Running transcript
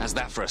How's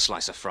that for a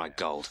slice of fried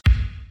gold? You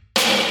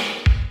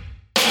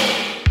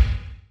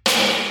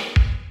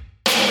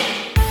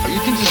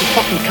think this is a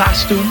fucking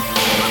costume?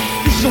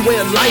 This is a way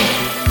of life.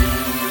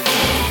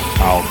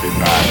 I'll be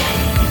back.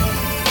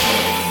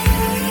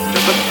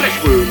 There's a flesh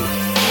wound.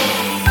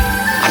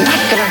 I'm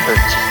not gonna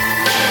hurt you.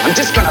 I'm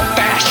just gonna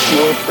bash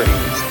your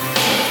brains.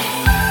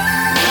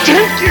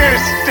 Take your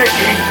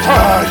sticking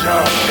paws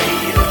off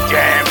me, you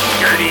damn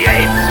dirty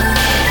ape!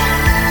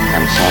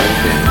 I'm sorry,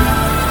 Dave.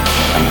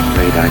 I'm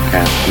afraid I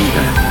can't do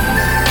that.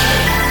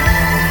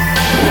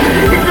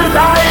 It's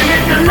alive!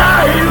 It's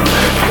alive!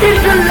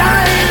 It's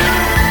alive!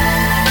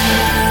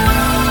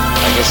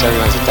 I guess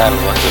everyone's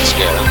entitled to one good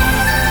scare,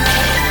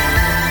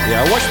 huh?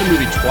 Yeah, I watched the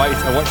movie twice.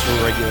 I watched the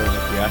regular and the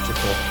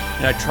theatrical.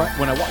 And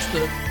when I watched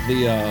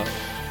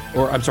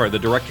the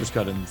director's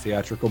cut and the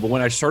theatrical, but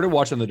when I started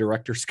watching the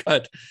director's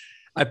cut,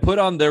 I put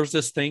on, there's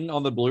this thing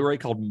on the Blu-ray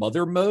called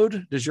Mother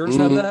Mode. Does yours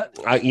have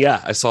that? Yeah,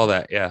 I saw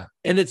that. Yeah.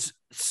 And it's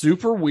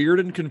super weird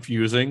and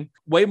confusing,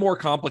 way more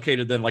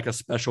complicated than like a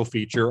special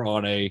feature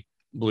on a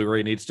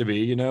Blu-ray needs to be,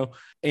 you know?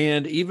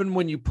 And even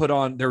when you put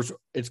on,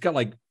 it's got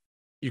like,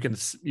 you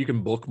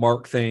can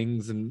bookmark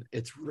things and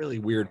it's really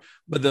weird.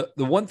 But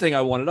the one thing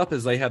I wanted up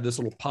is they have this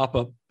little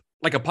pop-up,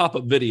 like a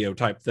pop-up video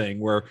type thing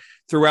where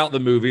throughout the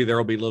movie,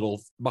 there'll be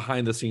little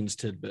behind the scenes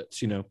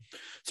tidbits, you know?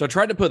 So I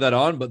tried to put that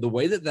on, but the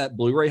way that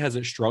Blu-ray has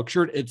it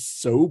structured, it's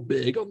so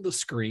big on the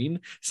screen.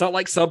 It's not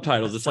like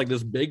subtitles. It's like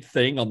this big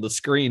thing on the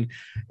screen.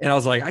 And I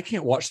was like, I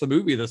can't watch the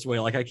movie this way.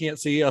 Like I can't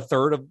see a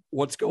third of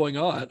what's going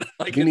on.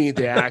 Like You need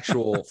the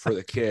actual, for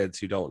the kids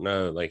who don't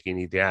know, like you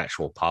need the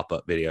actual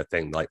pop-up video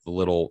thing, like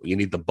you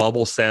need the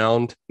bubble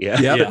sound. Yeah.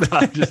 Yep.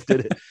 I just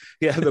did it.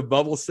 Yeah. The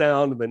bubble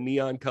sound, the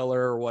neon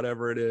color or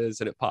whatever it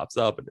is. And it pops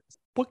up and it's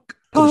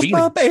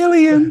Pop-up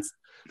aliens.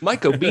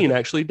 Michael Bean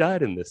actually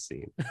died in this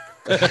scene.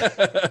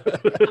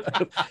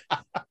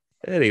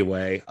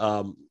 Anyway,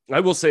 I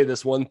will say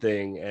this one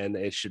thing, and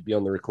it should be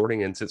on the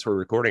recording. And since we're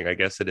recording, I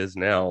guess it is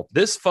now.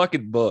 This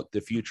fucking book, The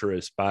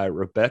Futurist by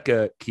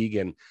Rebecca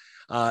Keegan,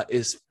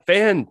 is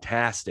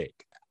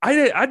fantastic.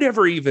 I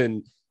never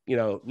even,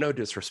 no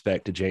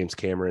disrespect to James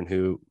Cameron,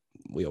 who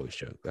we always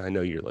joke. I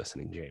know you're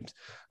listening, James.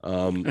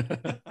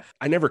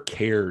 I never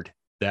cared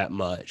that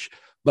much.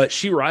 But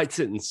she writes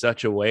it in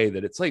such a way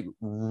that it's like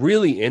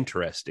really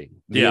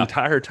interesting the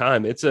entire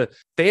time. It's a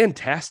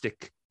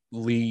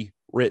fantastically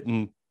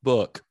written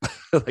book.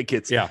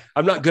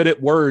 I'm not good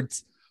at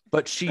words,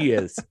 but she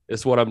is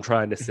what I'm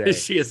trying to say.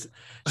 She is.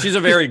 She's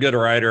a very good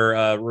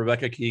writer.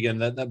 Rebecca Keegan.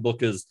 That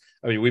book is,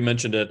 I mean, we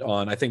mentioned it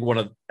on, I think, one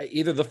of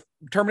either the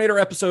Terminator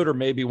episode or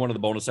maybe one of the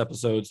bonus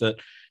episodes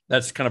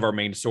that's kind of our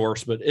main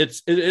source, but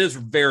it is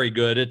very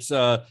good. It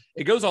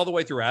goes all the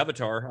way through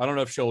Avatar. I don't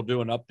know if she'll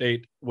do an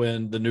update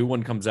when the new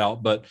one comes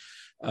out, but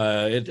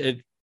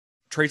it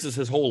traces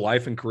his whole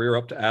life and career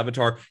up to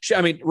Avatar.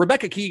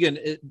 Rebecca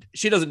Keegan,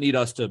 she doesn't need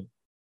us to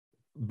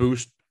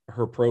boost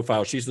her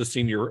profile. She's the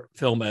senior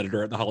film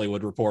editor at the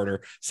Hollywood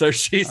Reporter. So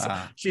she's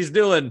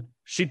doing.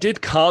 She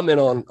did comment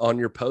on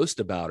your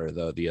post about her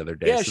though the other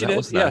day. Yeah, so she that did.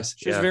 was nice.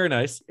 She's very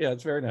nice. Yeah,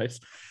 it's very nice.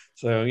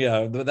 So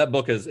yeah, that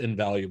book is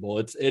invaluable.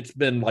 It's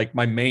been like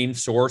my main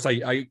source.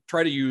 I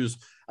try to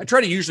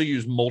usually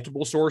use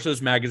multiple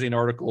sources, magazine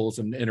articles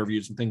and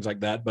interviews and things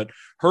like that. But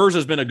hers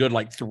has been a good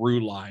like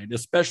through line,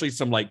 especially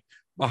some like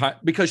behind,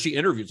 because she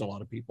interviews a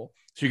lot of people.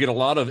 So you get a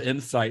lot of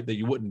insight that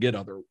you wouldn't get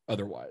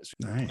otherwise.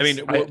 Nice. I mean,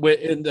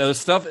 in the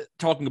stuff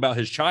talking about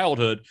his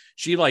childhood,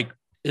 she like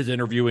is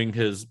interviewing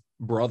his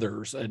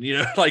brothers and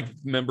like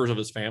members of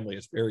his family.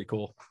 It's very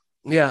cool.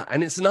 Yeah,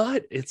 and it's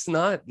not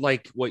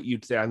like what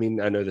you'd say. I mean,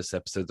 I know this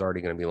episode's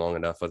already going to be long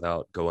enough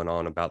without going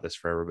on about this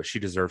forever, but she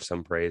deserves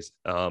some praise.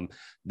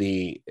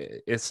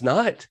 It's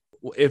not,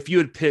 if you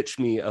had pitched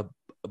me a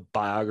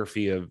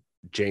biography of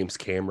James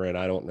Cameron,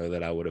 I don't know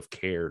that I would have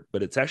cared,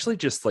 but it's actually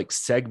just like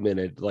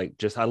segmented,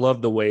 I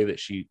love the way that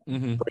she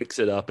breaks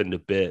it up into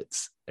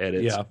bits, and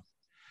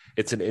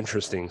it's an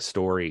interesting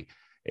story.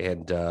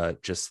 And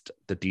just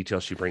the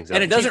details she brings out,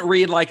 and it doesn't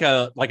read like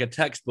a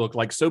textbook.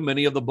 Like so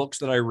many of the books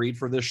that I read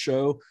for this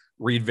show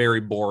read very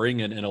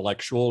boring and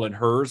intellectual, and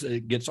hers,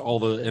 it gets all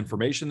the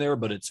information there,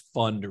 but it's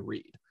fun to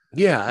read.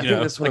 Yeah, I think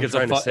that's what I'm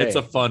trying to say. It's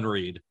a fun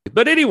read.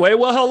 But anyway,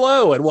 well,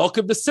 hello and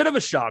welcome to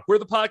Cinema Shock. We're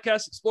the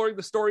podcast exploring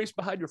the stories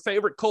behind your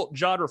favorite cult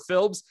genre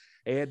films,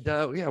 and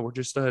we're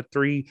just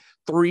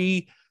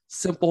three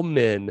simple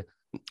men,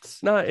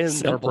 not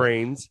in our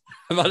brains.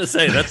 I'm about to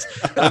say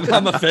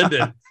I'm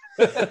offended.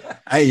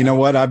 Hey, you know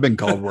what? I've been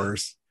called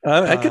worse.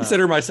 I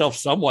consider myself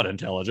somewhat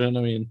intelligent.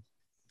 I mean,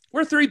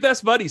 we're three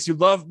best buddies who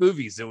love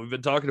movies, and we've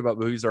been talking about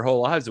movies our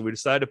whole lives, and we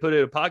decided to put it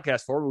in a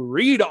podcast form.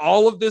 We read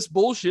all of this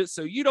bullshit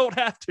so you don't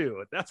have to,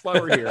 and that's why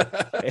we're here.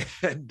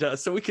 And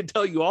so we can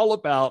tell you all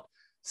about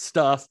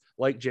stuff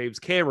like James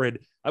Cameron.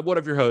 I'm one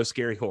of your hosts,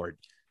 Gary Horn.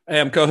 I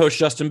am co-host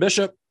Justin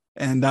Bishop.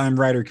 And I'm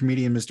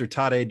writer-comedian Mr.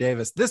 Todd A.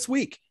 Davis. This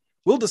week,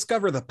 we'll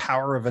discover the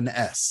power of an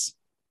S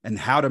and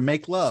how to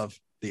make love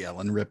the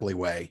Ellen Ripley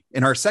way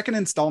in our second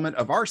installment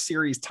of our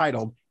series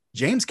titled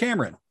James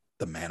Cameron,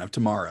 The Man of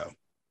Tomorrow.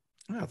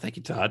 Oh, thank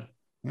you, Todd.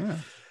 Yeah.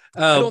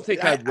 I don't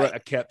think I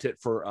kept it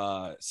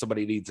for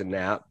Somebody Needs a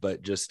Nap,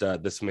 but just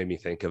this made me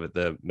think of it,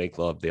 the Make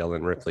Love the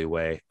Ellen Ripley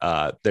Way.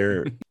 One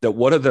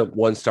of the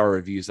 1-star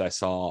reviews I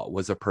saw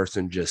was a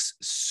person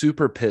just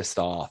super pissed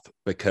off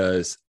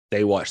because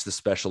they watched the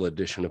special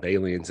edition of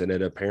Aliens and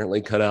it apparently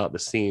cut out the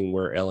scene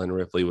where Ellen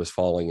Ripley was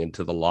falling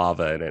into the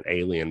lava and an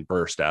alien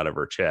burst out of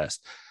her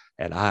chest.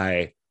 And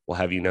I will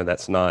have you know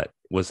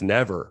was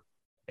never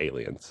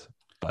Aliens.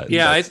 But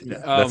yeah,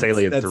 that's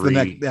Alien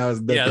 3.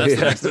 That's the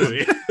next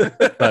movie.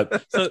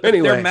 But so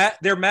anyway,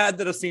 they're mad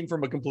that a scene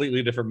from a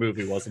completely different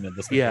movie wasn't in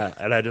this movie. Yeah,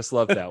 and I just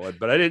love that one,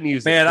 but I didn't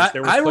use it. Man,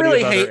 I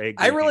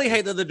really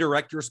hate that the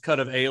director's cut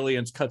of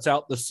Aliens cuts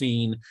out the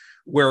scene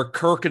where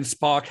Kirk and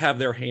Spock have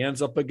their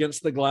hands up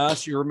against the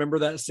glass. You remember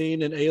that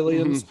scene in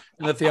Aliens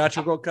in the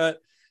theatrical cut?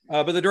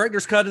 But the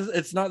director's cut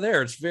it's not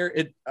there. It's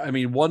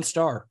 1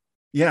 star.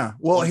 Yeah.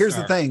 Well, here's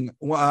the thing.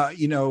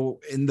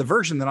 In the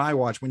version that I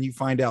watched, when you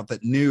find out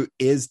that Newt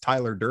is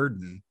Tyler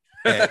Durden,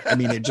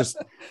 it just,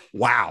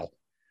 wow.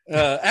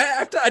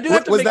 I do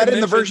have to was that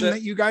in the version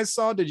that you guys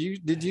saw? Did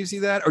you see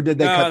that, or did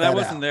they cut that out? That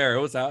wasn't there.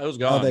 It was out. It was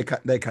gone. Oh,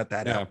 they cut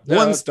that out.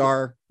 1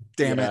 star.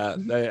 Damn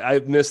it. I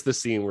missed the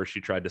scene where she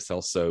tried to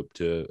sell soap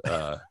to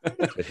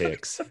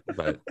Hicks,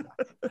 but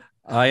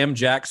I am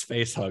Jack's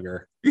face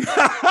hugger.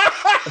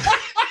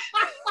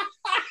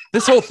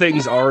 This whole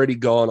thing's already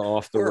gone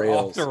off the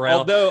rails.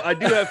 Although I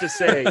do have to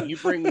say, you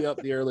bringing up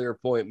the earlier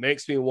point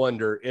makes me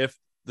wonder if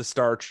the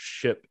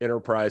Starship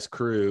Enterprise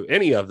crew,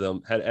 any of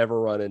them, had ever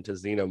run into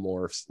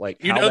xenomorphs. Like,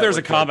 there's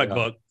a comic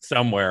book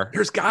somewhere.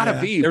 There's gotta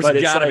be. There's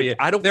gotta be.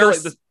 I don't feel like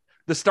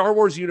the Star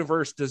Wars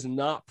universe does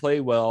not play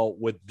well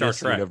with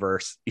this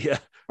universe. Yeah,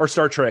 or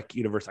Star Trek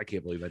universe. I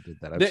can't believe I did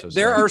that. I'm so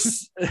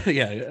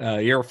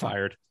sorry. You're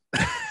fired.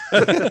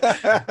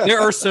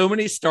 There are so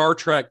many Star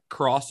Trek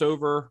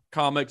crossover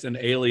comics and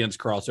Aliens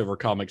crossover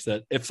comics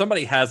that if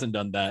somebody hasn't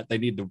done that, they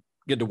need to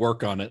get to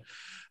work on it.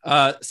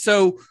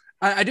 So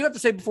I do have to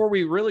say before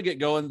we really get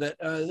going that,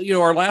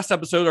 our last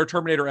episode, our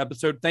Terminator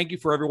episode, thank you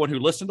for everyone who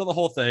listened to the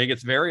whole thing.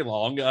 It's very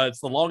long.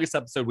 It's the longest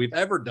episode we've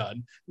ever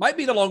done. Might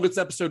be the longest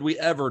episode we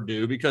ever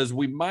do because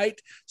we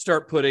might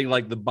start putting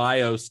like the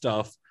bio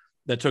stuff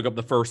that took up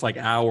the first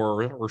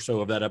hour or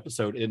so of that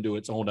episode into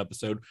its own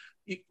episode.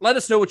 Let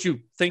us know what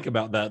you think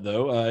about that,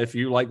 though. If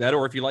you like that,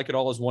 or if you like it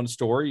all as one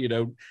story,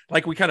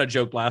 like we kind of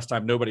joked last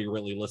time, nobody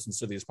really listens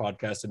to these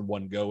podcasts in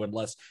one go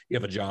unless you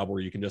have a job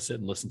where you can just sit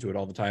and listen to it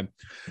all the time.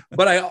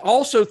 But I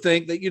also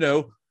think that,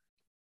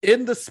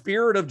 in the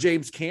spirit of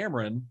James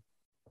Cameron,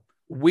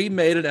 we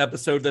made an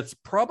episode that's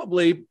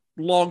probably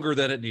longer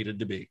than it needed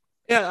to be.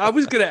 Yeah, I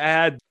was going to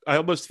add, I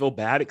almost feel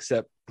bad,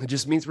 except it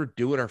just means we're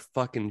doing our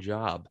fucking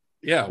job.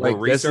 Yeah, we're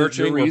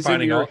researching, we're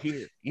finding out.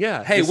 Here.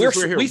 Yeah. Hey,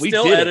 we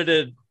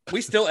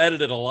still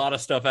edited a lot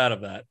of stuff out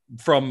of that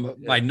from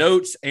my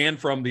notes and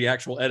from the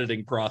actual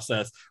editing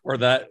process, or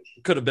that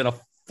could have been a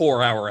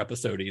 4-hour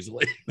episode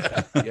easily.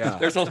 Yeah.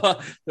 There's a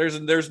lot.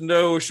 There's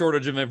no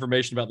shortage of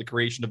information about the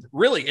creation of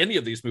really any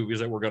of these movies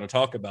that we're going to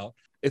talk about.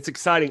 It's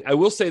exciting. I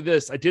will say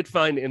this. I did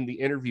find in the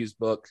interviews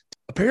book,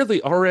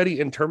 apparently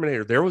already in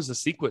Terminator, there was a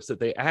sequence that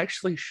they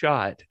actually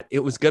shot. It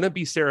was going to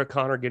be Sarah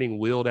Connor getting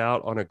wheeled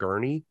out on a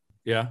gurney.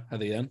 Yeah, at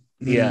the end.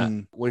 Yeah,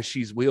 when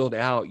she's wheeled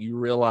out, you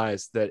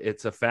realize that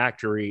it's a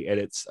factory and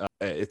it's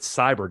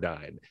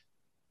Cyberdyne,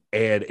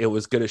 and it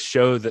was going to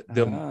show that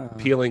them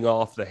peeling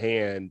off the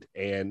hand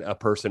and a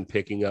person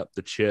picking up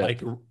the chip.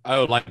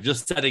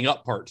 Just setting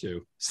up part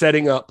two.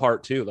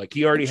 Like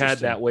he already had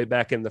that way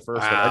back in the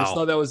first one. I just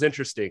thought that was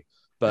interesting.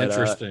 But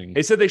interesting.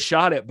 They said they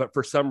shot it, but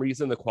for some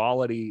reason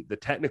the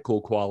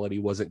technical quality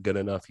wasn't good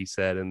enough, he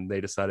said, and they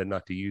decided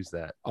not to use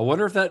that. I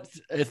wonder if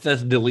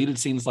that deleted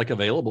scene's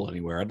available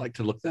anywhere. I'd like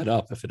to look that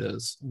up if it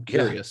is. I'm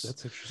curious.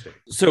 That's interesting.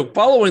 So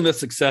following the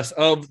success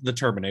of the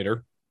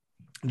Terminator,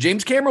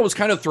 James Cameron was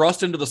kind of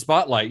thrust into the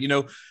spotlight.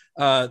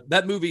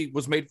 That movie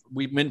was made,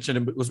 we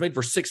mentioned it was made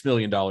for $6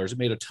 million. It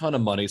made a ton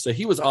of money. So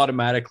he was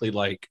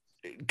automatically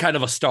kind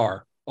of a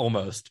star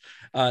almost.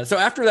 So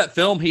after that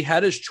film, he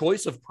had his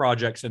choice of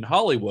projects in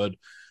Hollywood.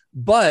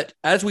 But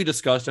as we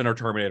discussed in our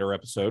Terminator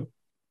episode,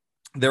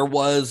 there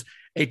was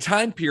a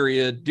time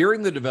period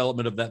during the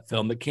development of that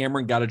film that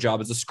Cameron got a job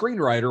as a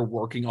screenwriter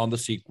working on the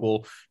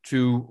sequel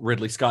to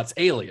Ridley Scott's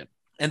Alien.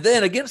 And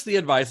then, against the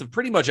advice of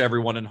pretty much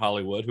everyone in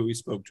Hollywood who he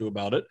spoke to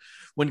about it,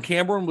 when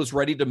Cameron was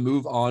ready to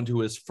move on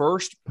to his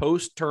first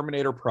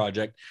post-Terminator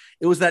project,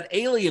 it was that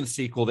Alien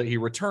sequel that he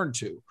returned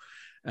to.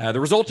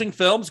 The resulting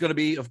film is going to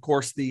be, of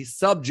course, the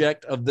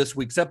subject of this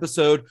week's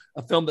episode,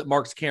 a film that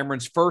marks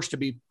Cameron's first to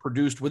be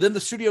produced within the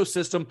studio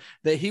system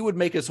that he would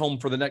make his home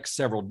for the next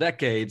several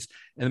decades.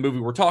 And the movie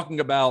we're talking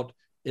about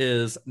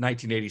is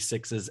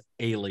 1986's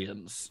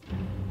Aliens.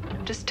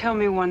 Just tell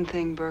me one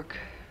thing, Burke.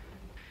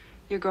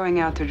 You're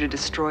going out there to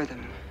destroy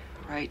them,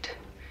 right?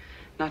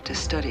 Not to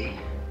study,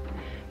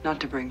 not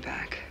to bring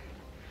back,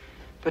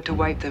 but to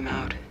wipe them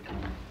out.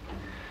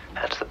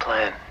 That's the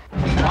plan.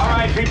 All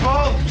right, people,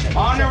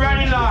 on the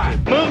ready line.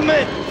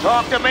 Movement!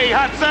 Talk to me,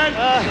 Hudson.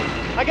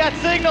 I got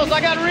signals. I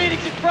got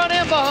readings in front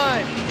and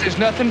behind. There's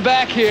nothing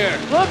back here.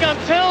 Look, I'm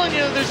telling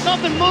you, there's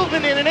something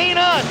moving and it ain't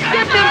us.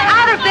 Get them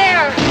out of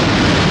there!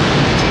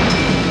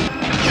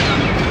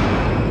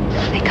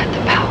 They cut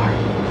the power.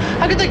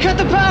 How could they cut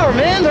the power,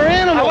 man? They're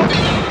animals.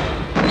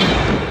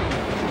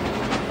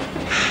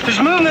 There's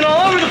movement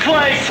all over the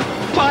place.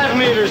 5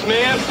 meters,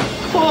 man.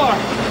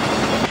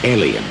 4.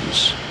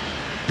 Aliens.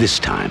 This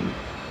time,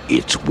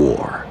 it's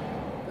war.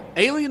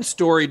 Alien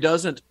story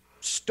doesn't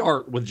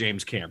start with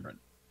James Cameron.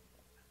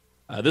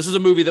 This is a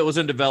movie that was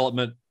in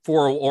development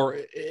or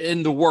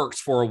in the works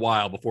for a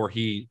while before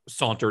he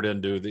sauntered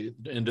into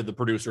the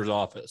producer's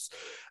office.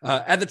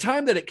 At the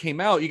time that it came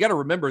out, you got to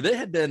remember that it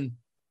had been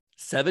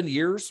 7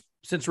 years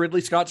since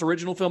Ridley Scott's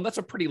original film. That's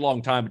a pretty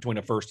long time between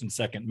a first and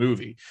second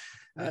movie.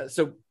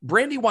 So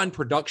Brandywine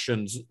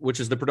Productions, which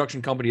is the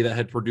production company that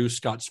had produced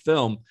Scott's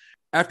film,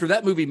 after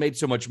that movie made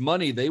so much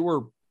money, they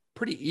were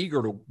pretty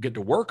eager to get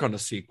to work on a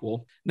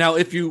sequel. Now,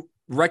 if you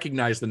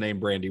recognize the name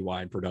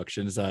Brandywine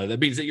Productions, that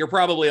means that you're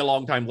probably a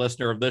longtime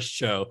listener of this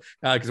show,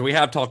 because we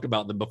have talked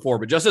about them before.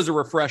 But just as a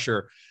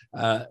refresher,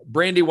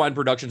 Brandywine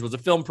Productions was a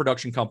film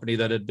production company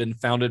that had been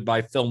founded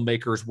by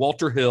filmmakers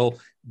Walter Hill,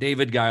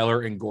 David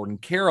Giler, and Gordon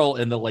Carroll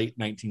in the late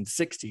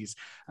 1960s.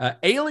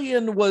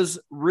 Alien was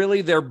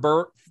really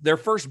their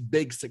first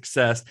big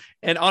success.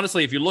 And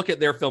honestly, if you look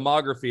at their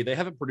filmography, they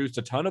haven't produced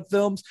a ton of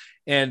films,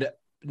 and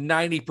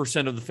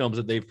 90% of the films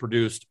that they've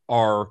produced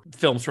are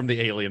films from the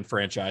Alien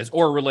franchise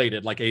or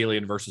related, like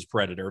Alien versus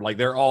Predator. Like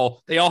they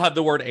all have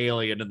the word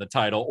alien in the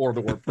title or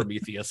the word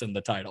Prometheus in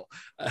the title.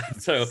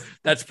 So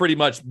that's pretty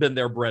much been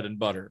their bread and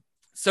butter.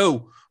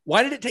 So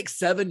why did it take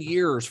 7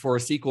 years for a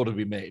sequel to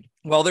be made?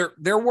 Well,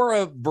 there were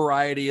a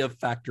variety of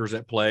factors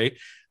at play.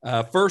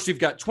 First, you've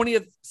got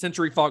 20th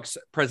Century Fox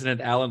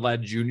president Alan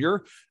Ladd Jr.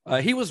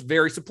 He was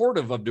very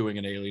supportive of doing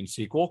an Alien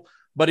sequel,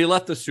 but he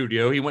left the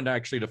studio. He went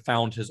actually to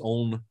found his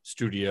own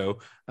studio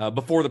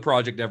before the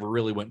project ever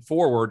really went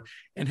forward.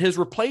 And his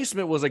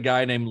replacement was a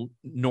guy named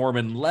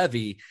Norman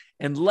Levy.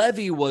 And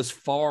Levy was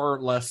far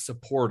less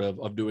supportive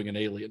of doing an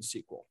Alien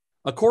sequel.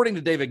 According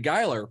to David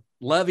Giler,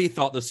 Levy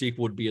thought the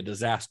sequel would be a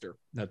disaster.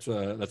 That's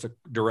a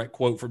direct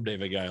quote from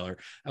David Giler,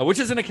 which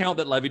is an account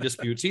that Levy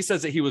disputes. He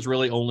says that he was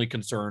really only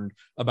concerned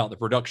about the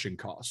production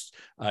costs.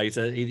 He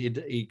said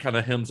he kind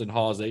of hems and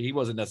haws it. He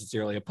wasn't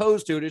necessarily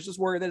opposed to it. It's just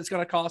worried that it's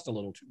going to cost a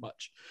little too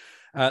much.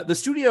 The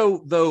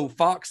studio, though,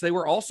 Fox, they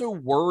were also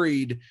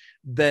worried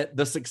that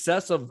the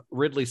success of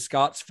Ridley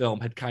Scott's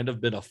film had kind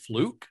of been a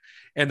fluke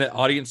and that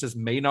audiences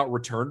may not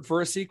return for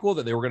a sequel,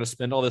 that they were going to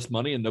spend all this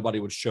money and nobody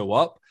would show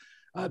up.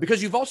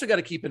 Because you've also got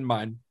to keep in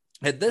mind,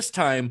 at this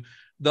time,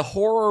 the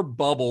horror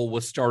bubble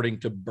was starting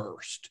to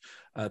burst,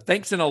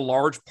 thanks in a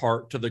large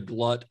part to the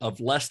glut of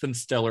less than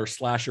stellar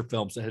slasher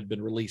films that had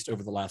been released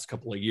over the last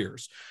couple of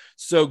years.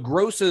 So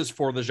grosses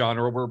for the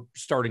genre were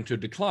starting to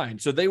decline.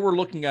 So they were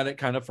looking at it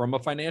kind of from a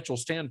financial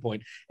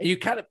standpoint.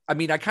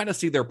 And I kind of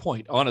see their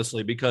point,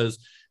 honestly, because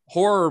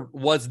horror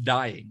was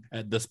dying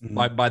at this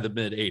by the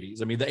mid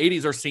 80s. I mean, the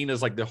 80s are seen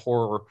as like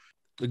the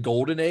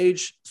golden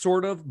age,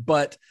 sort of,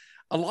 but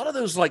a lot of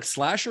those like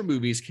slasher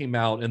movies came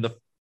out in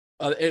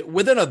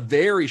within a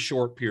very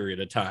short period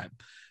of time.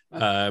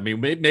 I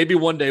mean, maybe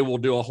one day we'll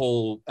do a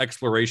whole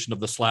exploration of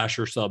the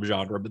slasher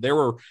subgenre, but there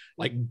were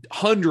like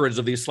hundreds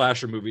of these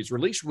slasher movies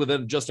released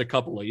within just a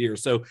couple of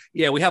years. So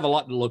yeah, we have a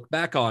lot to look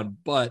back on,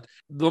 but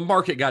the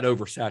market got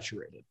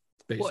oversaturated.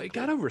 Basically. Well, it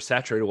got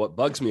oversaturated. What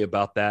bugs me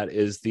about that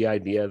is the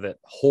idea that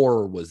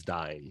horror was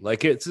dying.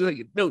 Like it's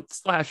like, no,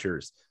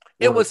 slashers.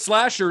 It was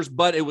slashers,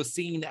 but it was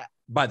seen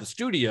by the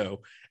studio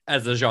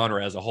as a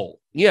genre as a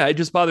whole. Yeah, it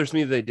just bothers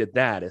me that they did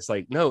that. It's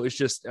like, no, it's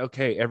just,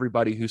 okay,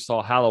 everybody who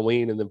saw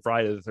Halloween and then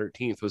Friday the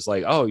 13th was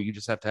like, oh, you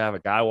just have to have a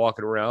guy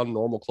walking around,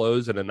 normal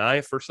clothes and a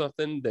knife or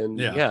something. Then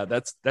yeah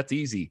that's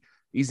easy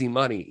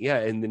money. Yeah,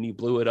 and then you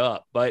blew it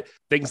up. But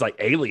things like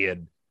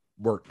Alien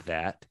weren't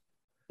that.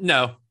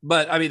 No,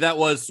 but I mean, that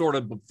was sort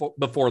of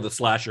before the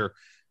slasher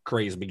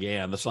craze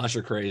began. The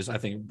slasher craze, I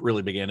think,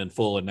 really began in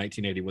full in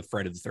 1980 with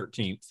Friday the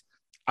 13th.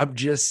 I'm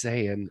just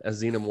saying, a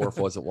xenomorph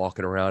wasn't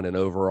walking around in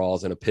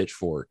overalls and a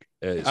pitchfork.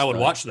 I would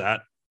watch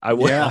that. I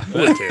would. Yeah. I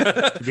would too,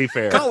 to be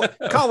fair.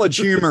 College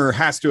Humor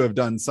has to have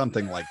done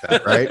something like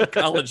that, right?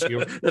 College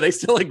Humor. Do they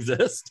still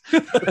exist?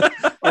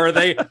 Or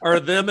are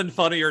them and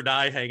Funny or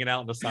Die hanging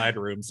out in the side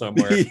room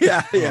somewhere?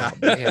 Yeah. Oh,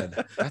 man,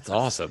 that's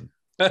awesome.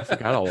 I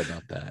forgot all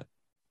about that.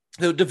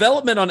 The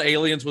development on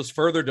Aliens was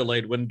further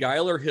delayed when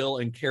Giler, Hill,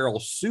 and Carroll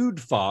sued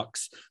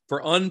Fox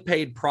for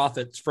unpaid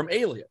profits from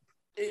Alien.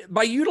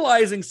 By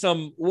utilizing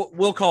some what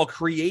we'll call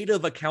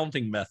creative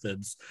accounting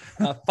methods,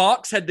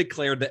 Fox had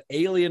declared that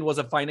Alien was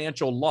a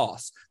financial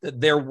loss,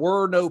 that there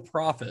were no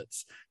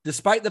profits,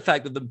 despite the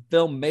fact that the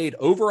film made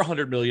over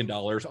 $100 million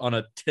on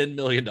a $10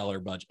 million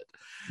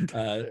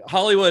budget.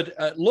 Hollywood,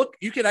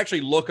 you can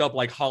actually look up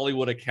like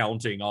Hollywood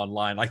accounting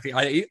online. Like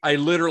I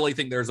literally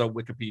think there's a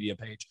Wikipedia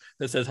page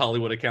that says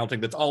Hollywood accounting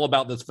that's all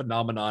about this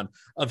phenomenon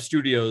of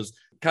studios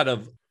kind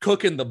of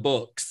cooking the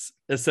books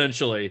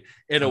essentially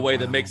in a way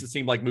that makes it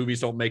seem like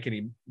movies don't make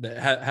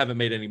haven't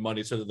made any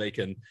money so that they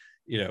can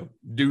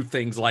do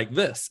things like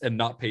this and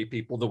not pay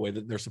people the way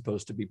that they're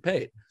supposed to be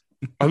paid.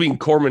 I mean,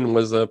 Corman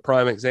was a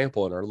prime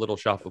example in our Little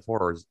Shop of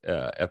Horrors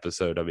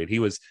episode. I mean, he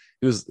was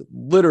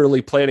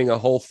literally planning a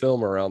whole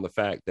film around the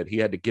fact that he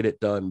had to get it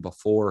done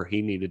before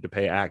he needed to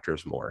pay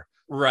actors more.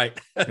 Right.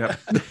 Yep.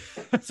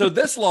 So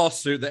this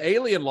lawsuit, the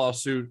Alien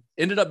lawsuit,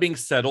 ended up being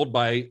settled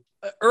by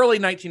early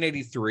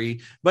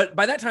 1983. But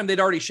by that time, they'd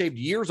already shaved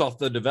years off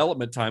the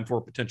development time for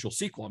a potential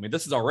sequel. I mean,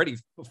 this is already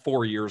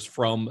 4 years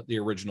from the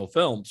original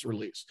film's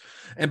release.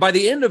 And by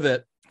the end of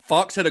it,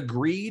 Fox had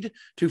agreed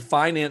to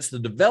finance the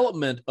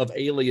development of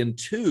Alien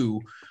 2,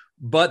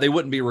 but they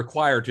wouldn't be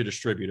required to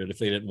distribute it if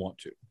they didn't want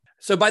to.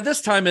 So by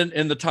this time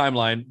in the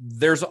timeline,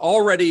 there's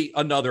already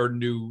another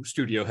new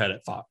studio head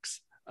at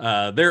Fox.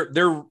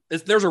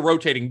 There's a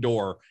rotating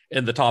door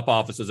in the top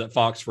offices at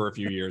Fox for a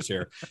few years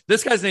here.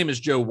 This guy's name is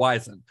Joe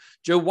Wiesen.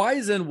 Joe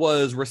Wiesen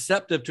was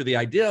receptive to the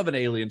idea of an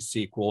Alien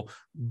sequel,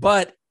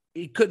 but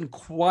he couldn't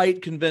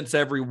quite convince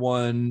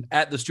everyone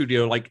at the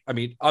studio. Like, I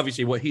mean,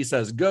 obviously what he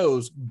says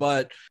goes,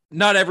 but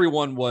not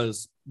everyone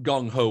was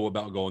gung-ho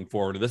about going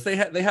forward with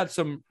this. They had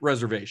some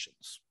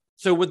reservations.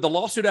 So with the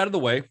lawsuit out of the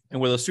way and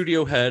with a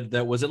studio head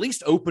that was at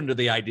least open to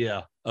the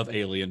idea of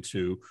Alien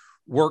 2,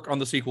 work on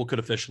the sequel could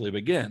officially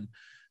begin.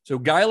 So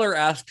Giler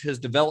asked his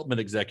development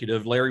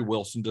executive, Larry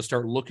Wilson, to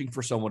start looking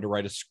for someone to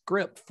write a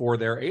script for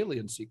their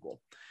Alien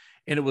sequel.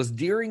 And it was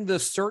during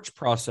this search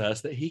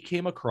process that he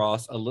came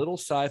across a little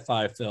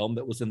sci-fi film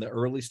that was in the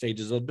early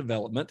stages of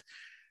development.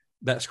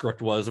 That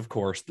script was, of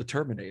course, The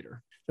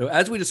Terminator. So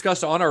as we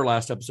discussed on our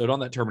last episode,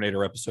 on that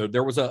Terminator episode,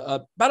 there was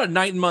about a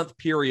 9-month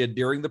period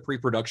during the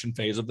pre-production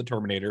phase of The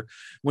Terminator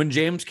when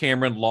James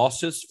Cameron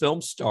lost his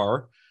film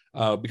star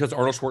because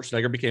Arnold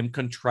Schwarzenegger became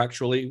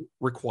contractually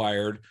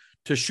required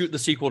to shoot the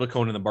sequel to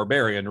Conan the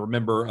Barbarian.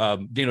 Remember,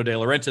 Dino De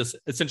Laurentiis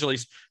essentially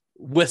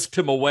whisked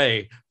him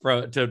away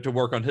to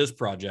work on his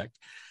project.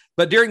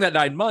 But during that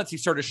 9 months, he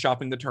started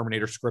shopping the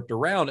Terminator script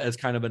around as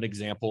kind of an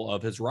example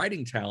of his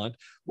writing talent,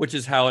 which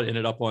is how it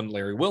ended up on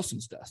Larry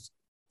Wilson's desk.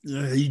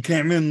 Yeah, he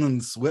came in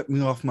and swept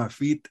me off my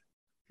feet,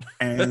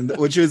 and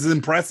which is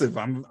impressive.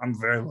 I'm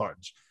very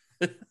large.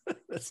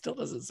 That still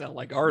doesn't sound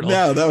like Arnold.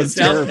 No, that was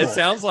terrible. It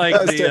sounds like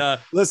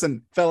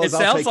listen, fellas,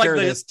 I'll take care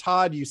of this.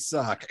 Todd, you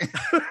suck.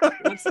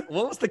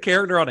 What was the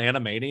character on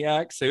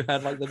Animaniacs who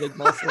had like the big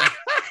muscle?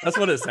 That's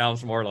what it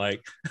sounds more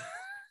like.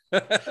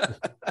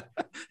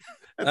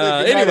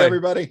 Anyway,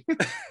 everybody.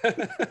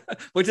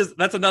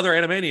 That's another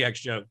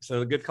Animaniacs joke.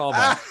 So good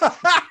callback.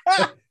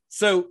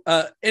 So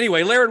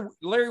anyway,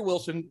 Larry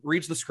Wilson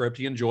reads the script.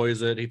 He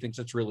enjoys it. He thinks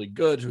it's really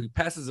good. So he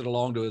passes it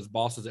along to his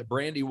bosses at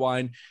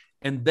Brandywine,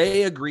 and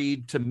they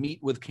agreed to meet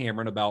with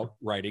Cameron about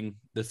writing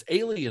this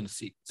Alien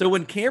sequel. So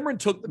when Cameron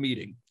took the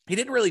meeting, he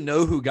didn't really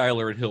know who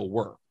Giler and Hill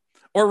were,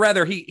 or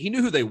rather, he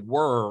knew who they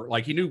were.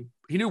 Like he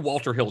knew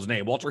Walter Hill's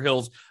name. Walter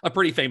Hill's a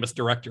pretty famous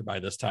director by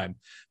this time,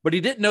 but he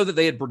didn't know that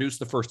they had produced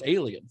the first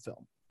Alien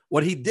film.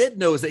 What he did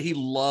know is that he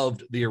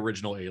loved the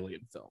original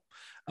Alien film.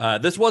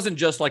 This wasn't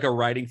just like a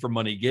writing for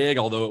money gig,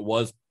 although it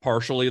was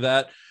partially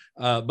that.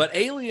 But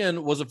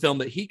Alien was a film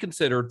that he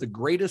considered the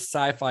greatest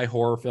sci-fi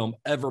horror film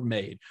ever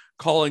made,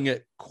 calling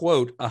it,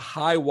 quote, a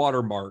high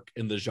watermark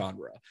in the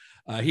genre.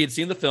 He had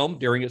seen the film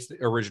during its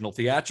original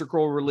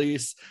theatrical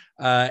release,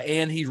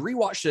 and he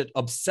rewatched it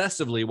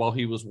obsessively while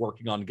he was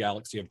working on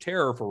Galaxy of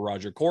Terror for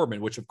Roger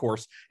Corman, which, of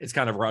course, is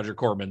kind of Roger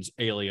Corman's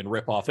Alien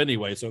ripoff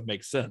anyway, so it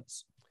makes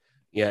sense.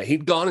 Yeah,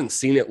 he'd gone and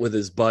seen it with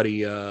his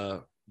buddy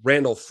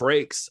Randall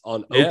Frakes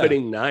on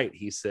opening night.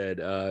 He said,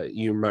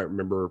 you might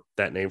remember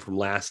that name from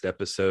last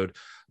episode.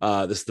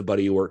 This is the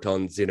buddy you worked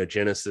on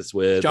Xenogenesis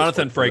with.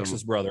 Jonathan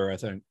Frakes' brother, I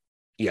think.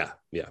 Yeah,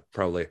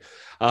 probably.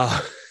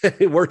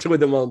 He worked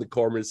with him on the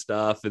Corman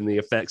stuff in the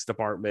effects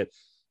department,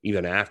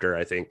 even after,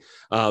 I think.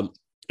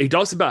 He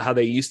talks about how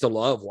they used to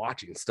love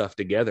watching stuff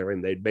together,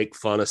 and they'd make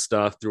fun of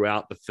stuff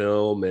throughout the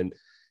film. And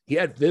he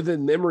had vivid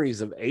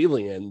memories of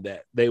Alien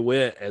that they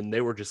went and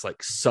they were just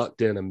like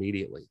sucked in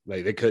immediately.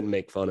 Like they couldn't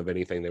make fun of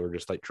anything. They were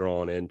just like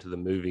drawn into the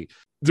movie.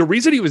 The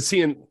reason he was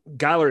seeing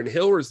Giler and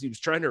Hill was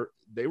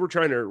they were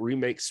trying to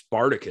remake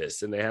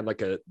Spartacus, and they had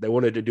they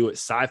wanted to do it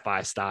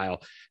sci-fi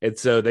style. And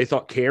so they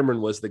thought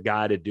Cameron was the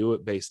guy to do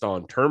it based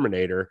on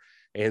Terminator.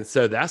 And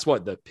so that's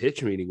what the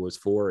pitch meeting was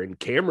for. And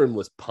Cameron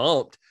was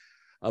pumped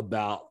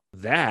about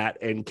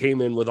that and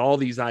came in with all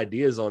these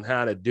ideas on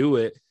how to do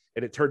it.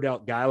 And it turned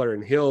out Giler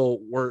and Hill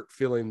weren't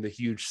feeling the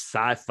huge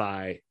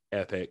sci-fi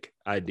epic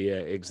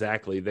idea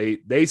exactly.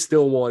 They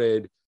still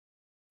wanted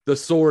the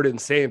sword and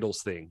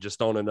sandals thing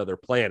just on another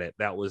planet.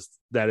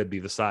 That'd be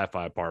the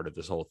sci-fi part of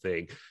this whole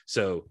thing.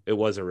 So it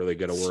wasn't really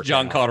going to work.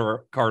 John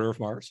Carter of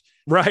Mars.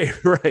 Right.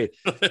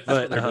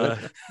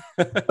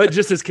 But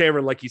just as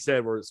Cameron, like you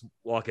said, was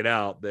walking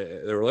out,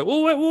 they were like,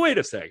 well, wait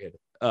a second.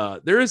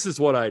 There is this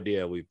one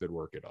idea we've been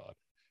working on.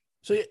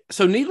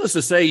 So needless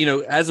to say,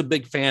 as a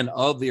big fan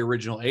of the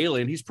original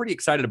Alien, he's pretty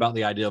excited about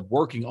the idea of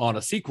working on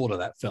a sequel to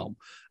that film.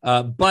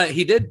 But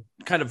he did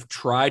kind of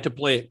try to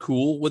play it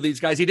cool with these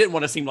guys. He didn't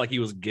want to seem like he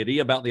was giddy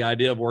about the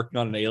idea of working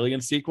on an Alien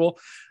sequel.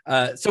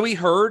 So he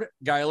heard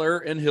Giler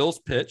and Hill's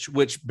pitch,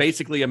 which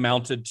basically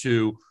amounted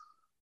to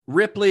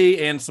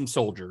Ripley and some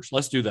soldiers.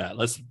 Let's do that.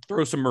 Let's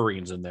throw some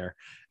Marines in there.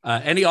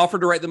 And he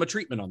offered to write them a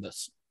treatment on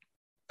this.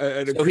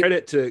 And so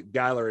credit to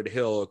Giler and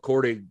Hill,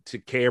 according to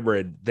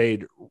Cameron,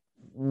 they'd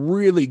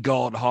really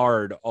gone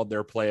hard on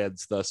their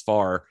plans thus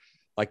far.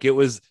 Like, it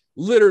was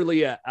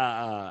literally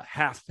a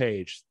half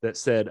page that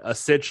said,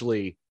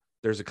 essentially,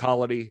 there's a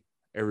colony,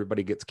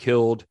 everybody gets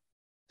killed,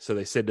 so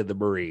they send in the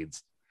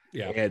Marines.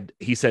 Yeah. And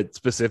he said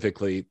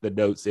specifically the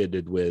notes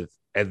ended with,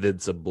 and then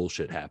some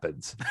bullshit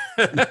happens.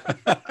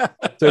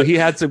 So he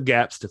had some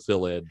gaps to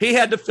fill in. He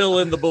had to fill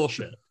in the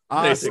bullshit.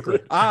 Basically.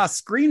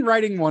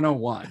 Screenwriting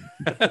 101.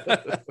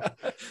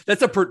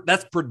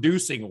 That's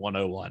producing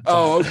 101.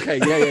 Oh, okay.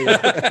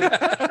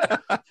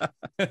 Yeah.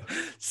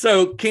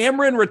 So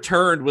Cameron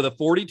returned with a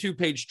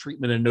 42-page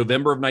treatment in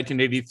November of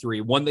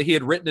 1983, one that he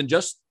had written in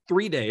just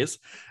 3 days.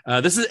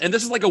 This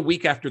is like a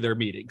week after their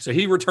meeting. So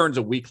he returns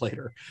a week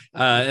later.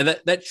 And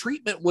that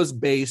treatment was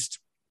based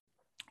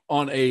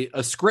on a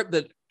script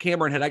that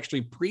Cameron had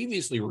actually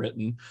previously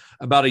written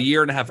about a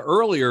year and a half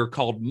earlier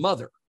called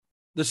Mother.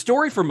 The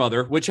story for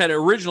Mother, which had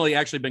originally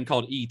actually been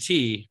called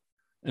E.T.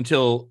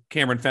 until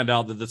Cameron found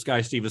out that this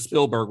guy, Steven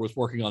Spielberg, was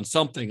working on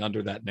something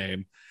under that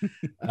name.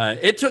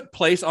 It took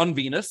place on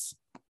Venus,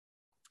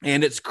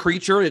 and its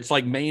creature, its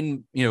like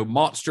main,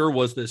 monster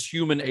was this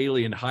human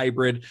alien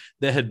hybrid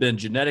that had been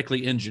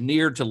genetically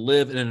engineered to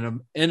live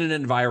in an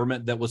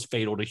environment that was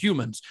fatal to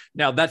humans.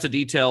 Now, that's a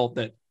detail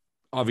that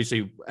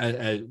obviously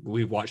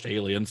we've watched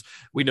Aliens.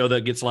 We know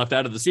that gets left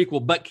out of the sequel,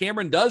 but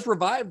Cameron does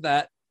revive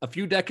that a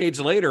few decades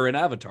later in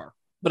Avatar.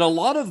 But a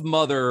lot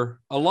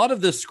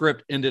of this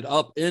script ended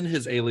up in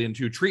his Alien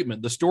 2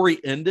 treatment. The story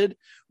ended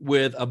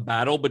with a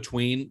battle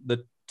between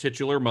the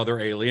titular mother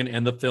alien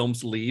and the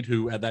film's lead,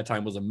 who at that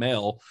time was a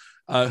male,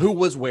 who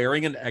was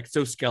wearing an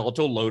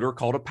exoskeletal loader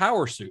called a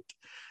power suit.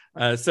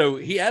 So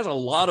he has a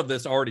lot of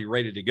this already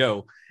ready to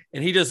go.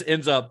 And he just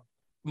ends up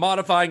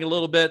modifying a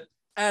little bit,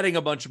 adding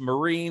a bunch of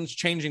Marines,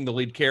 changing the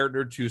lead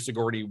character to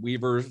Sigourney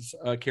Weaver's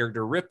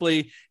character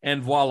Ripley,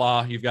 and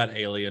voila, you've got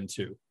Alien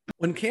 2.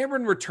 When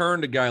Cameron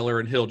returned to Giler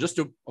and Hill just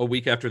a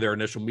week after their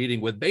initial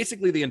meeting with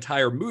basically the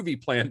entire movie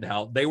planned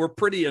out, they were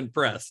pretty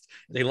impressed.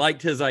 They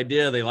liked his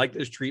idea. They liked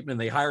his treatment.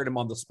 They hired him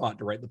on the spot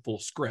to write the full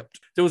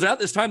script. So it was at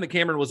this time that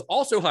Cameron was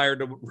also hired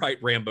to write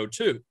Rambo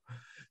 2.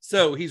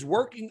 So he's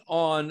working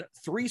on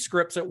 3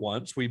 scripts at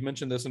once. We've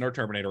mentioned this in our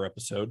Terminator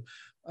episode.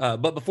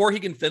 But before he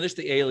can finish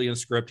the Alien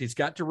script, he's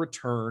got to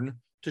return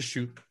to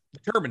shoot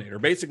the Terminator.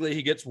 Basically,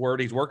 he gets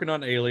word he's working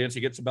on Aliens.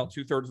 He gets about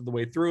 2/3 of the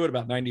way through it,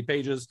 about 90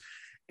 pages.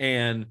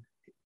 And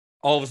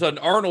all of a sudden,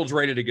 Arnold's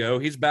ready to go.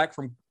 He's back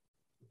from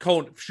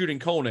shooting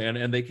Conan,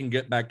 and they can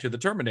get back to the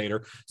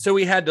Terminator. So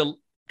he had to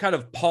kind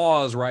of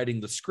pause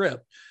writing the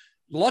script.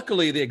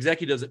 Luckily, the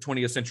executives at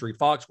 20th Century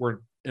Fox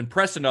were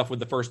impressed enough with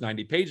the first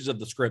 90 pages of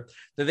the script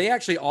that they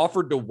actually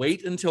offered to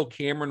wait until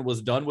Cameron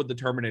was done with the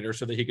Terminator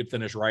so that he could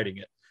finish writing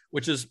it,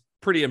 which is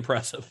pretty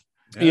impressive.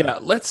 Yeah,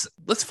 let's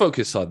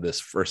focus on this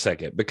for a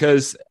second,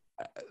 because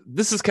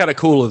this is kind of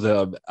cool of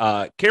them.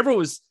 Cameron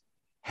was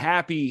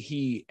happy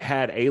he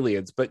had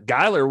Aliens, but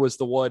Giler was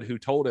the one who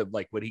told him,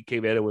 like, when he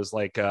came in, it was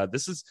like,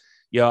 this is,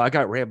 I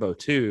got Rambo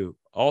 2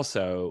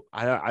 also.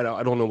 I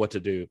don't know what to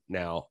do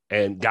now.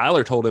 And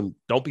Giler told him,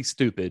 don't be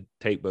stupid,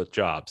 take both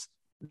jobs.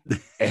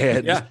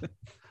 And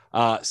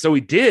so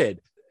he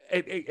did.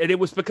 And it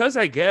was because,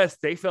 I guess,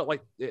 they felt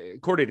like,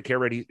 according to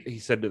Cameron, he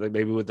said that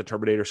maybe with the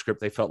Terminator script,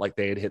 they felt like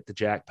they had hit the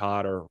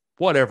jackpot or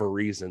whatever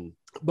reason.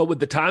 But with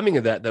the timing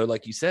of that, though,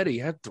 like you said, he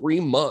had 3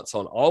 months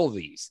on all of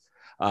these.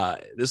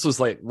 This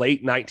was like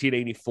late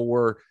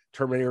 1984.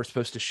 Terminator was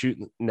supposed to shoot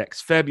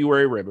next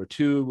February. Rambo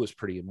 2 was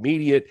pretty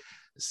immediate.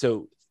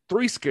 So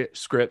 3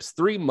 scripts,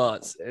 3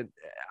 months. And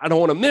I don't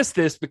want to miss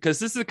this because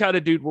this is the kind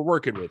of dude we're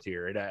working with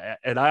here.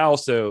 And I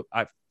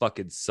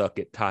fucking suck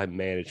at time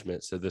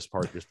management. So this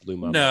part just blew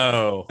my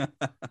mind.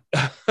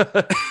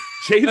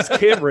 James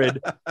Cameron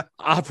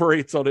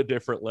operates on a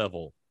different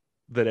level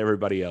than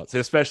everybody else,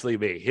 especially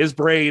me. His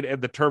brain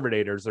and the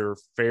Terminators are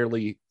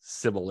fairly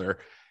similar.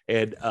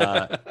 And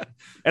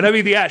and I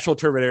mean the actual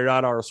Terminator,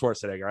 not Arnold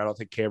Schwarzenegger. I don't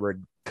think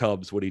Cameron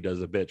comes when he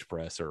does a bench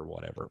press or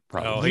whatever.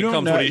 Probably. No,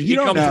 he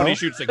comes when he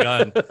shoots a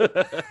gun.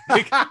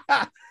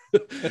 But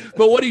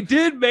what he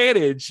did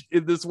manage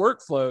in this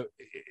workflow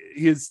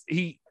is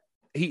he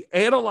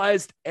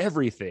analyzed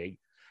everything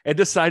and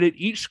decided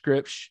each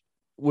script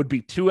would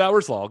be 2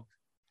 hours long.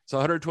 So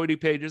 120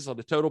 pages on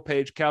the total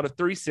page count of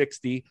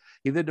 360.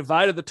 He then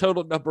divided the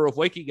total number of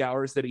waking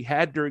hours that he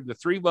had during the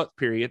 3-month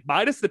period,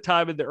 minus the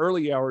time in the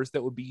early hours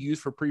that would be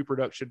used for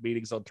pre-production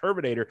meetings on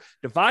Terminator,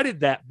 divided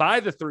that by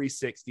the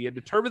 360 and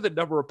determined the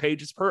number of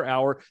pages per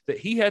hour that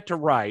he had to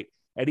write.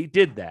 And he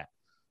did that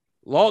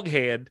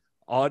longhand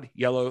on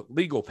yellow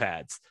legal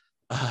pads.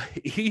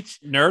 Each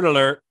nerd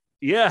alert.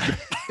 Yeah.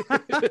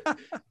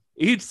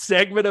 Each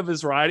segment of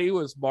his writing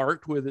was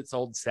marked with its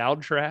own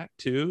soundtrack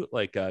too,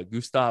 like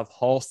Gustav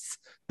Holst's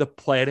The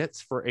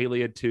Planets for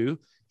Alien 2.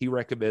 he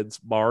recommends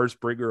Mars,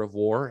 Bringer of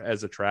War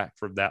as a track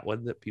from that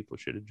one that people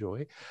should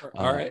enjoy.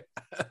 All right.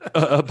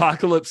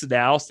 Apocalypse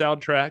Now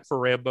soundtrack for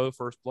Rambo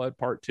First Blood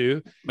Part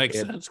 2. Makes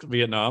sense.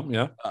 Vietnam,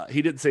 yeah.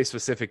 He didn't say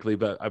specifically,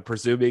 but I'm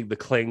presuming the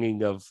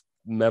clanging of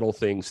metal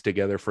things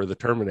together for the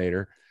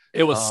Terminator.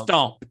 It was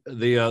Stomp,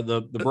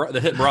 the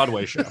hit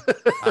Broadway show.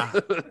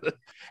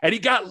 And he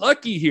got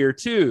lucky here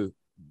too.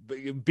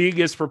 Being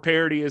as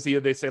prepared as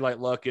they say, like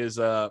luck is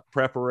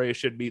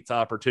preparation meets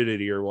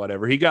opportunity or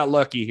whatever. He got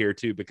lucky here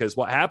too, because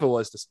what happened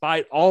was,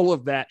 despite all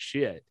of that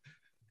shit,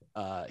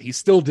 he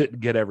still didn't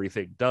get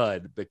everything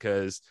done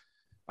because,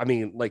 I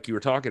mean, like you were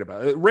talking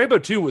about, Rambo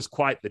 2 was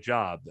quite the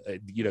job.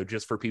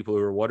 Just for people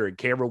who are wondering,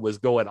 Cameron was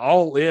going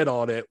all in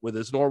on it with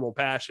his normal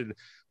passion,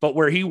 but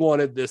where he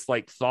wanted this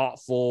like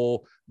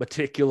thoughtful,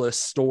 meticulous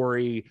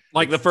story,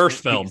 like the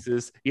first film.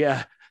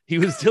 Yeah. He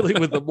was dealing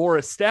with a more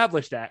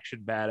established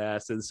action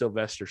badass than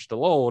Sylvester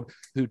Stallone,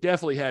 who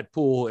definitely had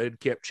pull and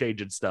kept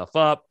changing stuff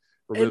up.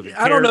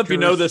 I don't know if you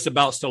know this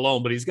about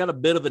Stallone, but he's got a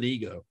bit of an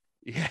ego.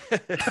 Yeah.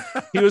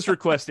 He was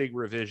requesting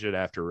revision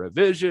after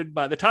revision.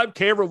 By the time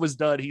Cameron was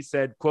done, he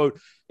said, quote,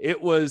 it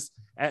was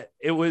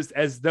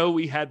as though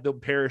we had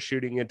them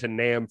parachuting into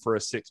Nam for a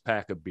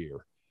 6-pack of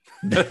beer.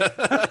 Now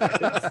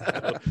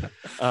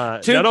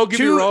don't get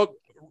me wrong.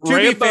 To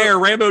be fair,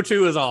 Rambo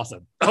 2 is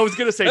awesome. I was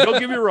going to say, don't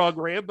get me wrong.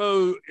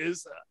 Rambo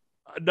is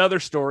another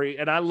story.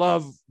 And I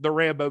love the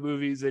Rambo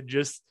movies, and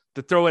just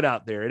to throw it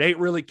out there, it ain't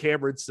really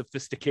Cameron's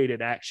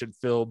sophisticated action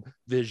film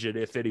vision,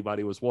 if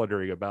anybody was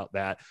wondering about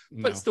that,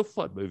 but it's still a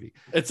fun movie.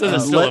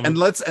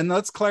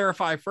 Let's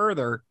clarify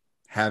further.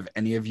 Have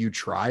any of you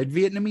tried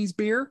Vietnamese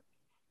beer?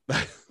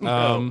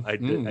 No, I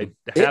did.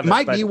 It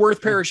might be worth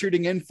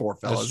parachuting in for,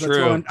 fellas.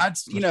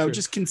 That's true.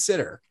 Just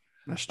consider.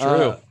 That's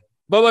true.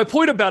 But my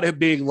point about him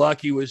being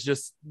lucky was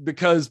just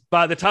because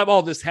by the time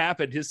all this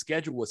happened, his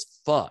schedule was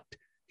fucked.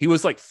 He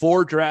was like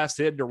 4 drafts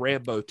into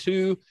Rambo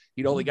 2.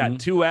 He'd only got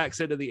 2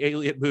 acts into the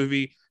Alien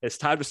movie. It's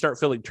time to start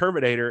filming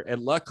Terminator.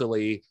 And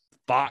luckily,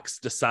 Fox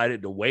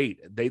decided to wait.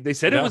 They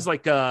said it was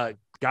like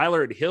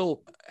Geiler and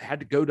Hill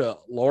had to go to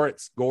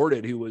Lawrence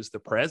Gordon, who was the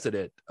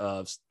president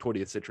of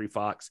 20th Century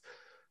Fox,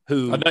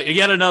 who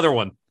yet another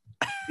one.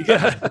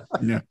 Yeah.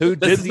 Who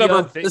this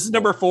is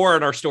number 4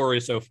 in our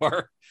story so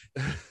far.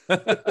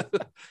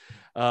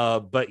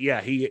 But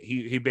yeah,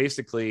 he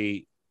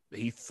basically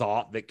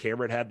thought that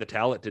Cameron had the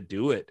talent to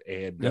do it,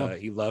 and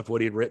he loved what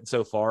he had written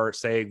so far,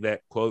 saying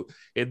that, quote,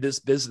 in this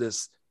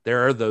business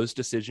there are those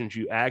decisions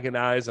you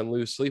agonize and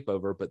lose sleep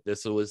over, but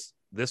this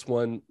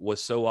one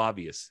was so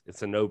obvious,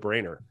 it's a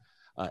no-brainer.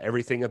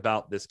 Everything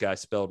about this guy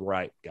spelled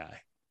right,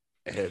 guy.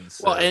 And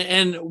so,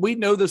 and we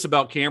know this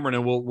about Cameron,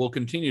 and we'll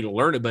continue to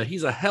learn it, but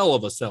he's a hell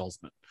of a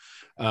salesman.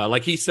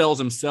 Like, he sells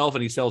himself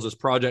and he sells his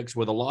projects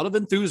with a lot of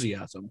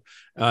enthusiasm.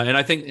 And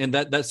I think, and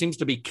that seems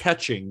to be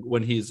catching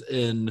when he's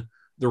in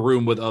the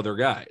room with other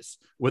guys,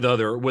 with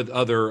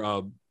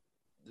other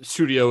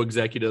studio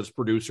executives,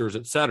 producers,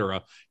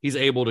 etc. He's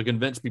able to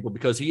convince people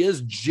because he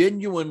is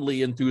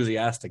genuinely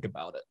enthusiastic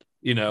about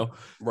it,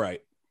 Right.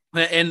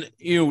 And,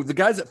 the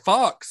guys at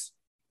Fox,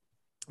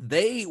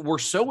 they were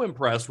so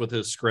impressed with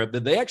his script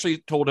that they actually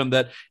told him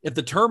that if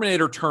the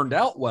Terminator turned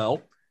out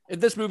well, if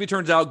this movie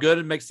turns out good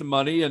and makes some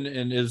money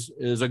and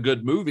is a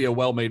good movie, a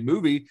well-made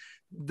movie,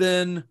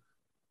 then,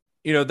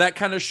 that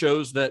kind of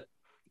shows that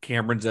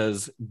Cameron's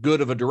as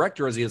good of a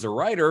director as he is a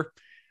writer.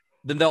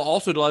 Then they'll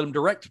also let him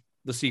direct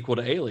the sequel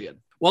to Alien.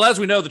 Well, as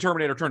we know, the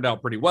Terminator turned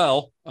out pretty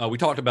well. We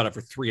talked about it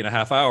for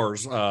 3.5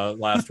 hours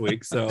last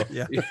week. So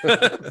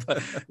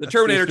the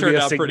Terminator turned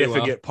out pretty well.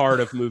 Significant part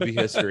of movie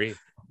history.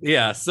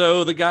 Yeah.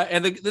 So the guy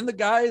then the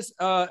guys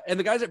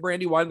at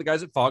Brandywine, the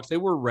guys at Fox, they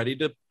were ready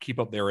to keep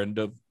up their end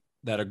of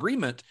that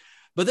agreement.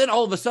 But then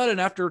all of a sudden,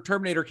 after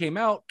Terminator came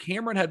out,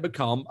 Cameron had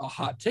become a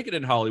hot ticket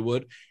in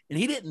Hollywood, and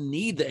he didn't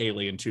need the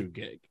Alien 2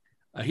 gig.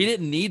 He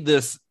didn't need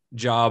this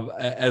job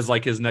as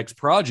like his next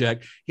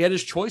project. He had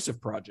his choice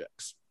of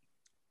projects.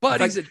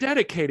 But he's a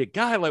dedicated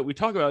guy, like we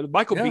talk about.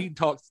 Michael Biehn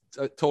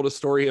told a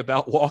story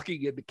about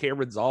walking into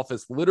Cameron's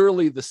office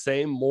literally the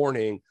same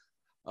morning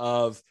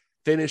of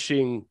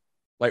finishing,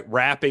 like,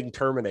 wrapping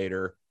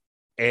Terminator,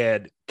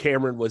 and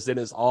Cameron was in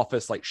his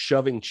office, like,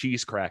 shoving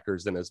cheese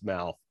crackers in his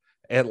mouth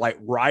and, like,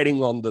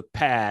 writing on the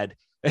pad.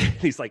 And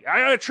he's like, I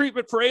got a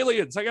treatment for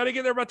aliens. I got to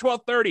get there by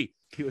 12:30.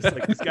 He was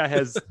like, this guy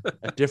has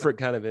a different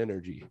kind of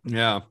energy.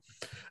 Yeah.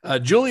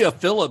 Julia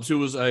Phillips, who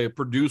was a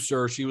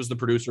producer, she was the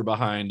producer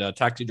behind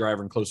Taxi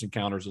Driver and Close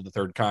Encounters of the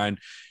Third Kind.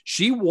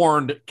 She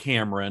warned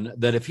Cameron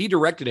that if he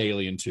directed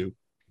Alien 2,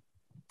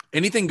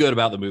 anything good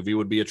about the movie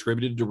would be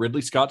attributed to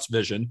Ridley Scott's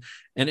vision,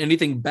 and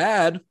anything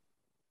bad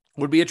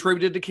would be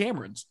attributed to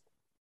Cameron's.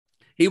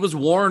 He was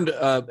warned,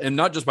 and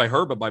not just by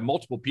her, but by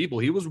multiple people,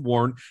 he was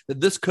warned that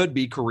this could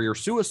be career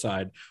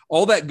suicide.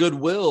 All that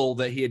goodwill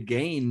that he had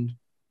gained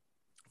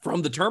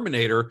from the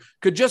Terminator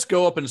could just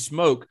go up in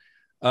smoke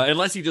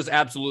unless he just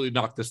absolutely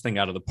knocked this thing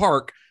out of the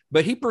park.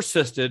 But he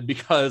persisted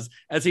because,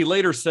 as he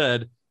later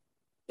said,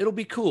 it'll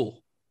be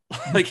cool.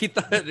 Like, he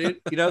thought,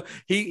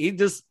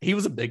 he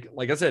was a big,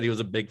 like I said, he was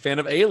a big fan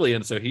of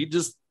Alien. So he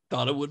just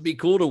thought it would be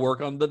cool to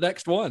work on the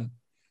next one.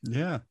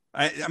 Yeah.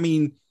 I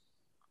mean,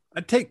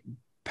 I'd take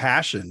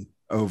passion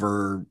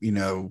over,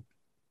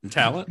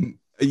 talent.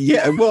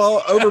 Yeah.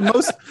 Well,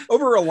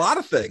 over a lot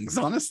of things,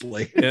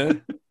 honestly. Yeah.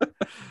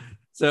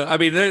 So, I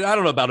mean, I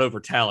don't know about over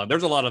talent.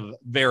 There's a lot of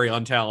very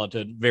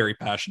untalented, very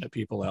passionate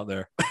people out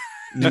there.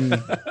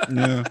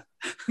 Yeah.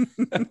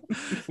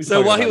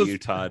 So while he was, you,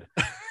 Todd.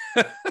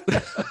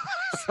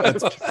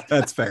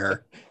 That's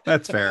fair.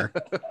 That's fair.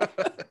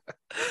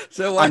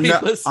 So while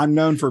I'm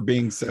known for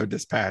being so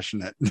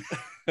dispassionate.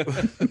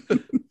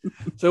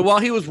 So while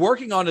he was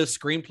working on his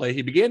screenplay,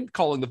 he began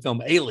calling the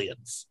film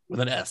Aliens with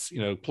an S,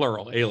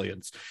 plural,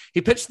 Aliens.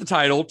 He pitched the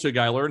title to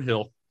Giler and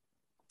Hill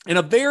in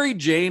a very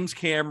James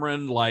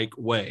Cameron-like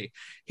way.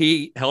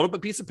 He held up a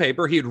piece of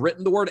paper. He had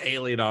written the word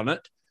alien on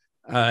it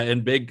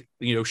in big,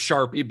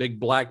 Sharpie, big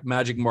black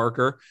magic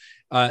marker.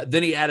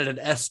 Then he added an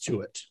S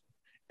to it.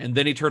 And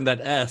then he turned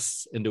that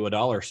S into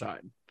a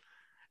 $sign.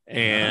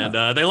 And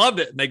they loved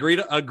it. And they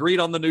agreed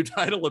on the new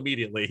title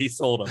immediately. He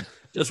sold them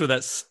just with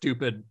that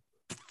stupid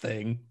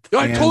thing.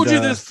 I told you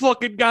this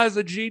fucking guy's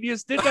a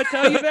genius. Didn't I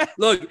tell you that?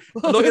 Look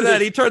at that.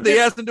 He turned the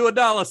S into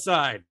a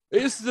 $sign.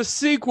 It's the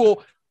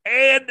sequel,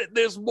 and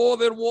there's more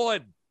than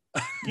one.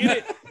 Get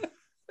it?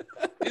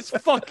 It's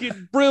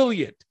fucking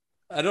brilliant.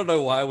 I don't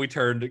know why we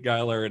turned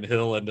Giler and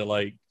Hill into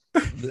like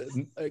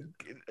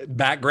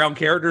background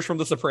characters from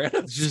The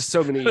Sopranos. Just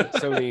so many.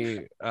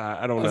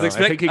 I don't know. I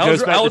think it I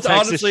goes back to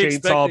Texas honestly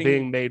Chainsaw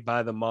being made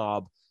by the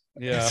mob.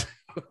 Yeah.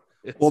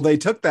 Well, they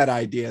took that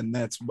idea, and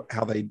that's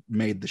how they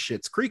made the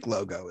Schitt's Creek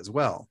logo as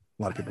well.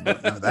 A lot of people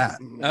don't know that.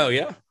 Oh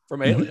yeah,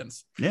 from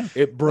Aliens. Yeah,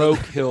 it broke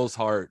Hill's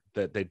heart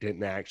that they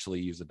didn't actually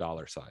use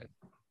a $sign.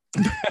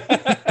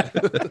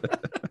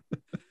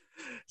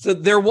 So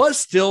there was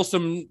still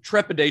some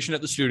trepidation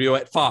at the studio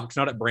at Fox,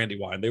 not at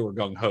Brandywine. They were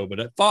gung ho, but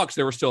at Fox,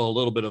 there was still a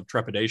little bit of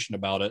trepidation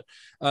about it.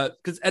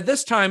 Because at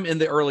this time in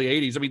the early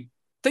 80s, I mean,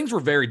 things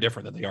were very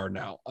different than they are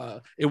now.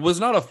 It was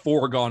not a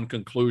foregone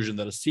conclusion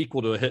that a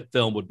sequel to a hit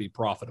film would be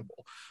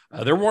profitable.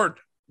 There weren't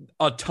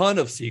a ton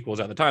of sequels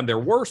at the time. There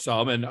were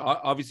some, and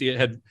obviously it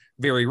had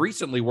very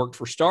recently worked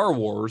for Star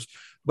Wars,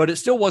 but it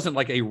still wasn't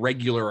like a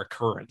regular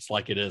occurrence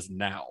like it is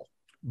now.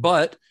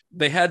 But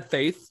they had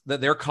faith that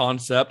their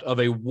concept of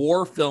a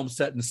war film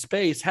set in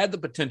space had the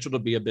potential to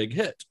be a big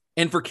hit.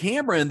 And for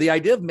Cameron, the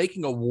idea of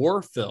making a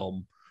war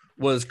film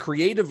was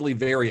creatively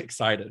very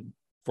exciting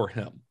for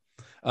him.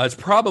 It's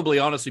probably,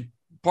 honestly,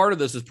 part of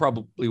this is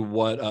probably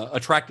what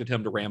attracted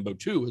him to Rambo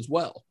 2 as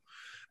well.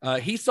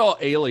 He saw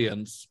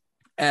Aliens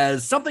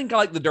as something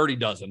like The Dirty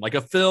Dozen, like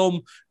a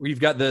film where you've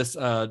got this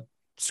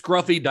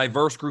scruffy,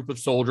 diverse group of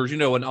soldiers,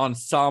 an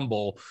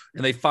ensemble,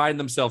 and they find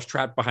themselves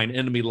trapped behind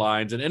enemy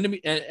lines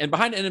and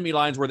behind enemy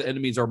lines where the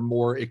enemies are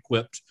more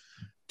equipped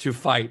to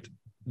fight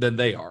than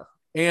they are.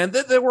 And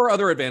there were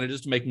other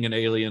advantages to making an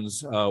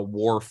Aliens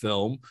war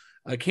film.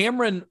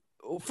 Cameron,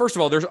 first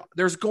of all,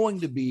 there's going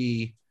to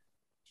be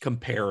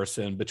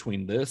comparison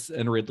between this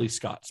and Ridley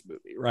Scott's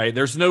movie, right?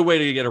 There's no way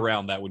to get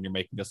around that when you're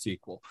making a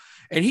sequel.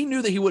 And he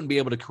knew that he wouldn't be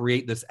able to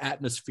create this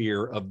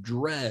atmosphere of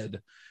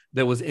dread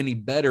that was any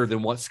better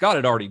than what Scott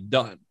had already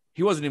done.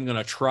 He wasn't even going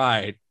to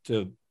try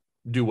to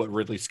do what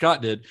Ridley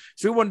Scott did.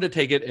 So he wanted to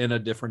take it in a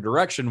different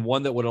direction,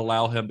 one that would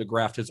allow him to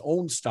graft his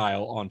own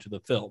style onto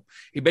the film.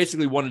 He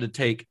basically wanted to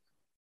take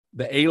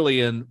the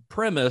Alien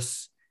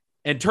premise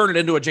and turn it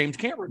into a James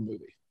Cameron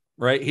movie,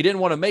 right? He didn't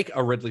want to make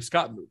a Ridley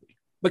Scott movie.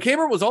 But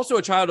Cameron was also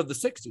a child of the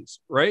 60s,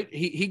 right?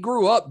 He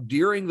grew up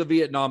during the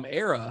Vietnam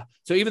era.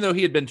 So even though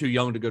he had been too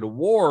young to go to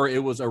war,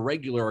 it was a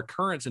regular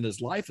occurrence in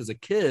his life as a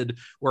kid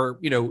where,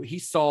 he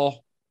saw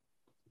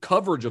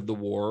coverage of the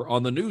war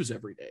on the news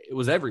every day. It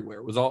was everywhere.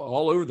 It was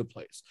all over the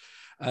place.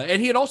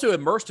 And he had also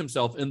immersed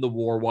himself in the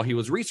war while he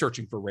was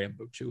researching for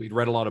Rambo 2. He'd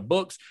read a lot of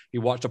books. He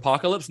watched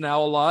Apocalypse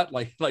Now a lot,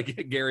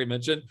 like Gary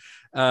mentioned.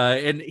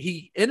 And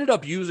he ended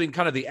up using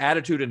kind of the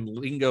attitude and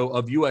lingo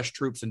of U.S.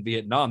 troops in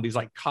Vietnam, these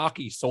like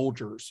cocky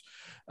soldiers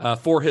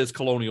for his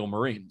colonial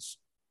Marines.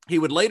 He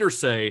would later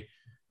say,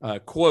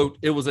 quote,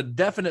 "It was a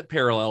definite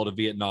parallel to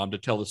Vietnam to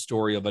tell the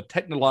story of a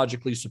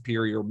technologically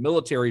superior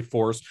military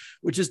force,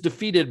 which is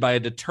defeated by a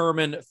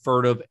determined,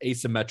 furtive,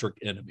 asymmetric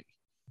enemy."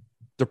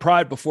 The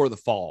pride before the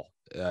fall.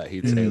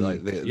 He'd say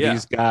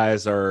these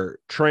guys are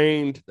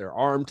trained, they're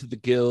armed to the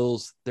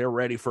gills, they're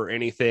ready for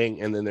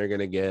anything, and then they're going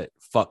to get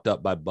fucked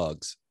up by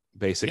bugs.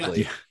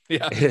 Basically,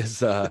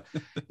 is and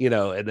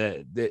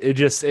it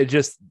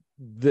just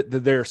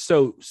they're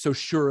so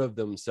sure of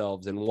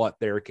themselves and what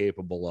they're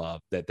capable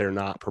of that they're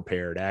not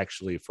prepared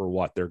actually for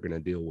what they're going to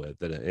deal with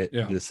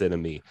this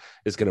enemy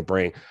is going to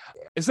bring.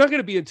 It's not going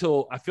to be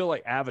until I feel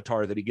like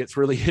Avatar that he gets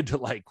really into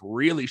like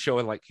really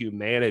showing like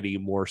humanity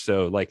more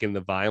so like in the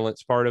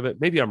violence part of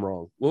it. Maybe I'm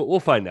wrong. We'll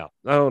find out.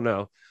 I don't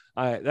know.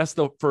 That's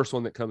the first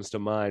one that comes to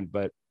mind,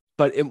 but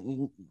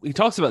he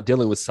talks about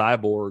dealing with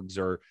cyborgs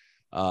or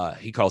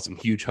he calls them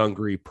huge,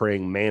 hungry,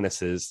 praying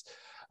mantises.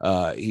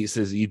 He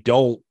says you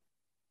don't,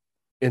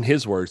 in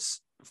his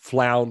words,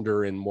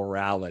 flounder in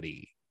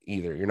morality.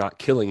 either. You're not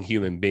killing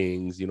human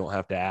beings. You don't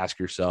have to ask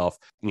yourself,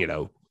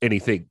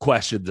 anything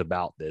questions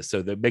about this.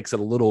 So that makes it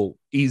a little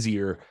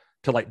easier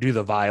to like do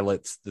the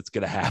violence that's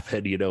going to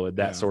happen, and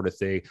that sort of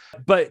thing.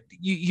 But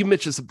you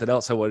mentioned something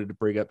else I wanted to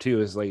bring up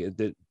too, is like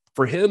that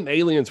for him,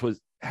 Aliens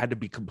had to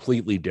be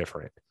completely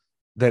different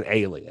than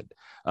Alien,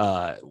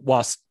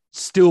 whilst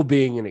still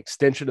being an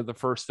extension of the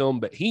first film.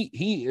 But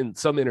he in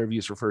some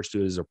interviews refers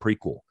to it as a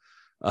prequel.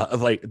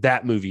 Of like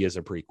that movie is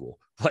a prequel.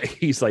 Like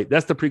he's like,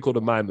 that's the prequel to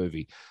my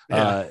movie.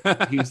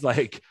 He's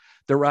like,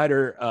 the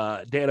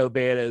writer Dan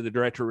O'Bannon, the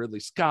director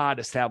Ridley Scott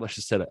established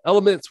a set of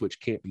elements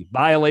which can't be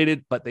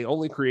violated, but they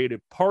only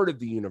created part of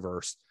the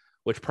universe,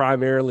 which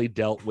primarily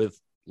dealt with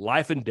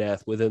life and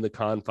death within the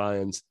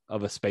confines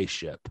of a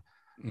spaceship.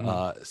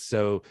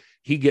 So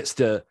he gets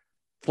to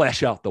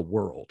flesh out the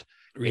world.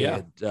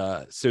 And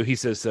so he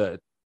says,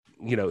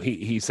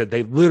 he said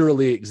they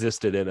literally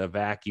existed in a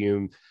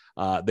vacuum.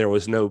 There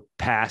was no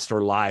past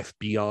or life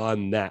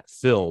beyond that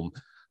film.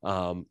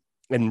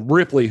 And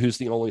Ripley, who's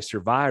the only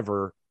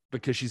survivor,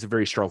 because she's a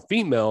very strong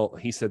female,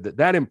 he said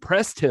that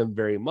impressed him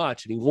very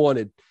much. And he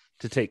wanted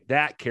to take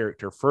that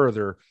character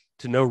further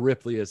to know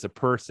Ripley as a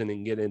person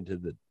and get into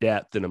the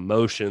depth and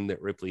emotion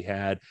that Ripley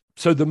had.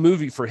 So the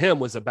movie for him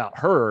was about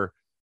her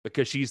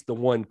because she's the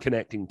one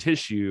connecting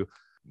tissue.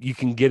 You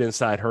can get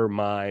inside her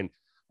mind.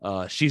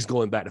 She's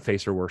going back to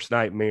face her worst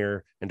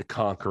nightmare and to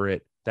conquer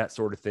it. That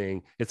sort of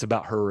thing. It's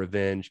about her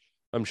revenge.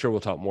 I'm sure we'll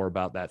talk more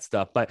about that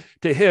stuff. But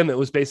to him, it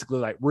was basically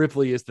like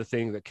Ripley is the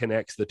thing that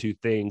connects the two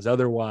things.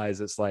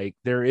 Otherwise, it's like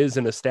there is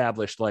an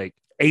established, like,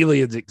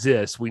 aliens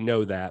exist. We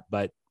know that,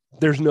 but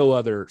there's no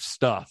other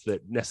stuff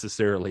that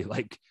necessarily,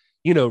 like,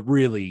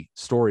 really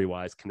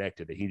story-wise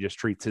connected it. He just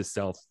treats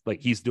himself like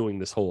he's doing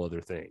this whole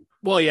other thing.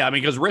 Well, yeah, I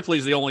mean, because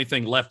Ripley's the only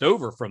thing left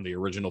over from the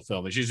original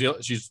film. She's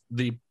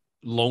the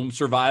lone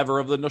survivor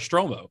of the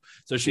Nostromo.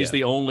 So she's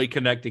the only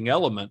connecting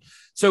element.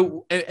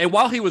 So, and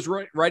while he was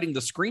writing the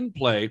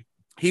screenplay,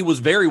 he was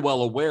very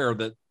well aware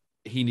that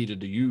he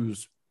needed to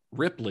use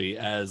Ripley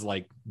as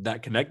like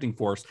that connecting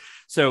force.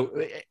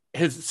 So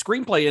his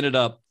screenplay ended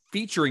up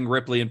featuring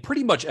Ripley in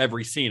pretty much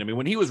every scene. I mean,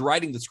 when he was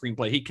writing the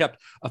screenplay, he kept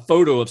a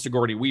photo of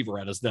Sigourney Weaver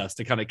at his desk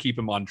to kind of keep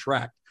him on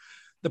track.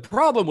 The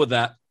problem with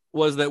that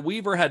was that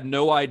Weaver had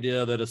no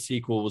idea that a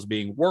sequel was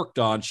being worked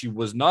on. She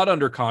was not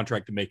under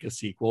contract to make a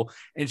sequel,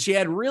 and she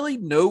had really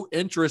no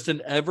interest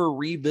in ever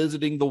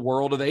revisiting the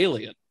world of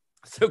Alien.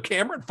 So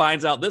Cameron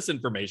finds out this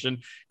information,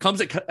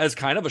 comes as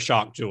kind of a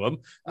shock to him,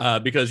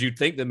 because you'd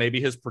think that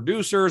maybe his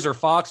producers or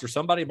Fox or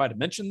somebody might have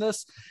mentioned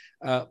this.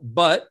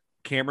 But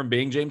Cameron,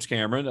 being James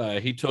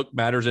Cameron, he took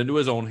matters into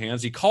his own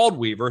hands. He called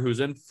Weaver, who's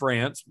in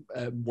France,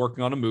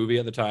 working on a movie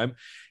at the time.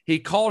 He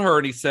called her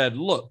and he said,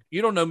 "Look,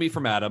 you don't know me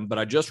from Adam, but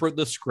I just wrote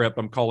this script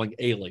I'm calling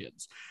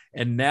Aliens.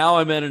 And now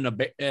I'm in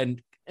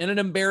an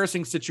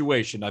embarrassing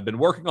situation. I've been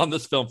working on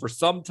this film for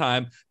some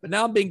time, but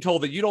now I'm being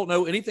told that you don't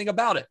know anything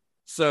about it."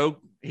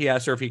 So he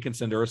asked her if he can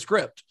send her a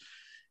script.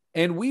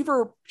 And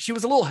Weaver, she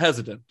was a little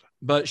hesitant,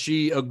 but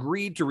she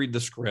agreed to read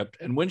the script.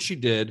 And when she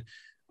did,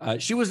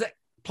 she was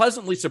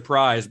pleasantly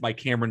surprised by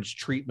Cameron's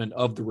treatment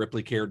of the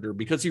Ripley character,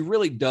 because he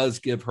really does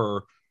give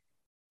her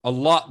a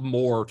lot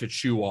more to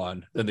chew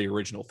on than the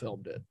original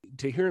film did.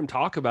 To hear him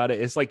talk about it,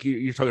 it's like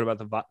you're talking about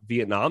the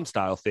Vietnam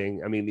style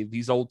thing. I mean,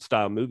 these old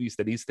style movies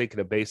that he's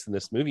thinking of basing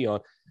this movie on,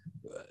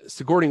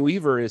 Sigourney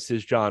Weaver is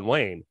his John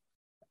Wayne.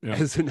 Yeah.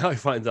 And so now he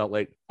finds out,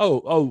 like,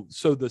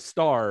 so the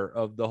star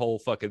of the whole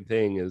fucking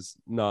thing is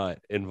not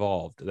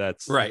involved.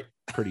 That's right.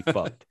 Pretty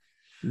fucked.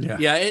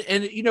 Yeah.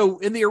 And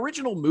in the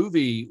original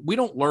movie, we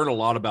don't learn a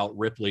lot about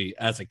Ripley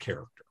as a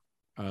character.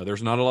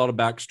 There's not a lot of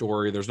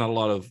backstory. There's not a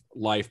lot of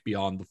life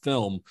beyond the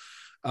film.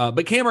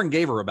 But Cameron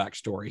gave her a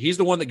backstory. He's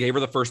the one that gave her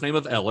the first name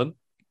of Ellen.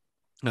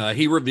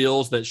 He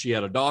reveals that she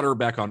had a daughter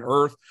back on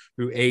Earth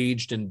who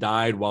aged and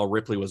died while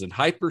Ripley was in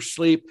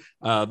hypersleep.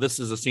 This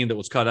is a scene that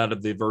was cut out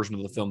of the version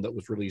of the film that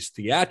was released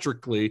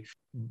theatrically,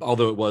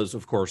 although it was,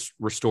 of course,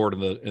 restored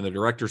in the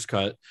director's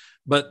cut.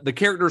 But the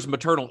character's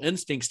maternal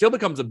instinct still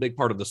becomes a big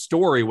part of the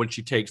story when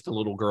she takes the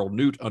little girl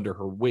Newt under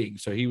her wing.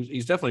 So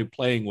he's definitely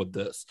playing with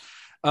this.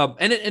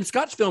 And in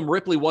Scott's film,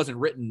 Ripley wasn't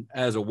written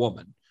as a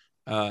woman.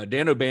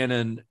 Dan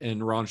O'Bannon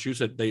and Ron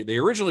Shusett, they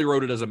originally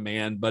wrote it as a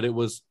man, but there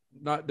was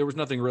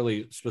nothing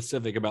really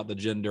specific about the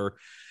gender.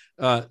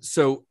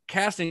 So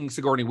casting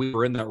Sigourney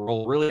Weaver in that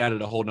role really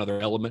added a whole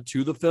nother element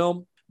to the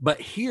film.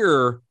 But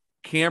here,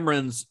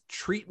 Cameron's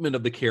treatment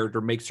of the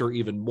character makes her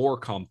even more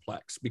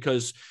complex,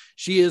 because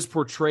she is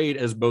portrayed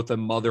as both a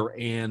mother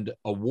and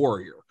a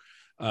warrior.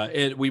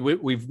 And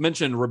we've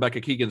mentioned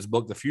Rebecca Keegan's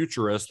book, The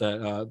Futurist,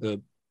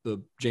 that the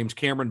James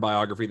Cameron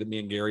biography that me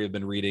and Gary have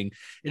been reading.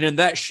 And in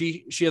that,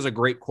 she has a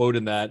great quote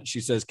in that.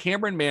 She says,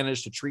 "Cameron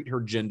managed to treat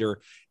her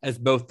gender as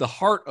both the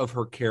heart of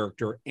her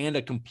character and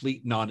a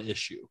complete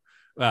non-issue."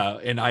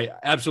 And I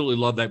absolutely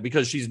love that,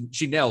 because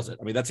she nails it.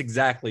 I mean, that's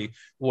exactly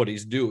what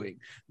he's doing.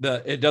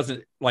 It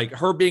doesn't, like,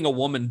 her being a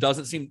woman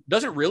doesn't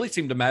really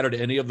seem to matter to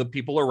any of the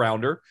people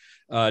around her.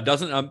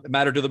 Doesn't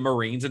matter to the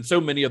Marines. And so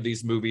many of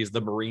these movies,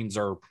 the Marines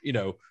are,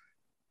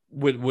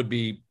 would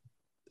be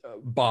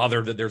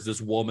bothered that there's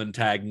this woman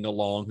tagging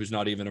along who's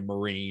not even a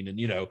Marine,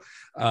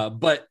 and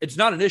but it's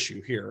not an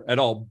issue here at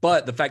all.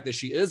 But the fact that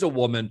she is a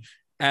woman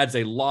adds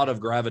a lot of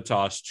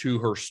gravitas to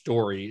her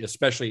story,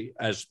 especially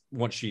as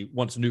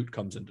once Newt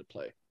comes into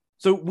play.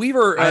 So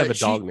Weaver, I have a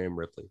dog named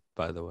Ripley,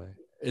 by the way.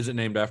 Is it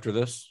named after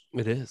this?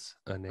 It is.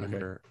 I named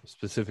her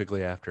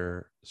specifically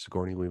after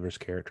Sigourney Weaver's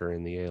character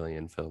in the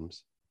Alien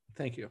films.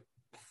 Thank you.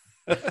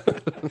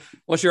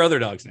 What's your other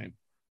dog's name?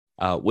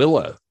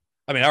 Willow.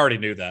 I mean, I already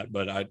knew that,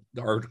 but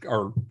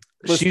our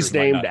she's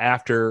named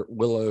after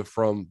Willow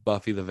from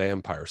Buffy the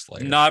Vampire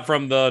Slayer. Not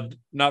from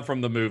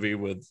the movie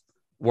with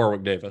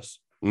Warwick Davis.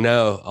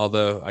 No,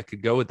 although I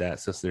could go with that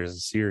since there's a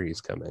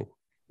series coming.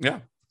 Yeah,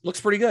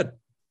 looks pretty good.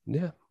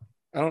 Yeah,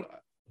 I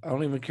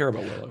don't even care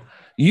about Willow.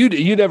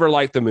 You never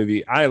liked the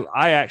movie.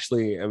 I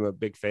actually am a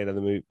big fan of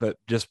the movie, but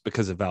just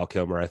because of Val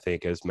Kilmer, I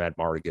think as Mad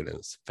Mardigan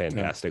is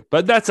fantastic. Yeah.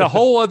 But that's a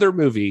whole other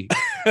movie.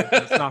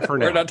 It's not for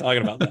now. We're not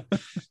talking about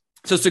that.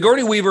 So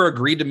Sigourney Weaver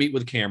agreed to meet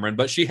with Cameron,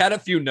 but she had a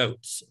few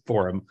notes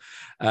for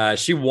him.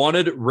 She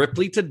wanted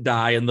Ripley to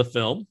die in the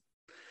film.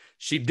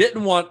 She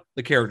didn't want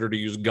the character to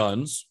use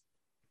guns.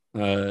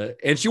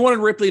 And she wanted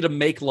Ripley to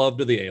make love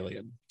to the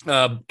alien.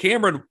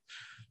 Cameron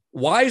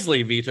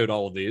wisely vetoed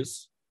all of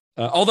these.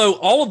 Although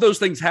all of those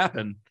things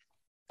happen.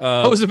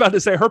 I was about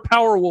to say her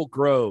power will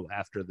grow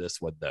after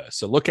this one, though.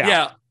 So look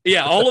out.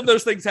 Yeah. All of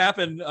those things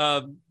happen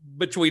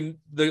between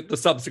the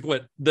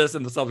subsequent this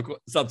and the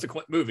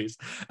subsequent movies.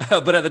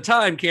 But at the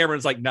time,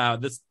 Cameron's like, no,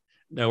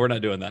 we're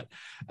not doing that.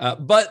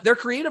 But their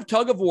creative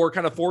tug of war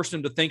kind of forced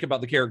him to think about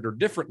the character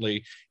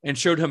differently and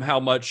showed him how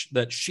much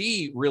that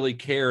she really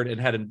cared and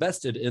had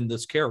invested in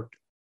this character.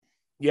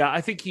 Yeah,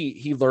 I think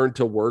he learned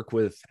to work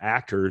with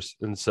actors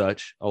and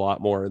such a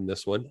lot more in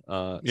this one.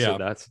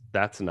 So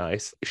that's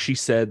nice. She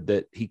said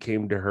that he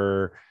came to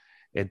her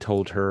and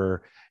told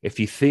her, if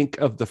you think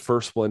of the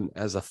first one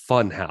as a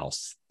fun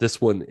house, this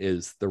one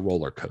is the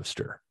roller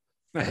coaster.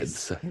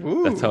 Nice.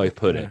 That's how he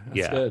put it.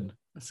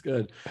 That's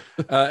good.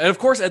 And of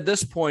course, at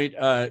this point,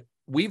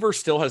 Weaver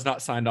still has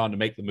not signed on to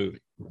make the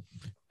movie.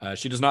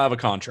 She does not have a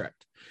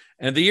contract.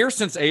 And the year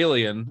since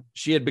Alien,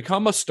 she had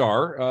become a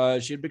star.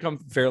 She had become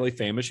fairly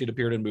famous. She'd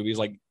appeared in movies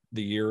like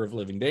The Year of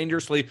Living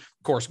Dangerously,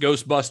 of course,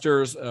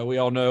 Ghostbusters, we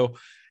all know.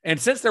 And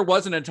since there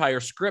was an entire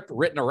script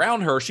written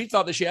around her, she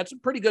thought that she had some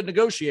pretty good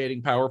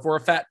negotiating power for a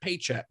fat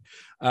paycheck.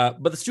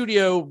 But the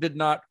studio did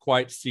not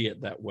quite see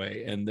it that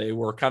way, and they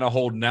were kind of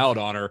holding out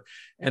on her.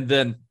 And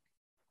then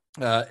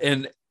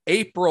in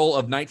April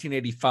of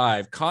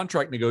 1985,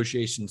 contract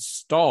negotiations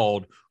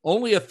stalled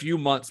only a few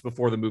months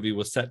before the movie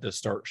was set to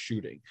start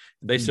shooting.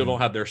 They still don't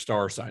have their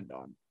star signed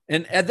on.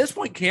 And at this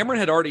point, Cameron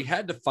had already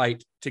had to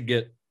fight to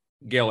get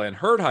Gail Ann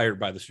Hurd hired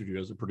by the studio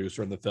as a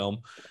producer in the film,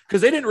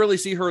 because they didn't really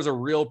see her as a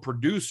real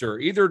producer,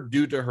 either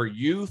due to her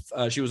youth.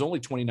 She was only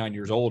 29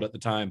 years old at the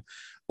time,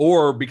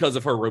 or because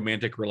of her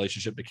romantic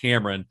relationship to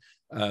Cameron.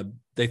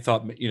 They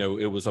thought,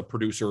 it was a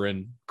producer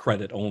and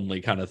credit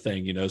only kind of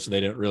thing, so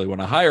they didn't really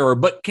want to hire her,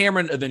 but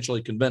Cameron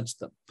eventually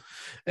convinced them.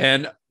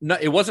 And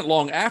it wasn't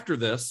long after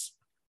this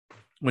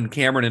when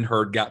Cameron and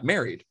Hurd got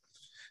married.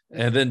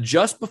 And then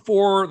just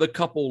before the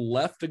couple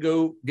left to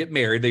go get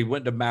married, they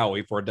went to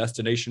Maui for a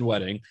destination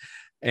wedding.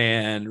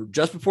 And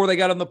just before they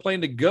got on the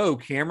plane to go,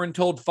 Cameron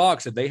told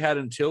Fox that they had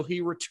until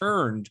he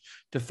returned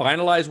to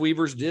finalize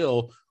Weaver's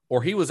deal,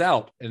 or he was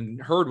out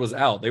and Hurd was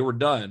out. They were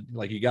done.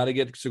 Like, you got to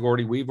get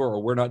Sigourney Weaver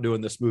or we're not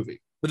doing this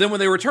movie. But then when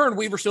they returned,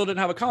 Weaver still didn't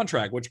have a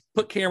contract, which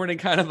put Cameron in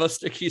kind of a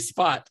sticky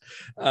spot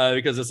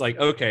because it's like,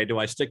 okay, do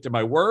I stick to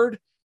my word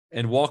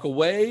and walk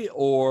away,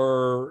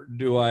 or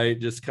do I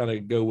just kind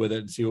of go with it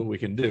and see what we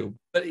can do?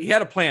 But he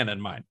had a plan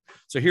in mind.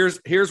 So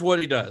here's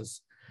what he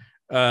does.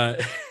 I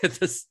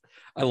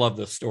love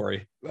this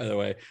story, by the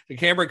way.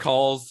 Cameron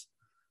calls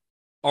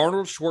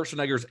Arnold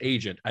Schwarzenegger's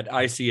agent at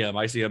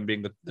ICM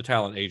being the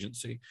talent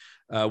agency,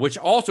 which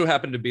also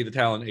happened to be the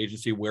talent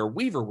agency where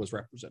Weaver was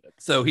represented.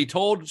 So he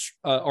told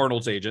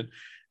Arnold's agent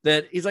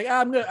that he's like,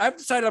 I've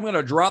decided I'm going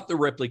to drop the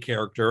Ripley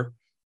character.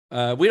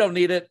 We don't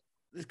need it.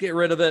 Let's get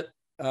rid of it.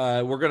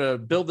 We're going to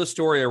build this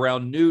story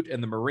around Newt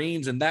and the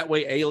Marines, and that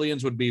way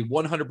Aliens would be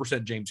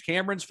 100% James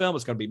Cameron's film.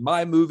 It's going to be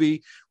my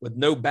movie with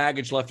no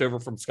baggage left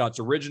over from Scott's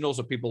original,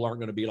 so people aren't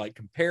going to be like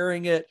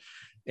comparing it.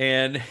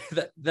 And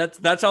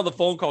that's how the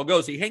phone call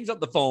goes. He hangs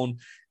up the phone,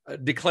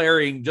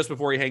 declaring just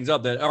before he hangs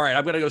up that, all right,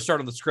 I'm going to go start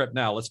on the script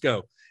now. Let's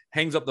go.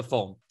 Hangs up the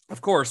phone.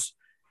 Of course,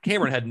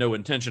 Cameron had no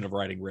intention of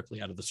writing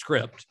Ripley out of the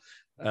script.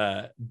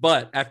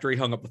 But after he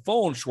hung up the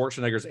phone,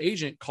 Schwarzenegger's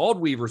agent called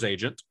Weaver's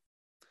agent,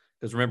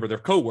 because remember, they're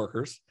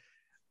co-workers.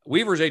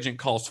 Weaver's agent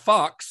calls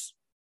Fox.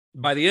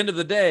 By the end of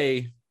the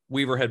day,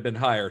 Weaver had been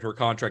hired. Her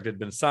contract had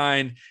been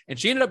signed, and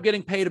she ended up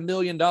getting paid $1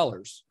 million,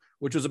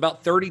 which was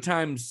about 30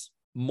 times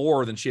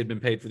more than she had been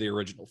paid for the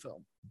original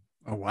film.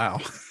 Oh, wow.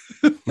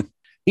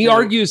 He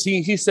argues,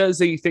 he says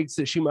that he thinks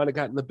that she might have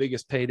gotten the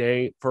biggest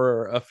payday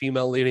for a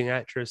female leading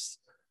actress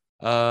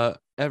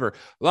ever.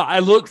 Well, I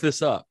looked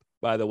this up,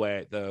 by the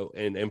way, though,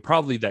 and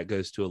probably that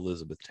goes to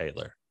Elizabeth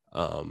Taylor.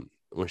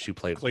 when she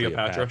played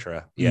Cleopatra.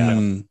 Cleopatra.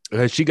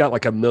 Yeah. She got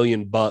like $1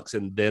 million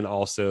and then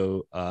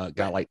also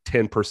got like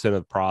 10%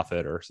 of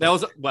profit or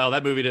something.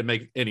 That movie didn't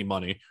make any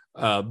money.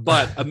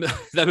 But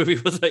that movie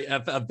was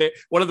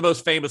one of the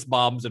most famous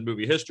bombs in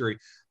movie history.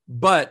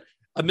 But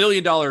 $1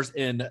 million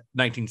in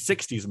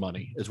 1960s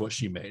money is what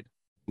she made.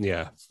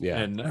 Yeah.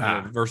 And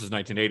versus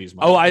 1980s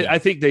money. Oh, I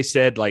think they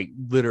said like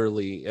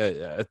literally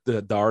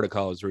the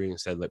article I was reading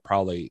said like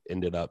probably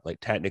ended up like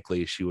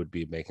technically she would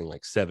be making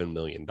like $7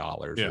 million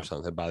or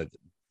something by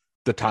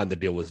the time the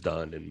deal was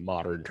done in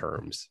modern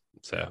terms.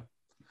 So,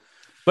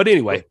 but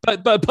anyway,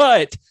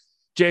 but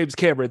James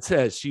Cameron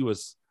says she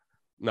was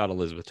not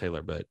Elizabeth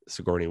Taylor, but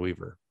Sigourney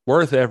Weaver,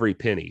 worth every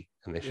penny,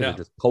 and they should have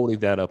just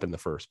ponied that up in the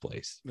first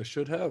place. They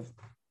should have.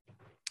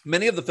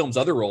 Many of the film's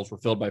other roles were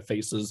filled by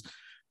faces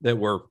that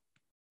were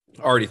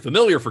already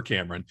familiar for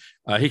Cameron.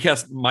 He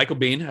cast Michael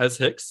Biehn as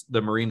Hicks,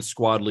 the Marine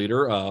squad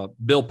leader.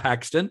 Bill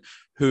Paxton,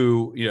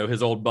 who,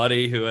 his old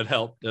buddy who had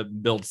helped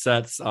build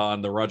sets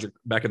on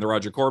back in the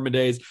Roger Corman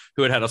days,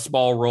 who had a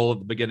small role at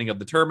the beginning of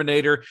the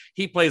Terminator.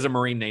 He plays a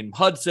Marine named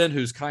Hudson,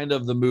 who's kind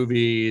of the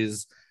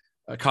movie's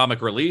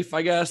comic relief,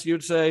 I guess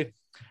you'd say.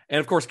 And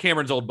of course,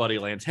 Cameron's old buddy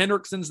Lance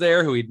Henriksen's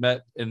there, who he'd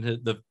met in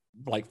the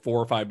like 4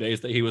 or 5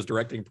 days that he was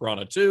directing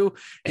Piranha 2.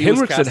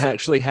 Henriksen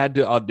actually had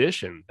to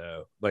audition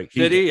though. Like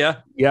did he?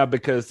 Yeah,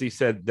 because he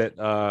said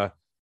that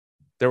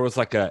there was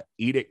like a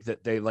edict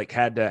that they like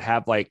had to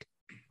have like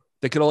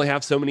they could only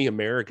have so many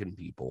American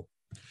people.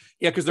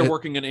 Yeah, because they're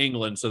working in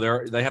England, so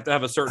they have to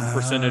have a certain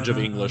percentage of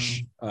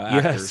English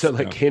actors. So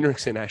like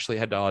Henriksen actually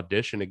had to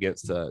audition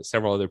against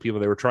several other people.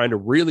 They were trying to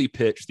really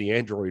pitch the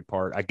android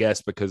part, I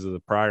guess, because of the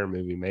prior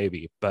movie,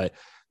 maybe. But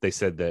they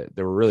said that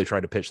they were really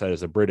trying to pitch that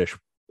as a British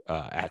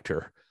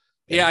actor.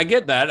 Yeah, I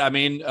get that. I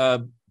mean,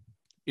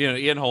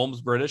 Ian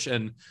Holm's British,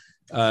 and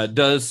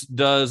does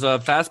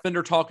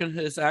Fassbender talk in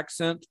his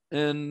accent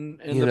in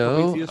the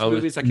Prometheus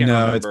movies? I can't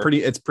remember.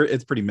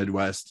 It's pretty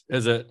Midwest.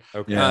 Is it?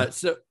 Okay.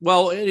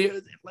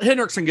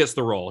 Henriksen gets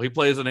the role. He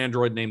plays an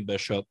android named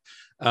Bishop,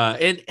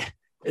 and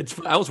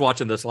I was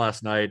watching this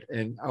last night,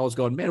 and I was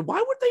going, man,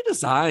 why would they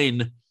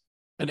design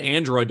an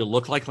android to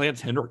look like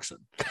Lance Henriksen?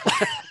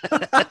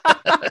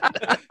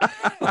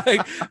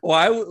 Like,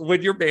 why,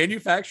 when you're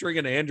manufacturing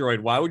an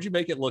android, why would you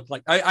make it look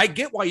like? I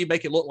get why you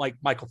make it look like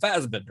Michael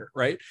Fassbender,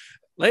 right?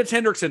 Lance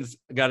Henriksen's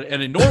got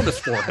an enormous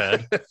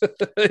forehead.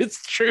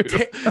 It's true.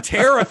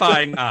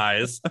 Terrifying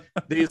eyes.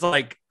 These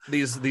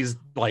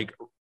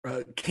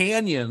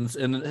canyons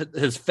in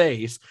his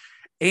face,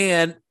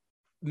 and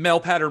male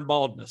pattern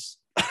baldness.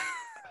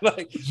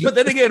 But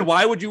then again,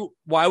 why would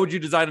you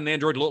design an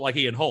android to look like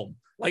Ian Holm?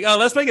 Like, oh,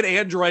 let's make an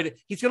android.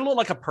 He's gonna look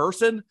like a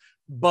person,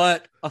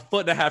 but a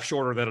foot and a half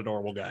shorter than a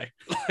normal guy.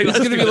 He's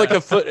gonna be like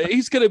a foot.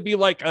 He's gonna be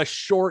like a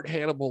short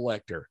Hannibal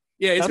Lecter.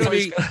 Yeah, he's gonna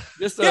be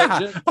just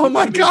oh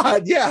my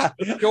god, yeah,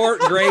 short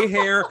gray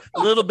hair, a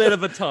little bit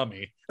of a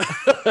tummy.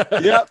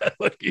 Yep,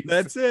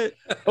 that's it.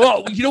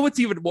 Well, you know what's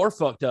even more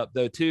fucked up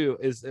though too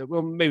is,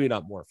 well, maybe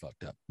not more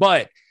fucked up,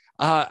 but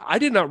I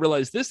did not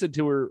realize this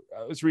until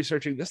I was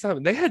researching this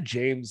time. They had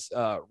James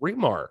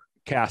Remar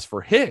cast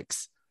for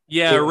Hicks.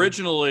 Yeah,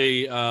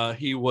 originally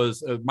he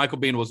was Michael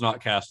Biehn was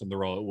not cast in the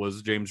role. It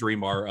was James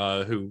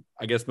Remar, who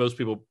I guess most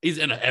people, he's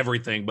in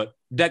everything, but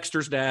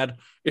Dexter's dad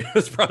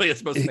is probably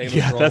his most famous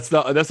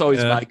role. That's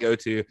always my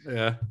go-to.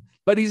 Yeah,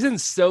 but he's in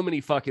so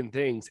many fucking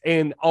things,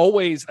 and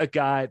always a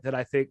guy that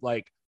I think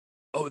like,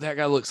 oh, that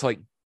guy looks like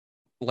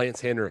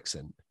Lance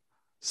Henriksen.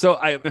 So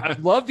I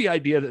love the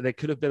idea that they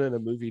could have been in a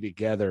movie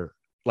together,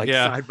 like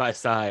side by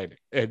side,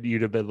 and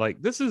you'd have been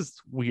like, this is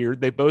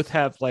weird. They both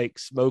have like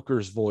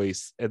Smoker's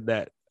voice and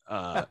that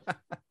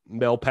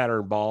male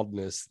pattern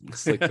baldness,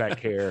 slick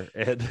back hair,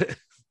 and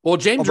well,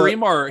 James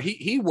Remar,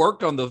 he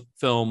worked on the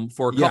film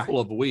for a couple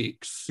of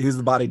weeks. He was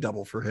the body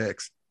double for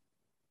Hicks.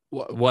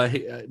 What?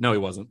 No, he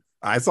wasn't.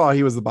 I saw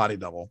he was the body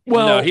double.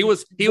 Well, no, he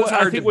was hired.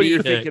 I think to what be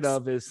you're Hicks. thinking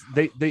of is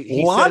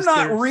I'm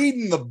not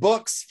reading the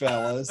books,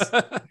 fellas.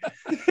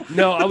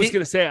 No, I was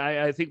gonna say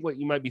I think what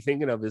you might be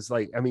thinking of is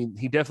like, I mean,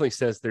 he definitely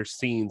says there's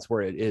scenes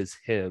where it is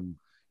him.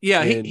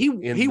 Yeah,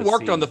 he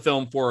worked on the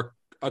film for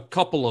a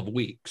couple of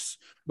weeks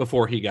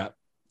before he got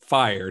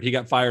fired. He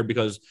got fired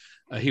because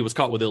he was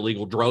caught with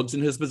illegal drugs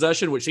in his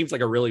possession, which seems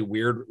like a really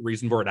weird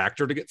reason for an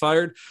actor to get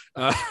fired.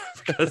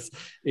 Because,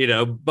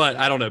 but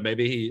I don't know,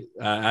 maybe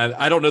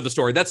I don't know the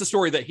story. That's a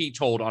story that he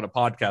told on a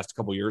podcast a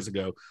couple years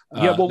ago.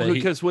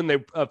 Because when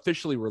they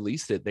officially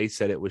released it, they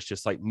said it was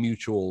just like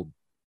mutual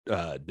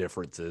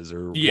differences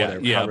or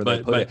whatever. Yeah,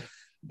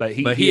 but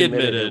he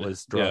admitted it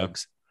was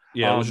drugs.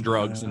 Yeah, it was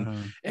drugs.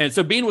 And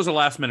so Biehn was a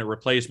last minute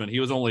replacement. He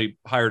was only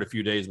hired a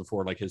few days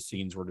before like his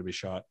scenes were to be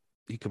shot.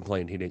 He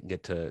complained he didn't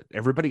get to,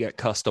 everybody got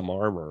custom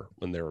armor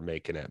when they were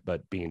making it,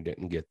 but Biehn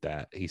didn't get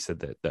that. He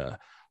said that the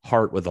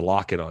heart with the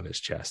locket on his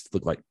chest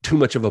looked like too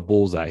much of a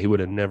bullseye. He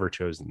would have never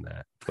chosen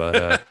that.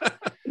 But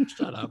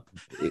shut up.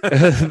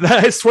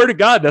 I swear to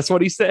God, that's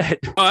what he said.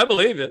 Oh, I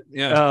believe it.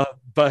 Yeah.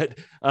 But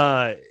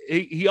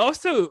he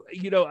also,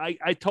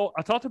 I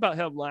talked about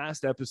him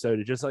last episode.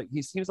 It's just like,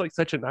 he seems like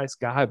such a nice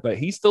guy, but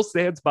he still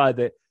stands by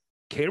that.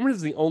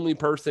 Cameron's the only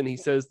person he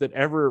says that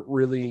ever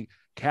really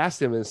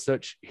cast him as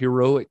such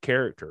heroic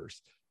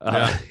characters.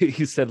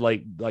 He said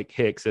like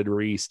Hicks and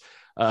Reese.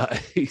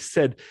 He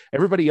said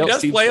everybody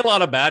else does play a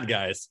lot of bad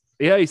guys.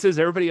 Yeah, he says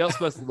everybody else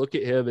must look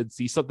at him and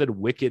see something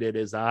wicked in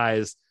his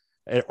eyes,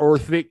 or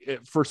think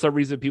for some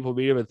reason people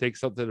meet him and think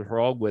something's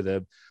wrong with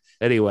him.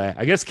 Anyway,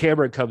 I guess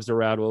Cameron comes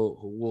around.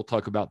 We'll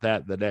talk about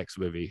that in the next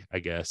movie, I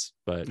guess.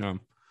 But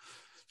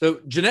so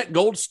Jeanette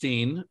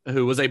Goldstein,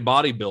 who was a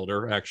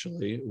bodybuilder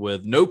actually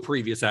with no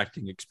previous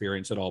acting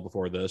experience at all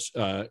before this,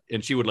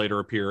 and she would later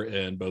appear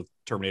in both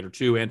Terminator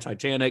 2 and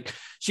Titanic.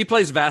 She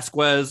plays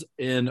Vasquez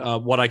in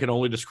what I can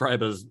only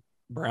describe as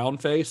brown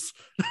face.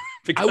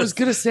 I was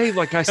gonna say,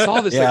 like, I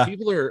saw this, like,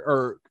 people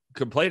are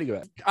complaining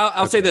about it.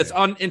 I'll say this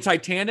in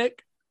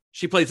Titanic,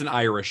 she plays an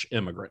Irish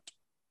immigrant.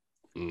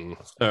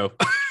 So,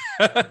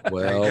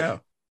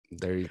 well,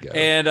 there you go.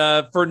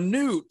 And for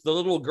Newt, the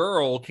little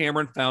girl,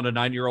 Cameron found a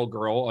 9-year-old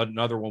girl,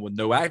 another one with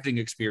no acting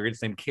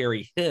experience named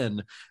Carrie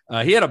Hinn.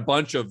 He had a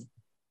bunch of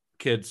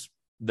kids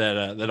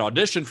that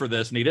auditioned for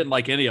this, and he didn't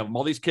like any of them.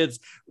 All these kids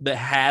that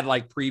had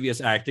like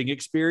previous acting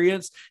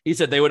experience, he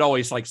said they would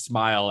always like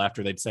smile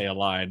after they'd say a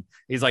line.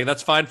 He's like,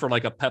 that's fine for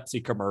like a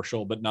Pepsi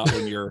commercial, but not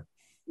when you're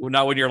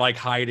not when you're like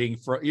hiding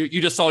from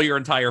you just saw your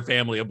entire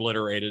family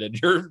obliterated and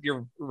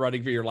you're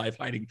running for your life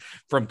hiding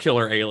from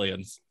killer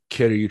aliens.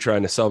 Kid, are you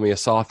trying to sell me a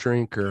soft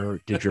drink, or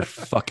did your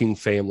fucking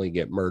family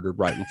get murdered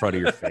right in front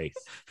of your face?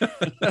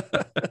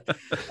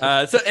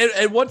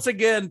 And once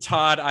again,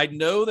 Todd, I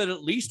know that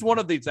at least one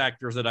of these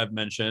actors that I've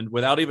mentioned,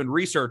 without even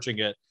researching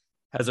it,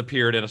 has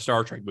appeared in a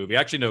Star Trek movie.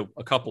 I actually know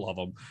a couple of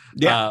them.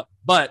 Yeah.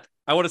 But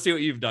I want to see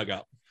what you've dug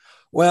up.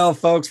 Well,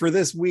 folks, for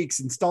this week's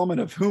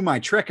installment of Whom I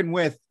Trekking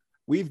With,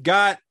 we've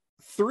got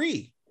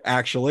 3.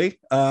 Actually,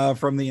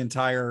 from the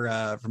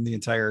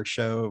entire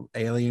show,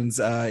 Aliens.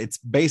 It's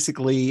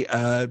basically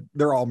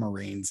they're all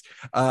Marines.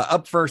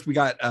 Up first, we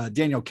got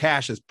Daniel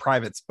Cash as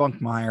Private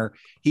Spunkmeyer.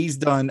 He's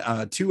done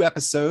 2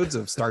 episodes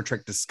of Star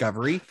Trek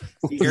Discovery.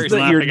 Was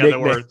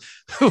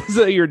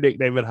that your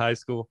nickname in high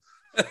school?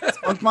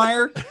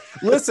 Spunkmeyer.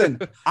 Listen,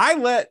 I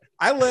let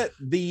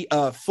the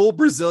full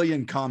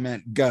Brazilian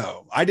comment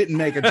go. I didn't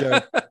make a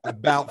joke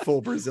about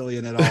full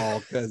Brazilian at all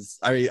because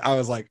I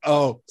was like,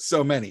 oh,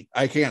 so many.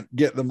 I can't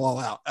get them all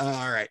out.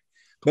 All right.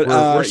 But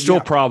we're still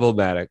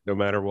problematic no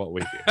matter what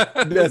we do.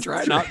 That's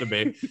right, not to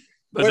be.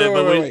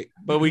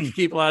 But we can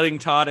keep letting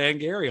Todd and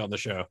Gary on the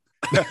show.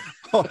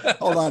 Hold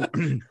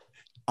on.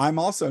 I'm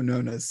also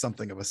known as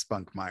something of a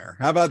Spunkmeyer.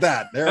 How about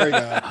that? There we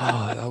go.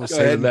 I was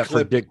saying that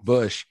for Dick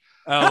Bush.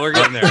 Oh, we're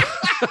getting there.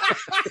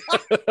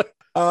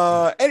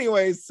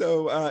 Anyways,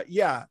 so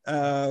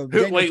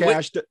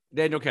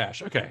Daniel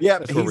Cash. Okay. Yeah,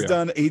 he's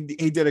done. He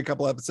did a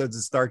couple episodes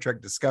of Star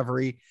Trek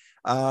Discovery.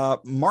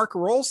 Mark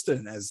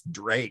Rolston as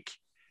Drake.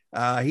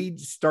 He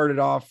started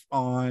off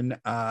on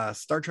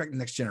Star Trek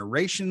Next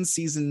Generation,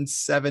 season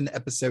 7,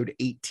 episode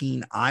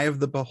 18, Eye of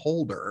the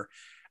Beholder.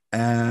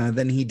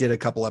 Then he did a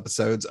couple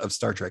episodes of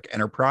Star Trek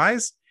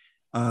Enterprise,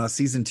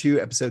 season 2,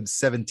 episode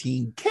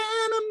 17,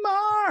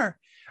 Canamar.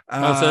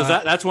 So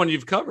that's one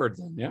you've covered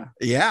then.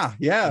 Yeah,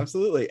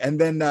 absolutely.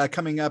 And then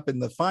coming up in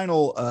the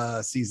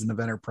final season of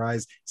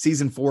Enterprise,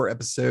 season 4,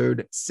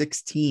 episode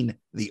 16,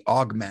 The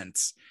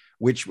Augments,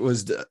 which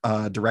was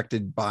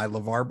directed by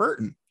LeVar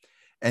Burton.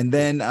 And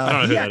then I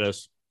don't know who that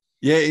is.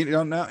 Yeah, you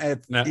don't know. I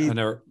don't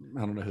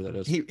know who that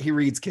is. He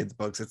reads kids'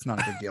 books. It's not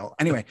a big deal.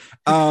 Anyway,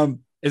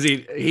 is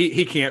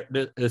he can't?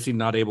 Is he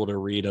not able to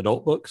read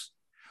adult books?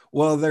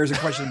 Well, there's a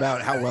question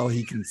about how well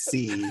he can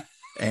see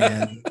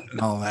and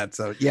all that.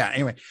 So yeah,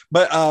 anyway,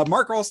 but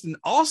Mark Rolston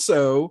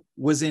also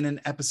was in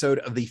an episode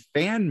of the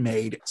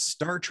fan-made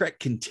Star Trek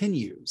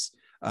Continues,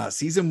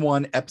 season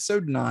 1,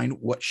 episode 9,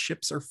 What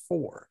Ships Are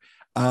For.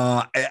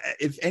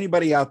 If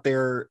anybody out